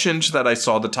 I mentioned that I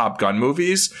saw the Top Gun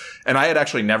movies and I had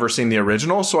actually never seen the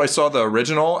original. So I saw the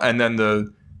original and then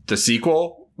the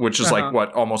sequel, which is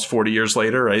almost 40 years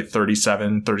later, right?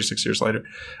 36 years later.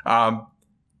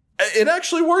 It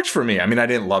actually worked for me. I mean, I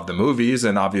didn't love the movies,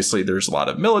 and obviously there's a lot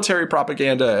of military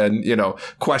propaganda and,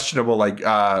 questionable,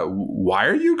 why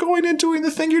are you going and doing the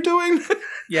thing you're doing?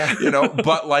 Yeah.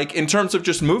 But in terms of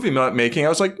just movie making, I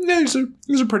was like, yeah,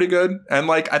 these are pretty good. And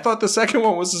I thought the second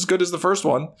one was as good as the first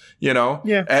one, Yeah.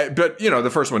 But, the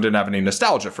first one didn't have any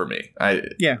nostalgia for me.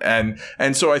 Yeah.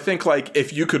 And so I think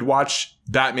if you could watch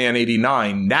Batman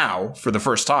 89 now for the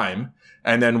first time,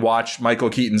 and then watch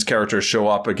Michael Keaton's character show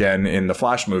up again in the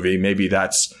Flash movie, maybe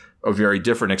that's a very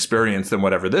different experience than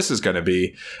whatever this is going to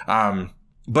be.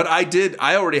 But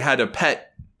I already had a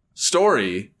pet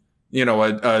story,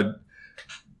 a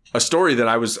story that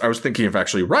I was thinking of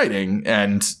actually writing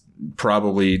and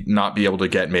probably not be able to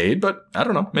get made, but I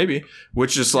don't know, maybe,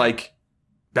 which is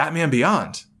Batman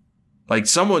Beyond.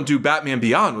 Someone do Batman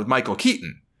Beyond with Michael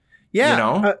Keaton.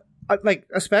 Yeah.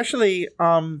 Especially,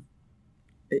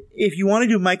 if you want to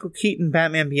do Michael Keaton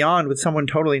Batman Beyond with someone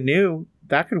totally new,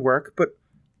 that could work. But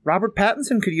Robert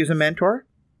Pattinson could use a mentor.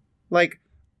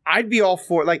 I'd be all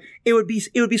for it would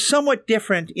be somewhat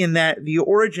different in that the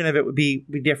origin of it would be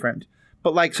different.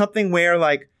 But something where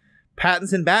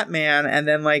Pattinson Batman and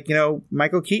then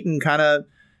Michael Keaton kind of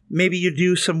maybe you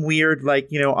do some weird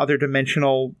other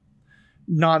dimensional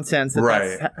nonsense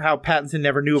that's how Pattinson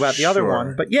never knew about the other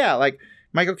one. But yeah,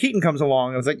 Michael Keaton comes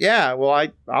along and was like, yeah, well, I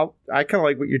kind of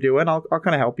like what you're doing. I'll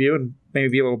kind of help you and maybe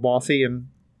be a little bossy and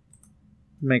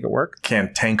make it work.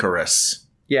 Cantankerous.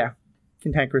 Yeah.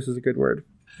 Cantankerous is a good word.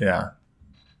 Yeah.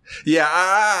 Yeah,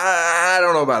 I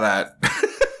don't know about that.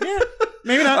 Yeah,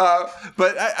 maybe not.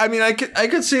 But I mean, I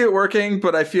could see it working,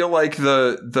 but I feel like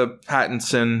the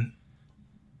Pattinson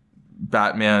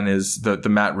Batman is the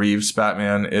Matt Reeves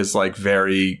Batman is like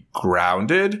very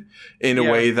grounded in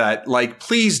a way that like,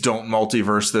 please don't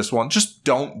multiverse this one. Just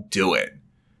don't do it.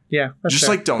 Yeah. Just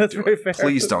fair. like don't that's do it. Fair.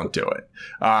 Please don't do it.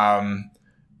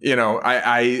 You know,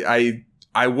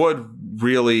 I would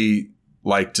really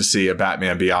like to see a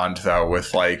Batman Beyond though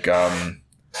with like I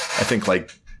think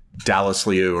like Dallas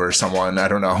Liu or someone, I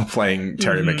don't know, playing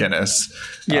Terry McGinnis.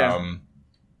 Yeah.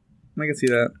 I can see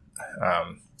that.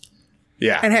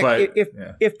 Yeah. And heck, but,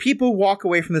 if people walk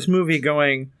away from this movie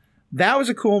going, that was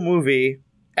a cool movie,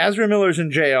 Ezra Miller's in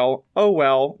jail, oh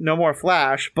well, no more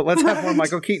Flash, but let's have more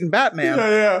Michael Keaton Batman,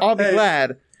 I'll be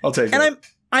glad. I'll take it. And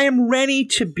I am ready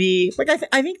to be, like,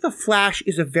 I think the Flash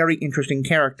is a very interesting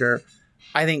character.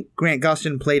 I think Grant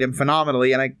Gustin played him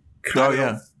phenomenally, and I kind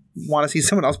of want to see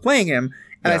someone else playing him.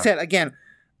 And I said, again,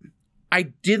 I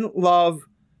didn't love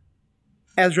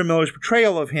Ezra Miller's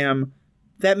portrayal of him.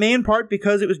 That may in part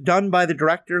because it was done by the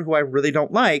director who I really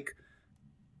don't like.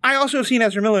 I also have seen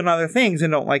Ezra Miller in other things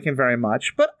and don't like him very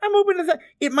much. But I'm open to that.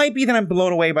 It might be that I'm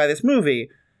blown away by this movie.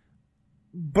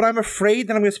 But I'm afraid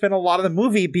that I'm going to spend a lot of the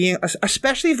movie being,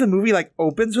 especially if the movie like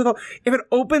opens with if it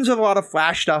opens with a lot of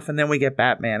Flash stuff and then we get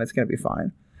Batman, it's going to be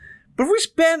fine. But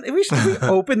if we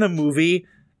open the movie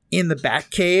in the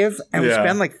Batcave and we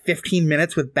spend like 15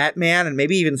 minutes with Batman and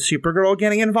maybe even Supergirl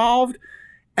getting involved,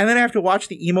 and then I have to watch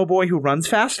the emo boy who runs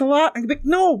fast a lot, I'm like,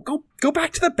 no, go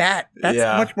back to the Bat. That's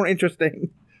much more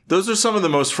interesting. Those are some of the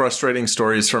most frustrating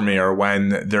stories for me, are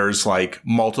when there's like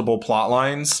multiple plot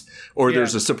lines or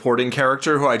there's a supporting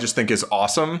character who I just think is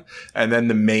awesome. And then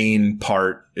the main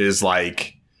part is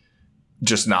like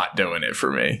just not doing it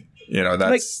for me. You know,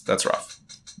 that's rough.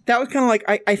 That was kind of like,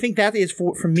 I think that is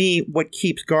for me what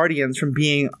keeps Guardians from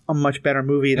being a much better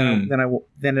movie than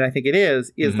I think it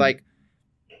is like,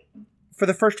 for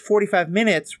the first 45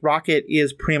 minutes, Rocket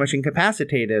is pretty much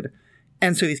incapacitated.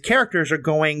 And so these characters are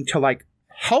going to like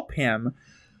help him.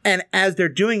 And as they're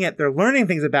doing it, they're learning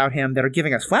things about him that are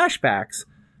giving us flashbacks.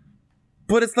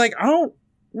 But it's like, I don't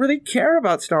really care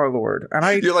about Star-Lord.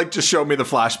 And you're like, just show me the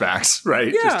flashbacks,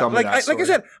 right? Yeah, just tell me that story. Like I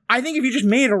said, I think if you just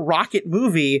made a Rocket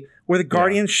movie where the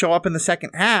Guardians show up in the second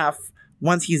half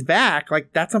once he's back,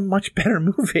 like that's a much better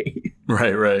movie.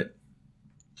 Right.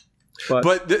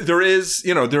 But there is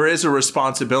a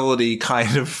responsibility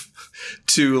kind of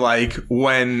to like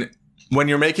when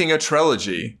you're making a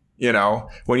trilogy, you know,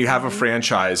 when you have a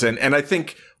franchise. And I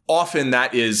think often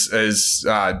that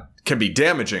can be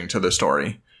damaging to the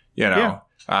story, you know,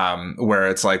 where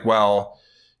it's like, well,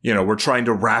 you know, we're trying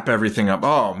to wrap everything up.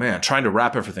 Oh man, trying to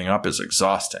wrap everything up is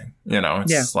exhausting. You know,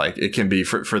 it's like it can be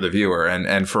for the viewer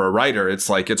and for a writer, it's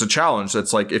like, it's a challenge.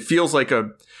 It's like, it feels like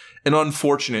an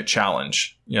unfortunate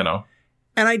challenge, you know?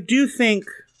 And I do think,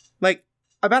 like,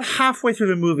 about halfway through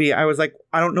the movie, I was like,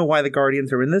 I don't know why the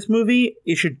Guardians are in this movie.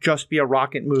 It should just be a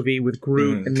Rocket movie with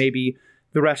Groot and maybe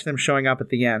the rest of them showing up at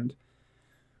the end.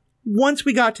 Once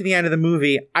we got to the end of the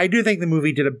movie, I do think the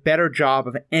movie did a better job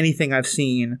of anything I've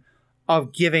seen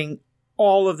of giving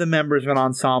all of the members of an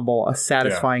ensemble a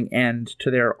satisfying end to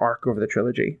their arc over the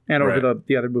trilogy and over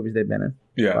the other movies they've been in.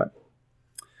 Yeah. But,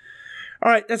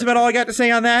 all right, that's about all I got to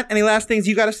say on that. Any last things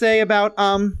you got to say about...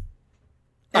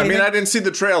 I mean, I didn't see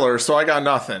the trailer, so I got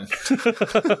nothing.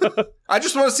 I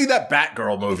just want to see that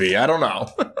Batgirl movie. I don't know.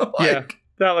 That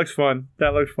looks fun.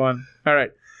 All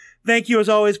right. Thank you, as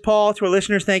always, Paul. To our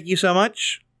listeners, thank you so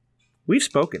much. We've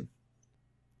spoken.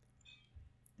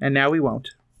 And now we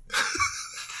won't.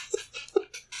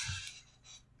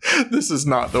 This is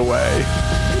not the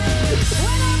way.